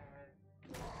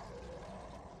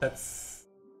 That's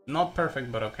not perfect,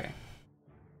 but okay.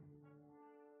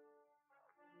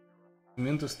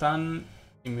 Immune to stun,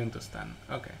 immune to stun.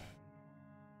 Okay.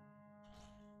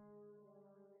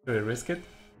 Do we risk it?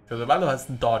 Because Osvaldo has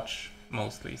dodge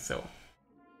mostly, so.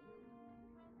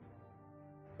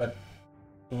 But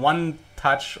one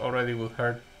touch already will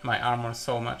hurt my armor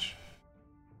so much.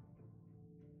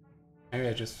 Maybe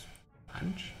I just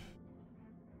punch?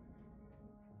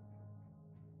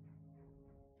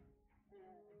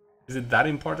 Is it that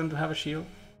important to have a shield?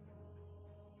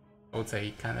 I would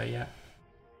say kinda, yeah.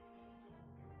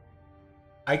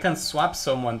 I can swap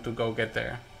someone to go get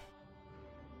there.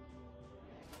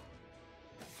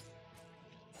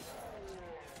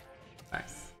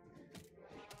 Nice.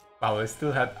 Wow, they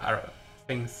still had arrow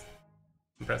things.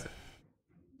 Impressive.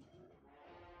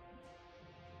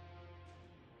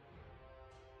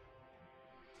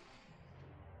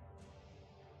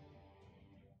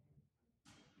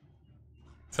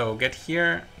 So get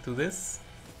here, do this.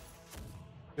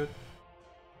 Good.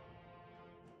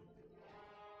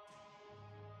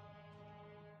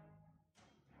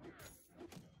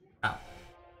 Ow.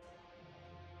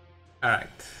 Alright.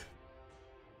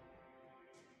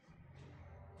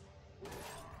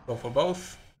 Go for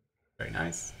both. Very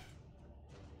nice.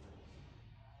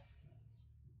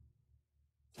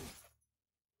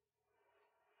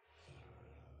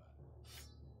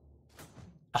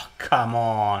 Oh, come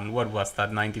on. What was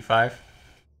that, 95?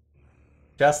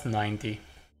 Just 90.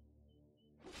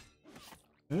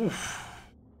 Oof.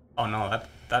 Oh no,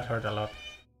 that hurt a lot.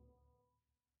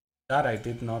 That I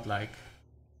did not like.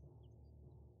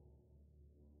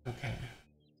 Okay.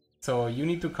 So you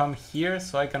need to come here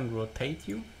so I can rotate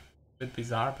you. A bit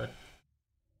bizarre, but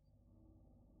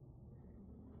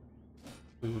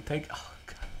we will take... Oh,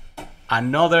 God.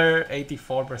 Another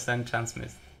 84% chance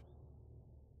missed.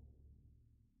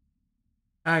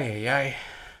 Ay, ay, ay.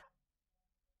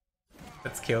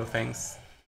 Let's kill things.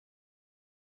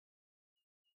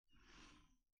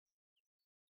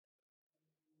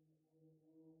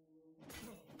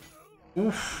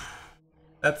 Oof.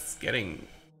 That's getting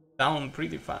down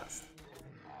pretty fast.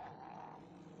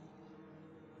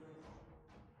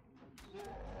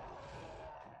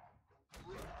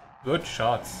 Good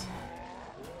shots.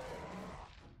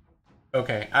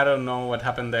 Okay, I don't know what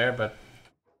happened there, but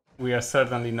we are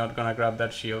certainly not gonna grab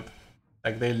that shield.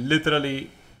 Like, they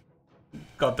literally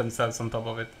got themselves on top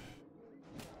of it.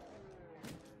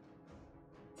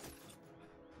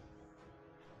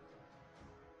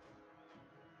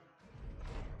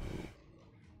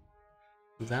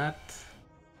 That.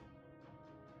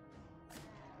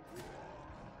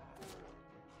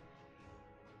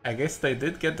 I guess they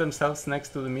did get themselves next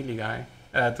to the melee guy,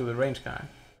 to the range guy.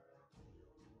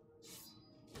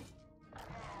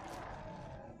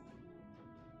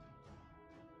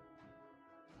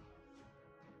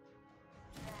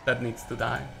 That needs to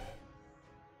die.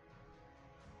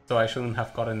 So I shouldn't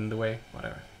have gotten in the way,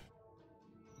 whatever.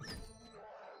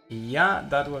 Yeah,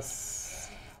 that was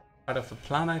part of the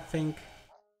plan, I think.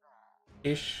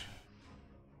 Ish.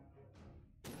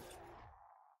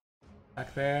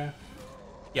 Back there.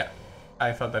 Yeah,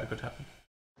 I thought that could happen.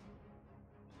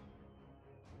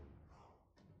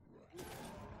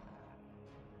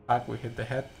 Back, we hit the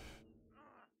head.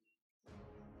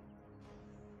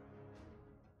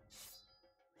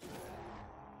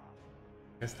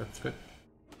 Guess that's good.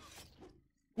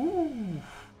 Ooh.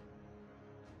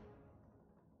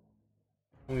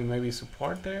 Can we maybe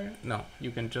support there? No,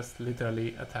 you can just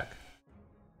literally attack.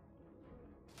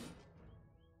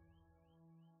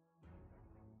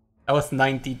 That was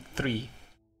 93.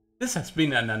 This has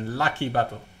been an unlucky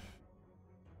battle.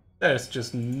 There's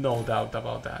just no doubt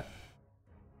about that.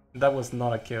 That was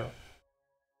not a kill.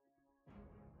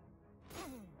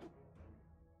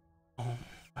 Oh my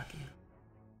fucking...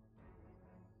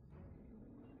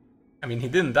 I mean, he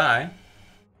didn't die.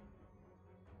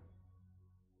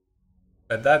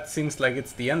 But that seems like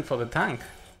it's the end for the tank.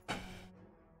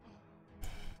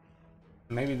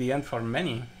 Maybe the end for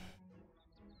many.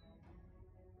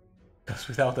 Because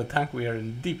without the tank we are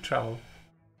in deep trouble.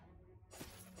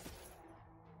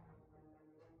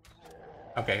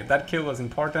 Okay, that kill was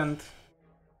important.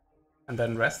 And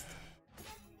then rest.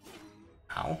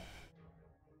 Ow.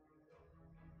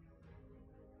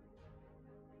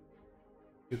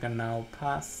 You can now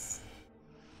pass.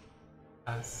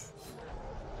 Pass.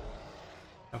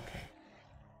 Okay.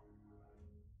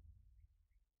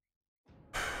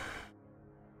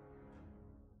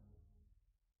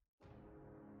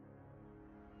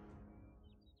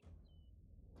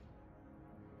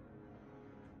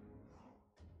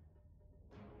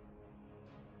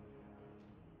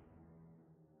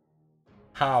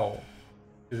 How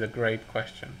is a great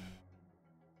question.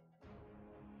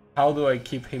 How do I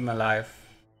keep him alive?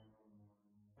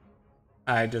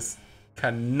 I just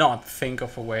cannot think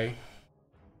of a way.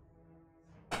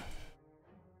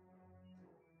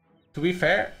 To be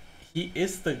fair, he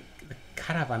is the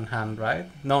caravan hand, right?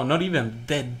 No, not even.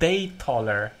 The day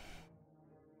taller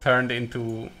turned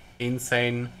into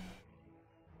insane.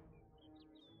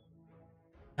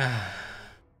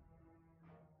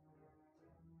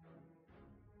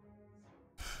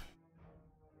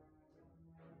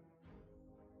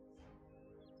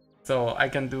 So I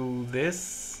can do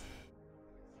this.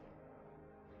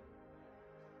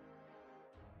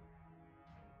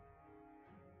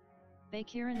 Bake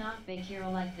hero, not bake hero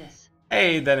like this.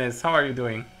 Hey Dennis, how are you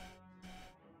doing?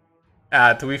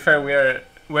 To be fair, we're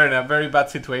in a very bad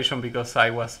situation because I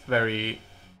was very...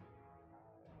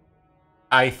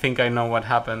 I think I know what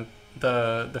happened.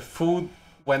 The food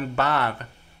went bad.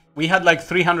 We had like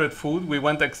 300 food. We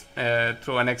went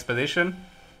through an expedition.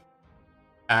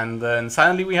 And then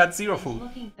suddenly we had 0 food.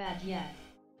 Looking bad yet.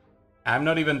 I'm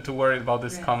not even too worried about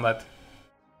this combat.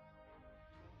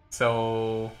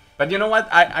 So... But you know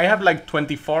what? I have like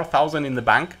 24,000 in the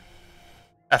bank.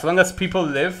 As long as people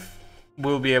live,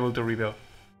 we'll be able to rebuild.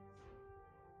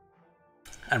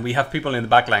 And we have people in the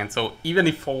back line, so even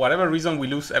if for whatever reason we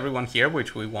lose everyone here,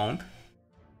 which we won't,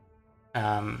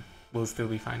 we'll still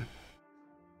be fine.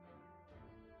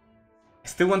 I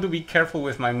still want to be careful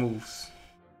with my moves.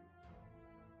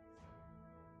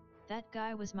 That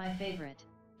guy was my favorite.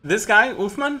 This guy,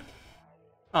 Uthman?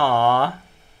 Aww.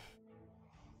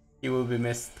 He will be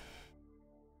missed.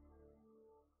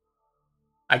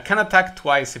 I can attack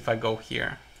twice if I go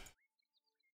here.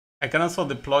 I can also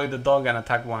deploy the dog and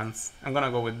attack once. I'm gonna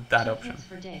go with that option.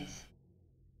 For days.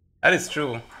 That is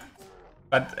true.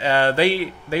 But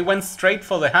they went straight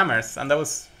for the hammers, and that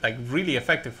was like really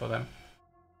effective for them.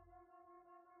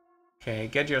 Okay,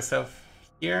 get yourself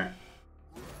here.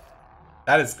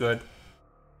 That is good.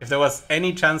 If there was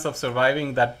any chance of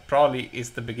surviving, that probably is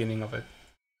the beginning of it.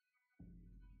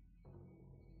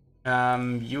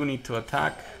 You need to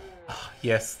attack. Oh,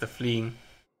 yes, the fleeing.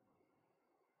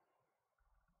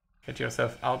 Get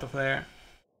yourself out of there.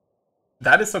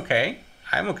 That is okay.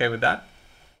 I'm okay with that.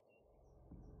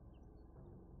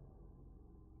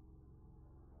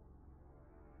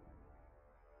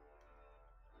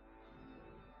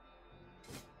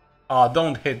 Oh,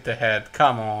 don't hit the head.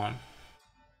 Come on.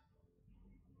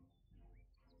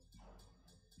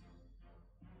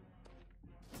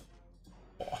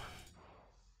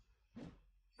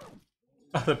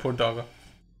 Oh, the poor doggo.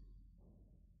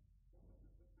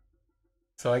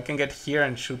 So I can get here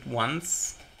and shoot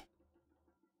once.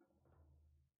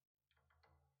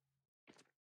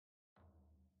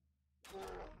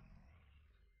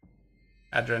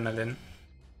 Adrenaline.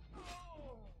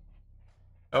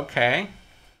 Okay.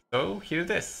 So here it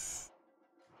is.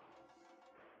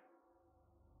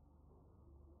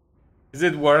 Is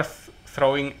it worth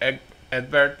throwing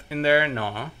Edbert in there?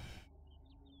 No.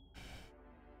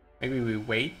 Maybe we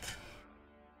wait.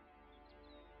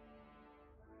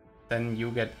 Then you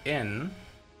get in.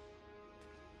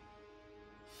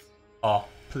 Oh,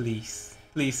 please.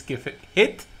 Please give it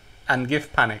hit and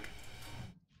give panic.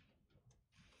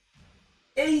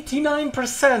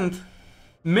 89%!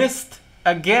 Missed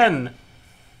again!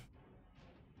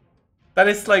 That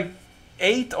is like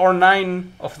 8 or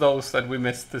 9 of those that we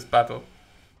missed this battle.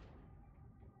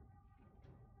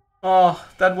 Oh,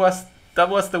 that was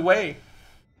the way.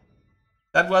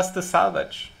 That was the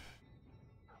salvage.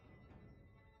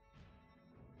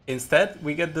 Instead,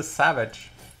 we get the savage.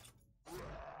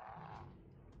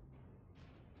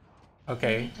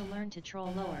 Okay. You need to learn to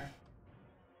troll lower.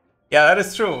 Yeah, that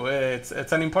is true. It's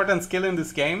an important skill in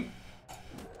this game.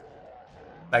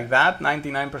 Like that,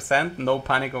 99%. No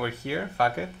panic over here.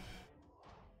 Fuck it.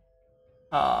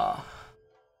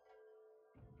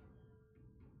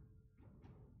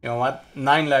 You know what?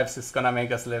 9 lives is gonna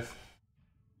make us live.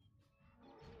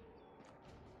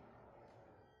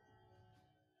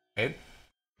 Wait.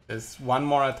 There's one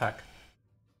more attack.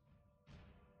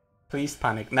 Please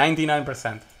panic.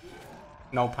 99%.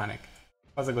 No panic.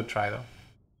 Was a good try though.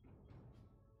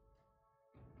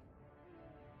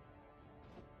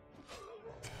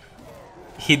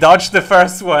 He dodged the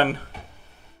first one.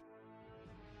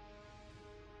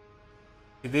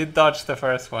 He did dodge the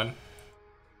first one.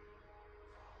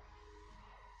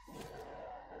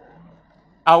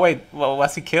 Oh wait, well,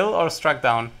 was he killed or struck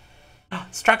down?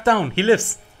 Struck down! He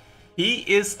lives! He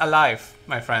is alive,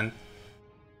 my friend.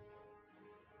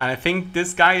 And I think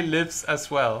this guy lives as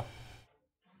well.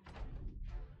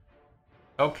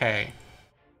 Okay.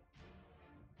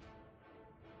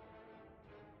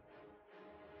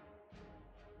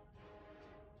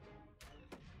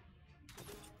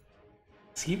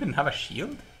 Does he even have a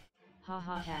shield? Ha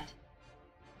ha hat.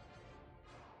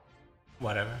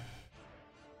 Whatever.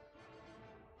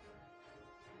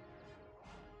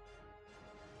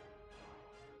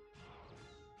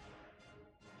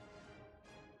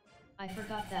 I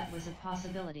forgot that was a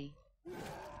possibility.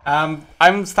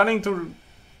 I'm starting to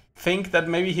think that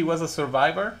maybe he was a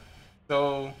survivor,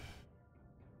 so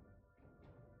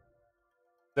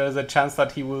there's a chance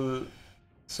that he will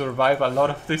survive a lot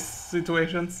of these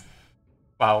situations.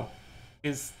 Wow,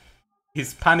 his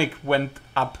panic went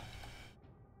up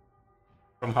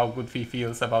from how good he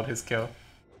feels about his kill.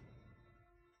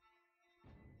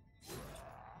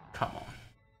 Come on.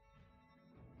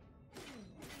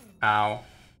 Ow.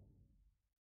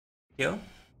 Kill?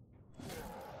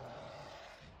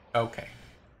 Okay.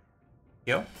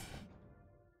 Kill?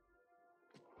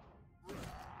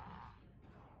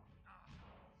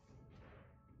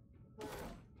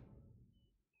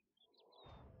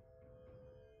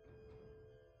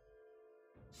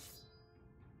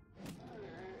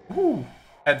 Woo!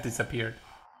 Head disappeared.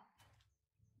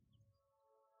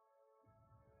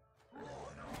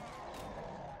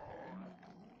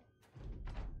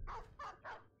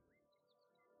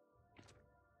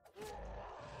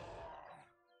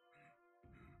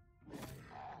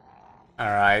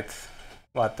 Alright.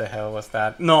 What the hell was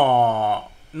that? No!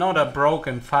 Not a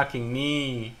broken fucking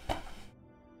knee.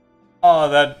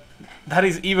 Oh, that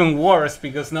is even worse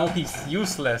because now he's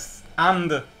useless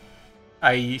and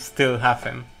I still have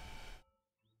him.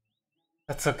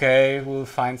 That's okay, we'll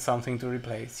find something to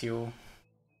replace you.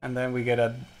 And then we get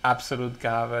an absolute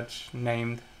garbage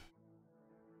named.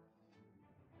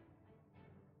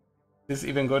 This is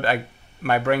even good.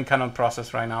 My brain cannot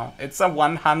process right now. It's a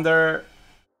one-hander.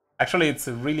 Actually, it's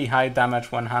a really high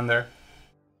damage one-hander.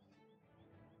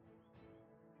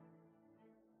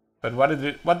 But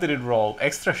what did it roll?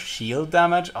 Extra shield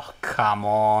damage? Oh, come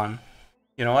on.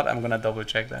 You know what? I'm gonna double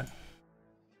check that.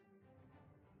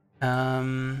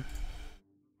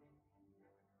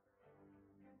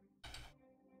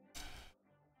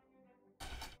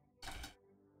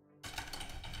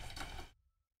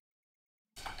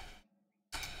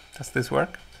 Does this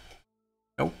work?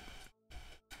 Nope.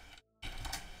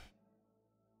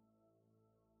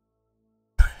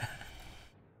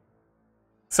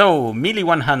 So, melee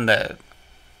 100.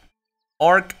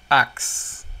 Orc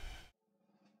axe.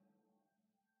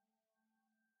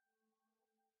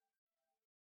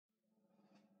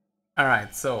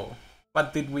 Alright, so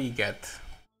what did we get?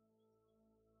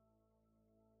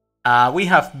 We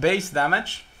have base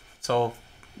damage, so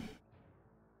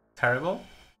terrible.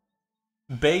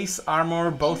 Base armor,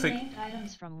 both. Named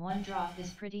items from one drop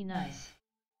is pretty nice.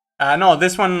 No,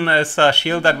 this one is a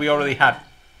shield that we already had.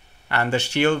 And the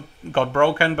shield got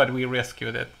broken, but we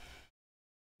rescued it.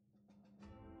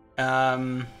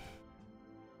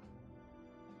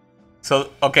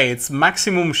 So, okay, it's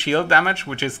maximum shield damage,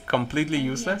 which is completely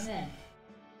useless.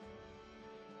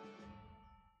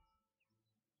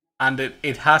 And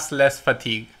it has less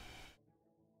fatigue.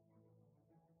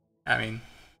 I mean,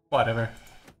 whatever.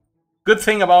 Good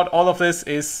thing about all of this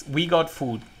is we got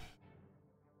food.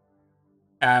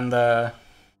 And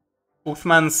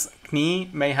Uthman's knee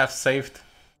may have saved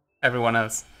everyone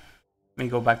else. Let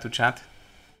me go back to chat.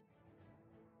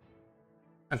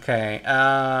 Okay,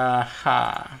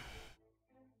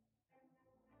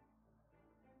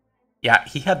 yeah,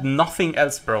 he had nothing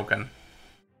else broken.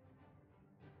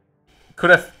 Could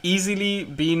have easily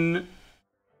been,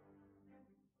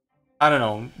 I don't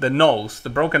know, the nose, the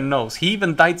broken nose. He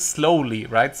even died slowly,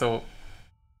 right? So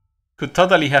could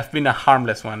totally have been a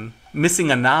harmless one.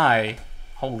 Missing an eye.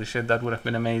 Holy shit, that would have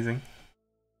been amazing.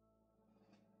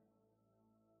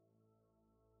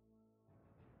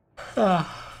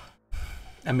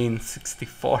 I mean,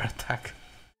 64 attack.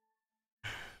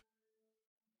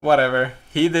 Whatever.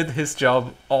 He did his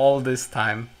job all this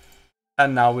time.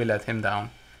 And now we let him down.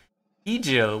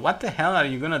 Egil, what the hell are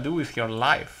you gonna do with your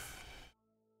life?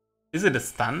 Is it a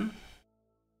stun?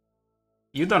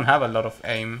 You don't have a lot of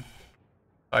aim.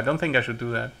 So I don't think I should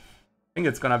do that. I think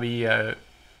it's gonna be an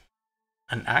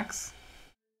axe.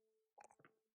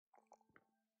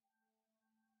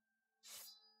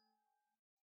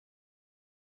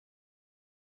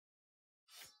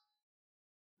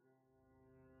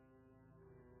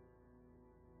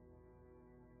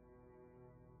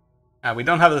 We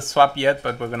don't have the swap yet,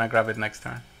 but we're gonna grab it next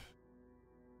turn.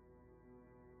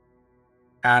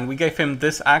 And we gave him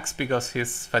this axe because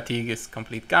his fatigue is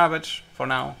complete garbage for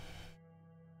now.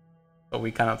 So we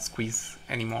cannot squeeze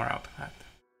any more out of that.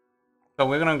 So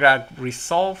we're gonna grab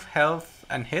resolve, health,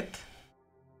 and hit.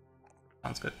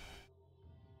 Sounds good.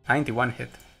 91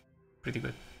 hit. Pretty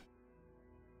good.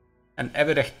 And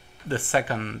Everett the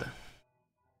second.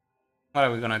 What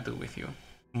are we gonna do with you?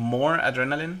 More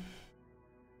adrenaline?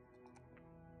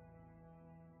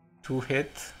 2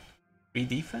 hit, 3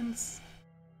 defense?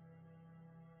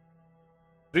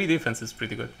 3 defense is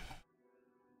pretty good.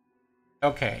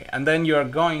 Okay, and then you're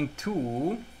going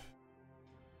to...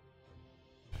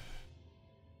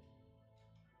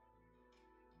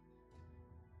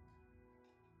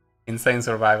 Insane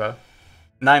survival.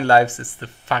 9 lives is the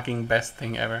fucking best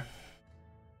thing ever.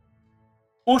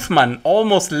 Uthman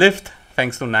almost lived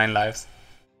thanks to 9 lives.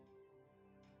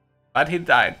 But he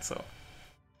died, so...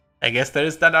 I guess there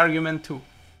is that argument too.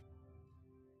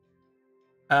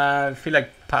 I feel like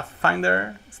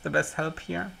Pathfinder is the best help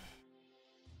here.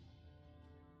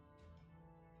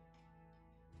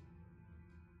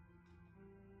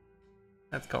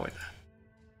 Let's go with that.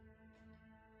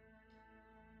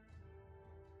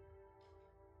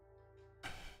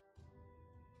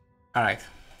 Alright,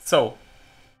 so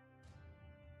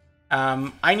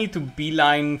I need to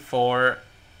beeline for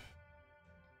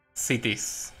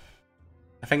cities.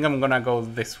 I think I'm gonna go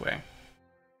this way.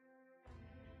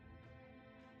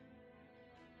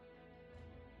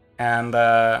 And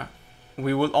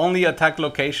we will only attack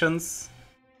locations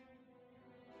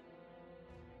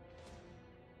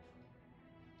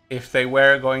if they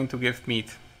were going to give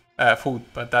meat, food,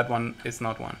 but that one is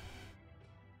not one.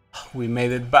 We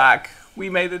made it back. We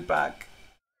made it back.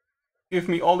 Give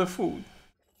me all the food.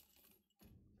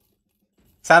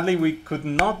 Sadly, we could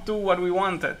not do what we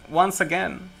wanted once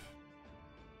again.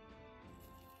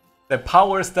 The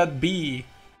powers that be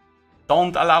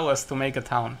don't allow us to make a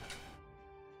town.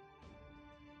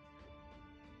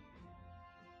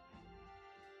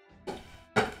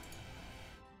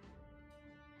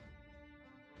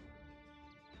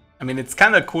 I mean, it's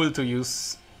kind of cool to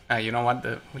use. You know what?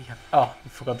 We have. Oh, we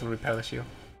forgot to repair the shield.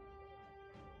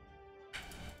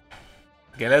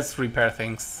 Okay, let's repair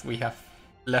things. We have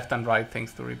left and right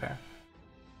things to repair.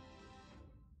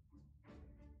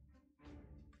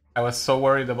 I was so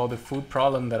worried about the food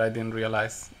problem that I didn't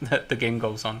realize that the game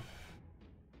goes on.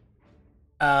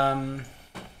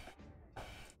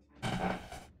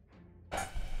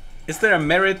 Is there a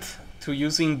merit to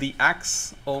using the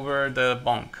axe over the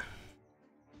bonk?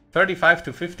 35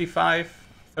 to 55,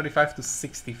 35 to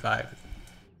 65.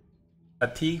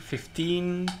 Fatigue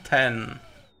 15, 10.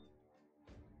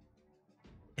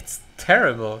 It's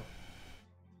terrible.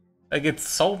 Like, it's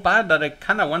so bad that I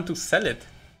kind of want to sell it.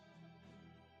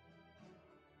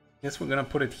 Guess we're gonna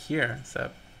put it here. It's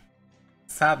a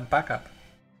sad backup.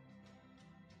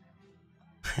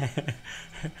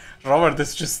 Robert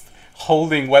is just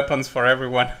holding weapons for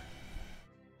everyone.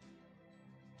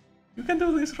 You can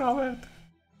do this, Robert.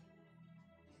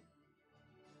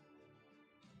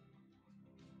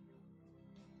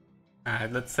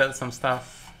 Alright, let's sell some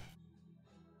stuff.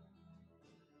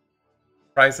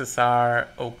 Prices are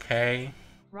okay.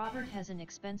 Robert has an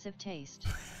expensive taste.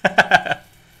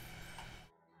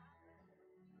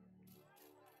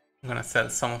 I'm gonna sell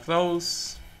some of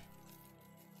those.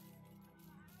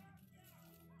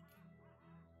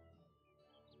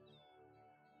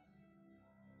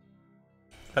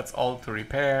 That's all to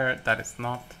repair. That is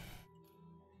not.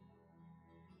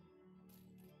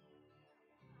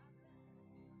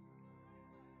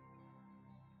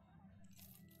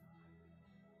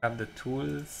 Grab the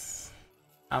tools,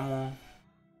 ammo. Is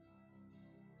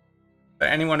there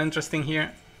anyone interesting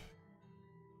here?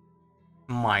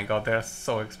 My god, they're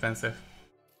so expensive.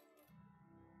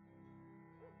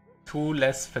 2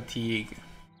 less fatigue.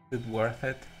 Is it worth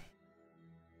it?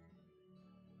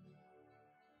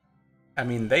 I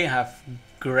mean, they have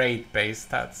great base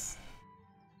stats.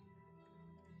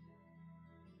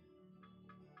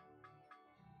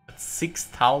 At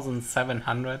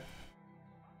 6,700.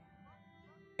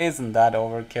 Isn't that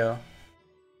overkill?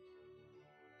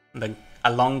 Then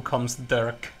along comes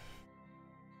Dirk.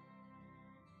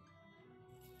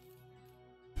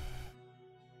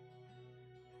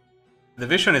 The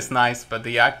vision is nice, but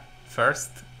the act first,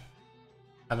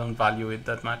 I don't value it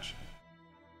that much.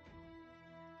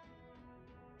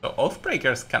 So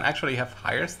Oathbreakers can actually have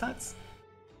higher stats?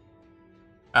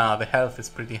 The health is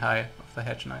pretty high of the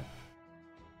Hedge Knight.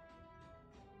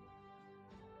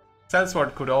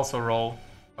 Sellsword could also roll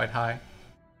quite high.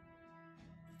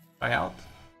 Try out.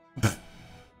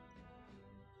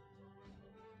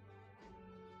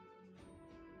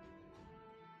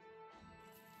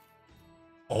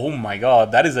 Oh my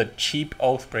god, that is a cheap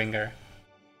Oathbringer.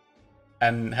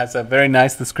 And has a very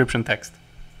nice description text.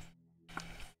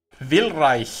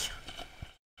 Wilreich.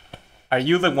 Are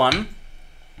you the one?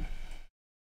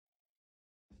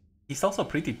 He's also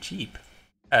pretty cheap.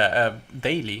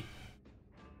 Daily.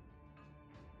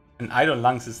 And Idle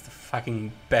Lungs is the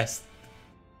fucking best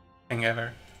thing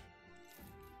ever.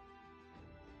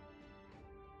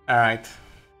 Alright.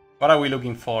 What are we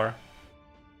looking for?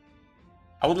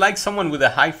 I would like someone with a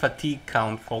high fatigue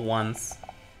count for once.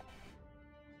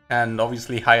 And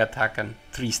obviously high attack and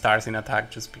 3 stars in attack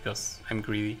just because I'm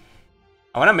greedy.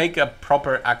 I want to make a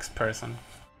proper axe person.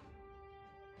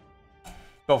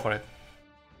 Go for it.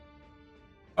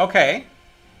 Okay.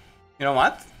 You know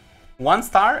what? 1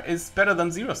 star is better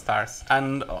than 0 stars.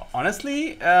 And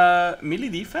honestly, melee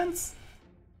defense?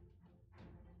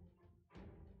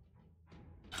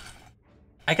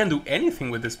 I can do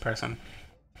anything with this person.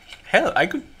 Hell, I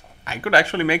could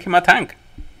actually make him a tank.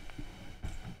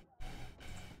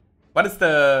 What is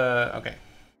the... Okay,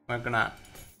 we're gonna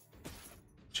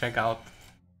check out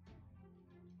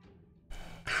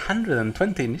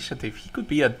 120 initiative. He could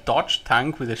be a dodge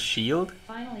tank with a shield.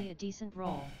 Finally, a decent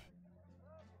roll.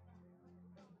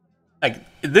 Like,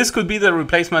 this could be the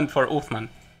replacement for Uthman.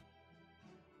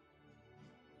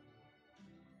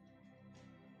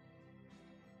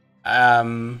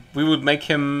 We would make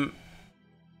him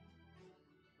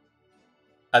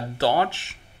a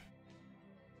dodge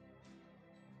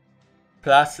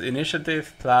plus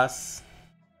initiative plus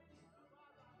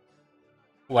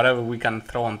whatever we can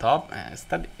throw on top. Is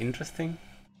that interesting?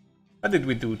 What did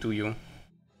we do to you?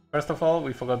 First of all,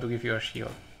 we forgot to give you a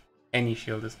shield. Any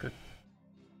shield is good.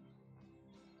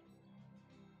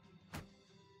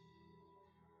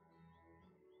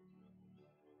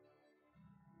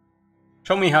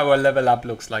 Show me how a level up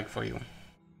looks like for you.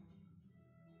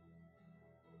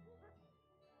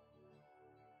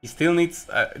 He still needs...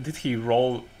 did he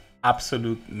roll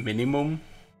absolute minimum?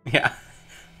 Yeah,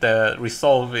 the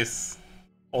resolve is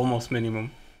almost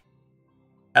minimum.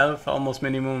 Health almost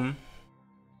minimum.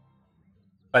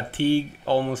 Fatigue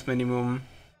almost minimum.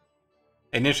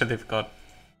 Initiative got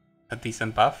a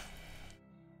decent buff.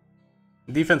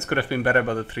 Defense could have been better,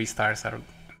 but the 3 stars are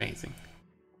amazing.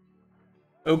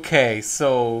 Okay,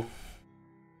 so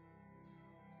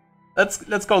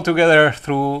let's go together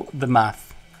through the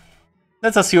math.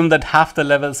 Let's assume that half the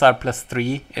levels are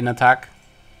 +3 in attack.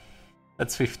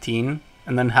 That's 15.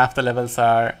 And then half the levels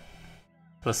are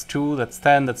 +2, that's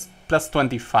 10, that's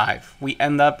 +25. We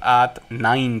end up at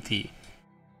 90.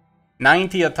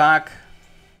 90 attack.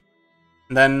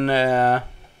 Then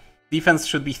defense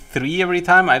should be 3 every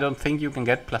time. I don't think you can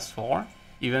get +4,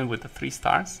 even with the 3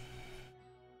 stars.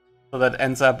 So that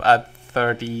ends up at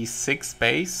 36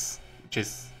 base, which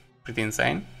is pretty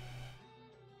insane.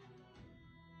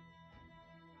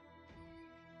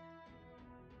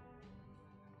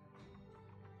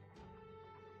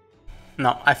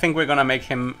 No, I think we're gonna make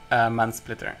him a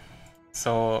Man-Splitter.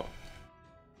 So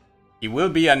he will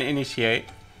be an initiate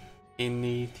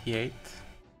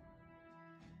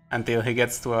until he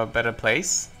gets to a better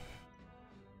place.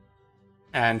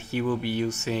 And he will be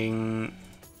using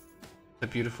the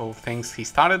beautiful things he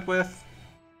started with.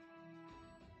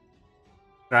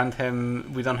 Grant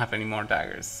him... we don't have any more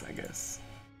daggers, I guess.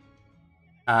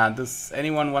 Does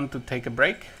anyone want to take a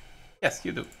break? Yes,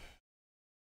 you do.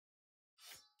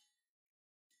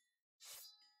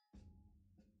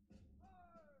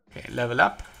 Okay, level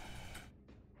up.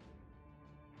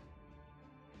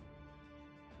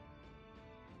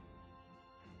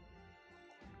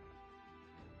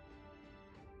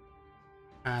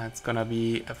 It's gonna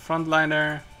be a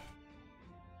frontliner.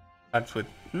 Starts with...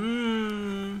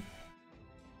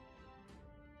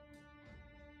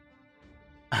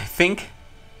 I think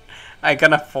I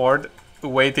can afford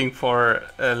waiting for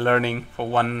learning for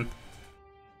one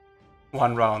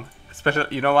round.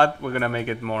 Especially, you know what? We're gonna make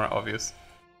it more obvious.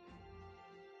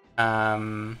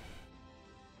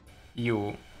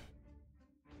 You.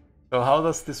 So how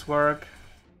does this work?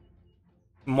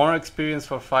 More experience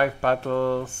for 5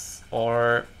 battles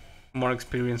or more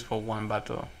experience for 1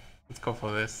 battle? Let's go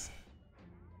for this.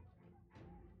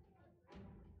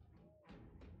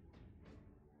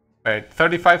 Wait,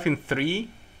 35 in 3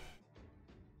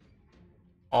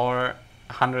 or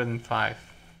 105?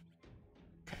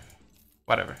 Okay,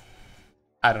 whatever.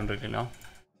 I don't really know.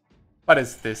 What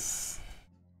is this?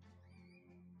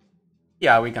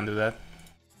 Yeah, we can do that.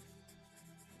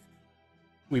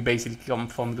 We basically come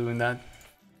from doing that.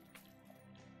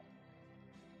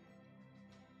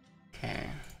 Okay.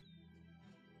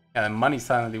 Yeah, the money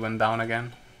suddenly went down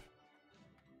again.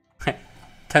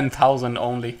 10,000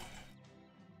 only.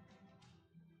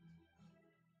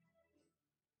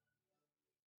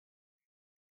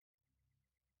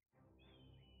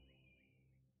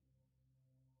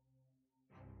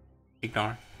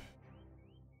 Ignore.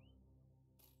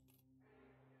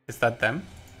 Is that them?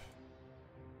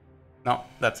 No,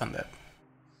 that's undead.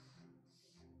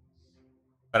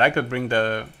 But I could bring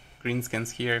the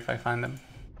greenskins here if I find them.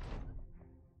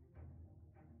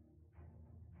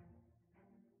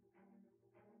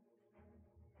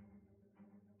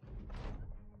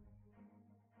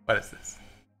 What is this?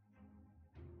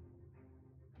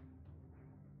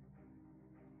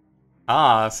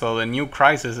 Ah, so the new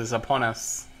crisis is upon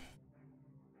us.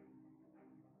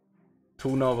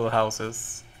 2 noble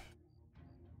houses.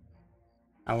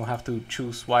 I will have to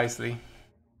choose wisely.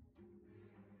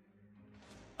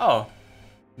 Oh,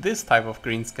 this type of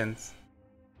greenskins.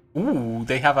 Ooh,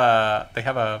 they have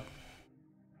a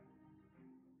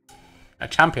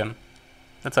champion.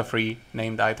 That's a free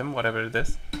named item, whatever it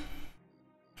is.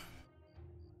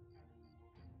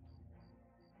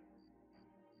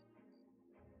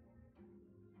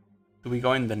 Do we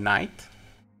go in the night?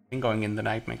 I think going in the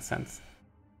night makes sense.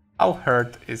 How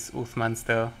hurt is Uthman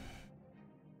still?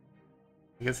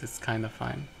 I guess it's kind of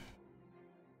fine.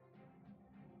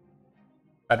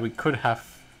 But we could have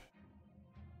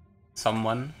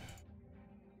someone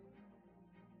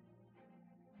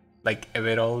like a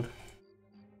bit old.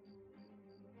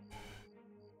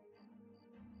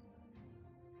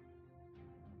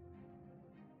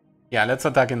 Yeah, let's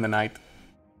attack in the night.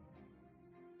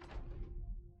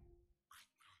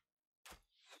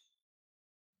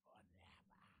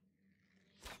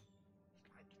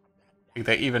 Like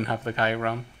they even have the high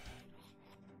ground.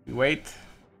 We wait.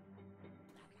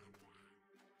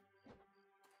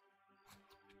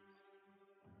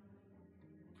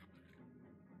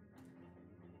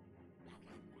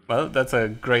 Well, that's a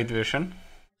great vision.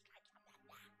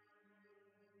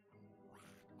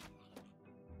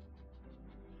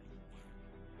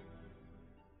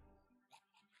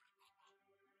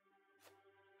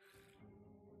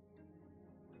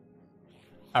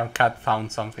 Our cat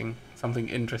found something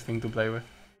interesting to play with.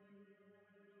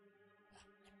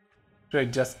 Should I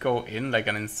just go in like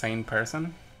an insane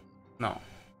person? No.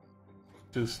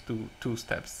 Just do 2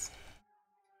 steps.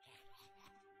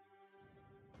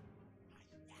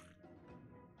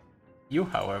 You,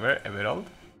 however, Everald.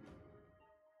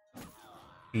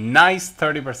 Nice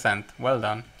 30%. Well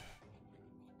done.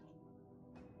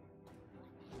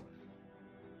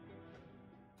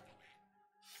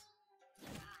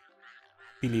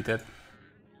 Deleted.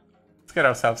 Let's get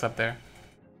ourselves up there.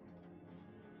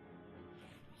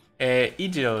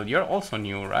 Egil, you're also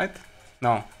new, right?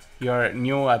 No, you're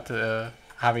new at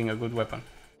having a good weapon.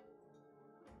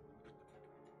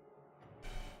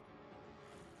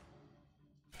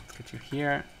 Let's get you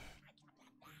here.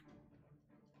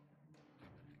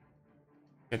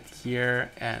 Get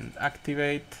here and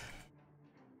activate.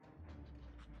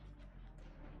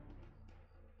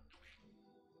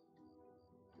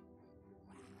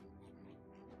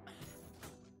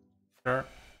 Sure.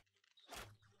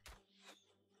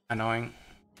 Annoying.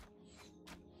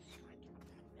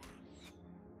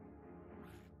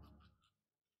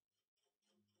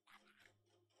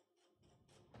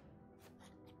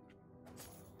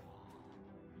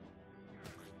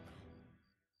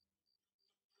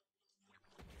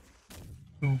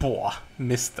 Boah,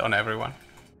 missed on everyone.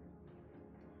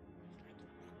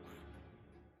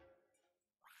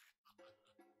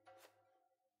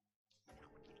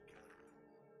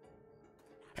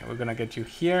 Okay, we're gonna get you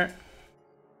here.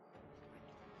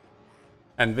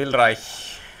 And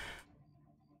Wilreich.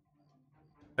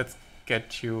 Let's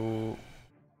get you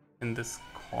in this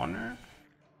corner.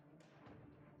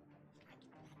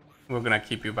 We're gonna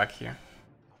keep you back here.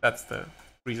 That's the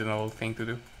reasonable thing to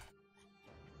do.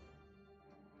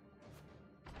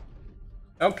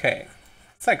 Okay,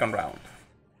 second round.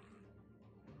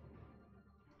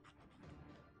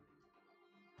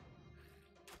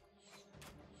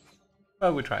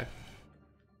 Well, we tried.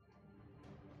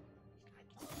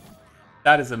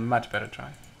 That is a much better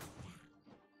try.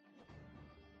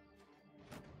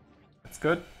 That's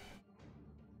good.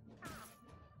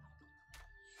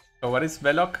 So what is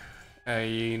Velok?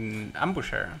 An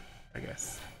ambusher, I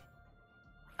guess.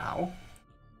 Ow.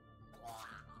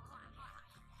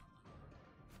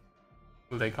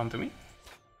 Will they come to me?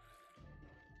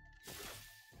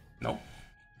 No.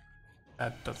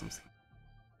 That doesn't seem.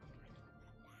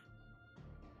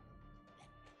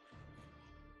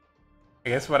 I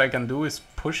guess what I can do is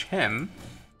push him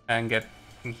and get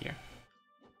in here.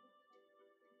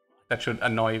 That should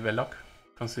annoy Velok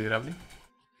considerably.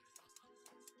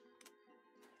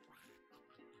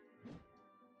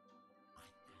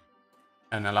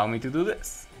 And allow me to do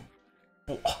this.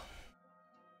 Oh.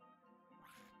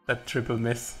 That triple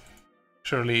miss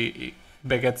surely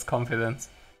begets confidence.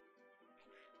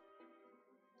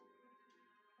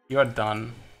 You are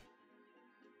done.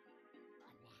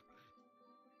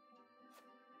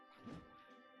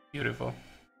 Beautiful.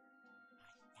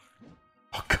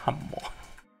 Oh, come on.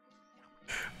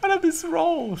 What are these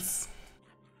rolls?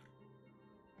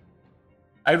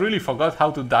 I really forgot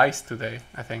how to dice today,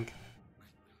 I think.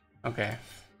 Okay.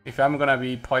 If I'm gonna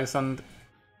be poisoned,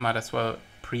 might as well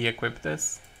pre-equip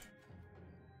this.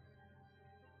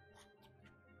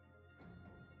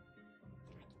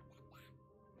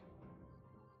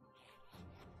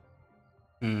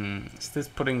 Is this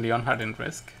putting Leonhard in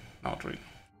risk? Not really.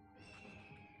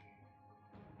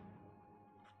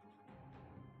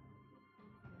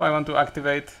 Do I want to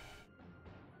activate?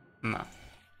 No.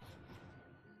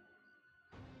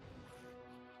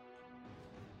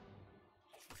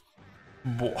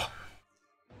 Boah.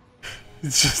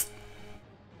 It's just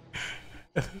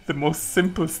the most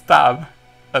simple stab,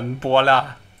 and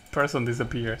voila, person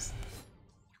disappears.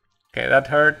 Okay, that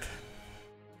hurt.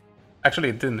 Actually,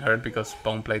 it didn't hurt because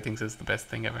bone plating is the best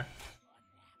thing ever.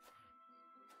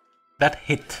 That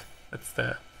hit. That's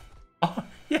the. Oh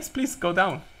yes, please go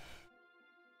down.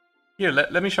 Here,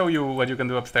 let me show you what you can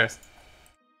do upstairs.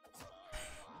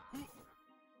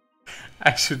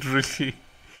 I should really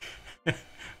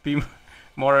be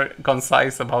more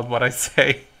concise about what I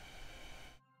say.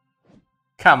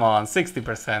 Come on,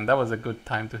 60%. That was a good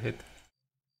time to hit.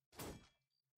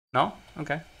 No?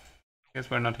 Okay.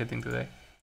 Guess we're not hitting today.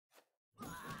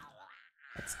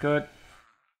 That's good.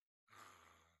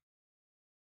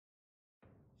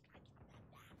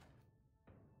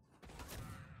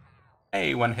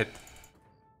 Hey, one hit.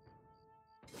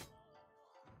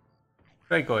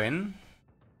 Should I go in?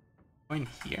 Go in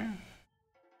here?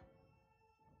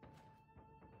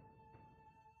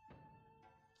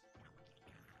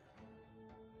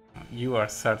 You are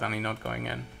certainly not going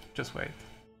in. Just wait.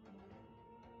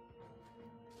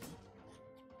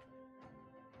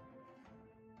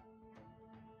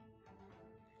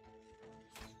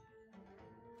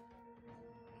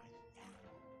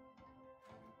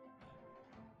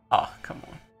 Ah, come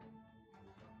on.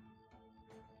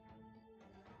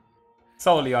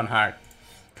 Solely on heart.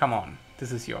 Come on,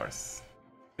 this is yours.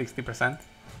 60%.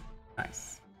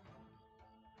 Nice.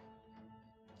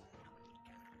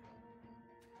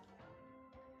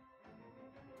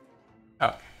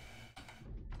 Okay.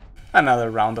 Another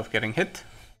round of getting hit.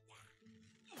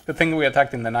 Good thing we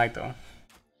attacked in the night though.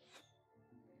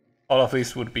 All of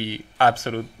these would be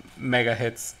absolute mega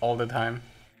hits all the time.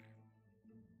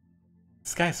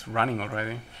 This guy's running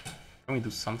already. Can we do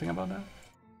something about that?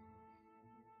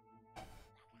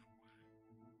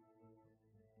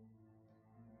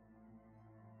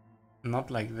 Not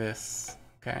like this,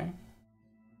 okay.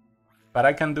 But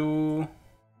I can do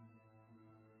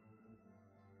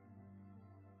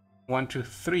 1, 2,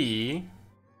 3.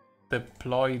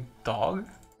 Deploy dog.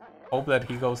 Hope that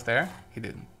he goes there. He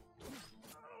didn't.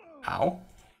 Ow.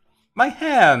 My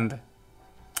hand!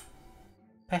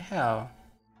 The hell?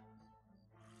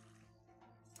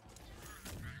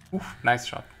 Oof, nice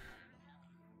shot.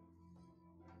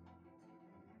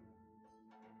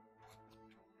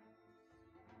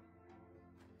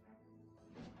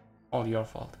 All your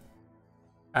fault.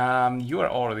 You are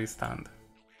already stunned.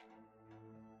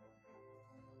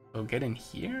 So get in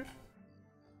here?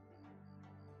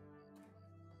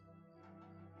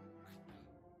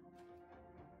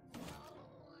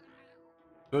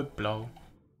 Good blow.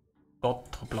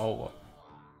 Got blow.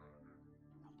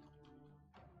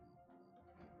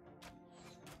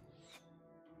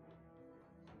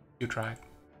 You tried.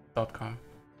 .com.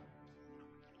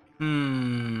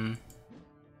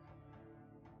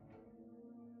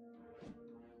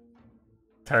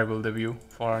 Terrible debut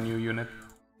for our new unit.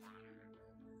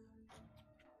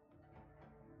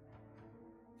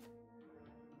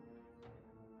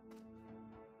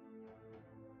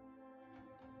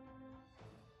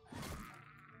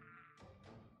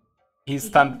 He's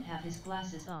stunned. He didn't have his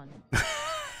glasses on.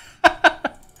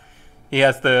 He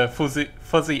has the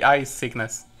fuzzy eye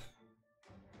sickness.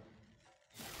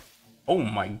 Oh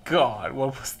my god,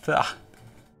 what was that?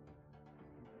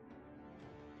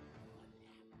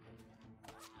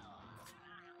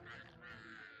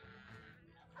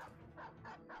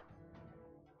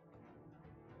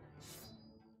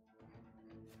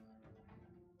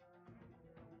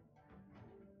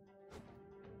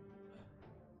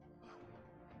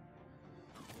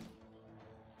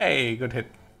 Hey, good hit.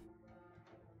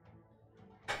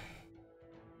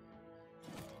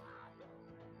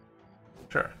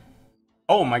 Sure.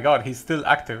 Oh my god, he's still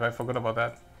active. I forgot about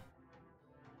that.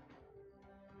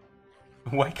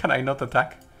 Why can I not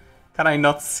attack? Can I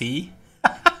not see?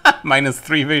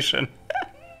 -3 vision.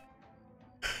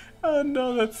 Oh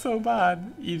no, that's so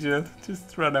bad. Egypt,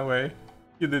 just run away.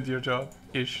 You did your job,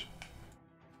 ish.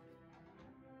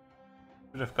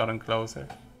 Should have gotten closer.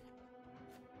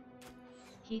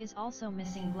 He is also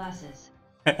missing glasses.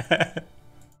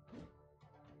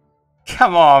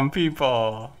 Come on,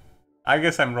 people. I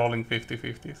guess I'm rolling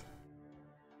 50-50s.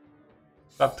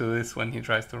 Up to this when he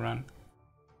tries to run.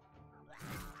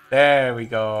 There we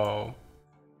go.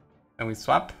 Then we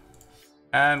swap.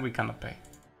 And we cannot pay.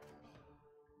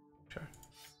 Sure.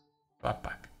 Swap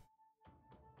back.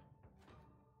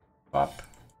 Swap.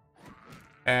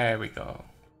 There we go.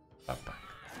 Swap back.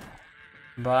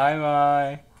 Bye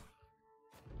bye.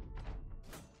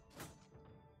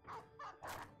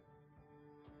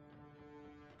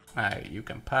 Alright, you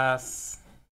can pass.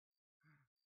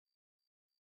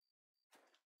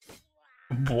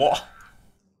 What?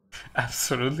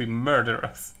 Absolutely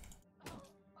murderous.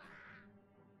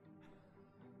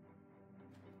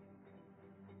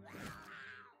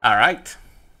 Alright.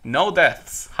 No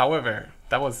deaths. However,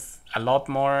 that was a lot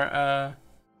more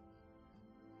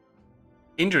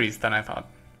injuries than I thought.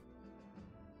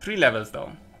 3 levels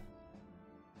though.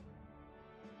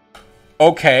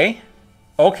 Okay.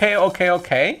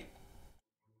 Okay.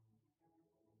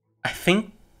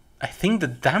 I think the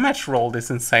damage rolled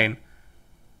is insane.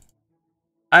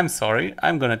 I'm sorry,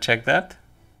 I'm gonna check that.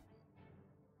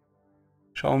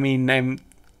 Show me named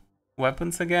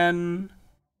weapons again.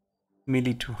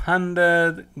 Melee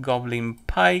 200, Goblin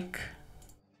Pike.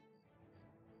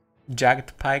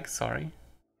 Jagged pike, sorry.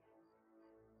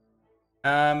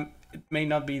 It may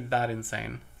not be that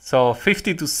insane. So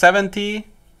 50 to 70.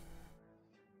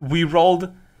 We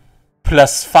rolled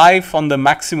 +5 on the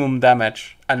maximum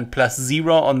damage and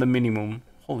 +0 on the minimum.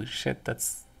 Holy shit,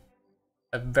 that's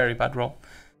a very bad roll.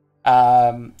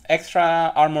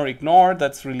 Extra armor ignored,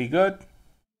 that's really good.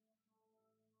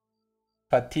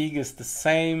 Fatigue is the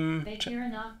same. Big hero,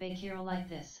 not big hero like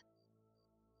this.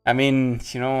 I mean,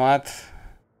 you know what?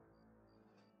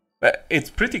 It's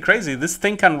pretty crazy. This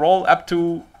thing can roll up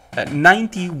to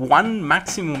 91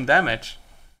 maximum damage.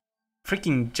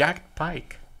 Freaking jagged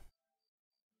pike.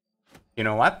 You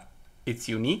know what? It's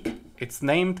unique. It's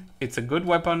named. It's a good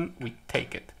weapon. We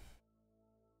take it.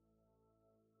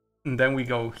 And then we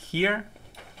go here.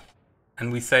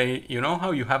 And we say, you know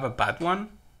how you have a bad one?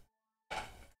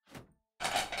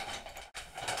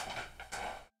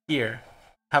 Here.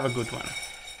 Have a good one.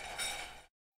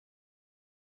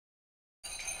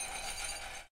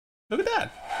 Look at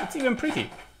that. It's even pretty.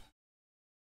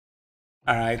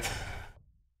 All right.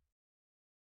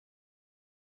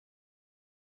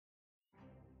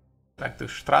 Back to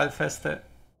Strahlfeste.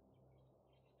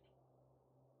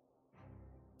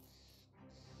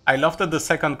 I love that the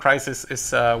second crisis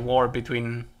is a war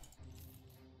between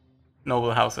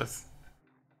noble houses.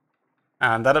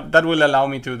 And that will allow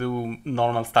me to do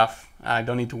normal stuff. I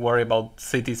don't need to worry about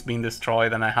cities being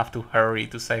destroyed and I have to hurry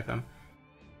to save them.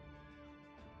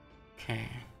 Okay.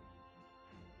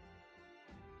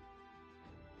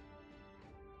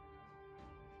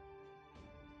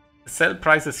 Sell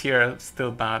prices here are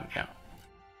still bad, yeah.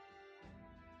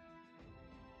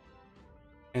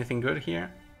 Anything good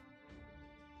here?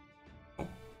 Oh.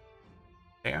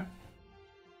 There.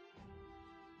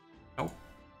 Oh.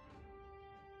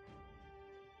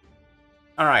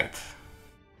 Alright.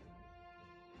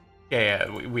 Yeah,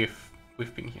 we've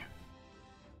been here.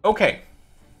 Okay.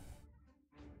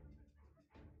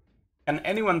 Can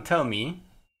anyone tell me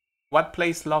what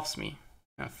place loves me?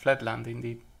 Flatland,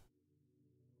 indeed.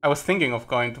 I was thinking of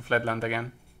going to Flatland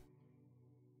again.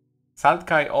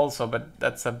 Saltkai also, but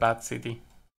that's a bad city.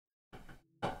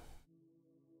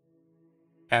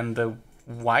 And the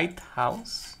White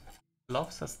House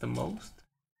loves us the most?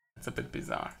 That's a bit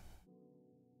bizarre.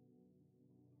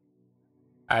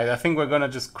 I think we're gonna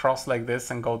just cross like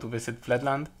this and go to visit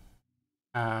Flatland.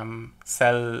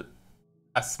 Sell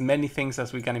as many things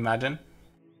as we can imagine.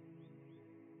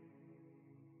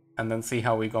 And then see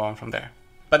how we go on from there.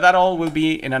 But that all will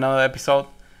be in another episode.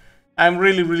 I'm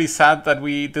really sad that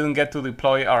we didn't get to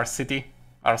deploy our city,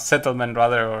 our settlement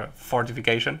rather, or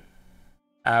fortification.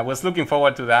 I was looking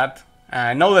forward to that.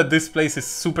 I know that this place is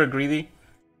super greedy.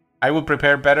 I will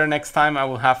prepare better next time. I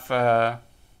will have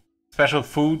special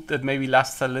food that maybe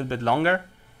lasts a little bit longer,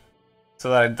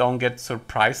 so that I don't get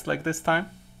surprised like this time.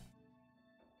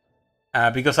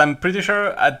 Because I'm pretty sure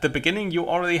at the beginning you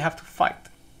already have to fight.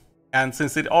 And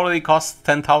since it already costs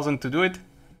 10,000 to do it,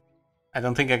 I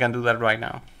don't think I can do that right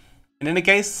now. In any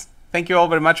case, thank you all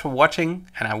very much for watching,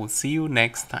 and I will see you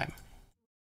next time.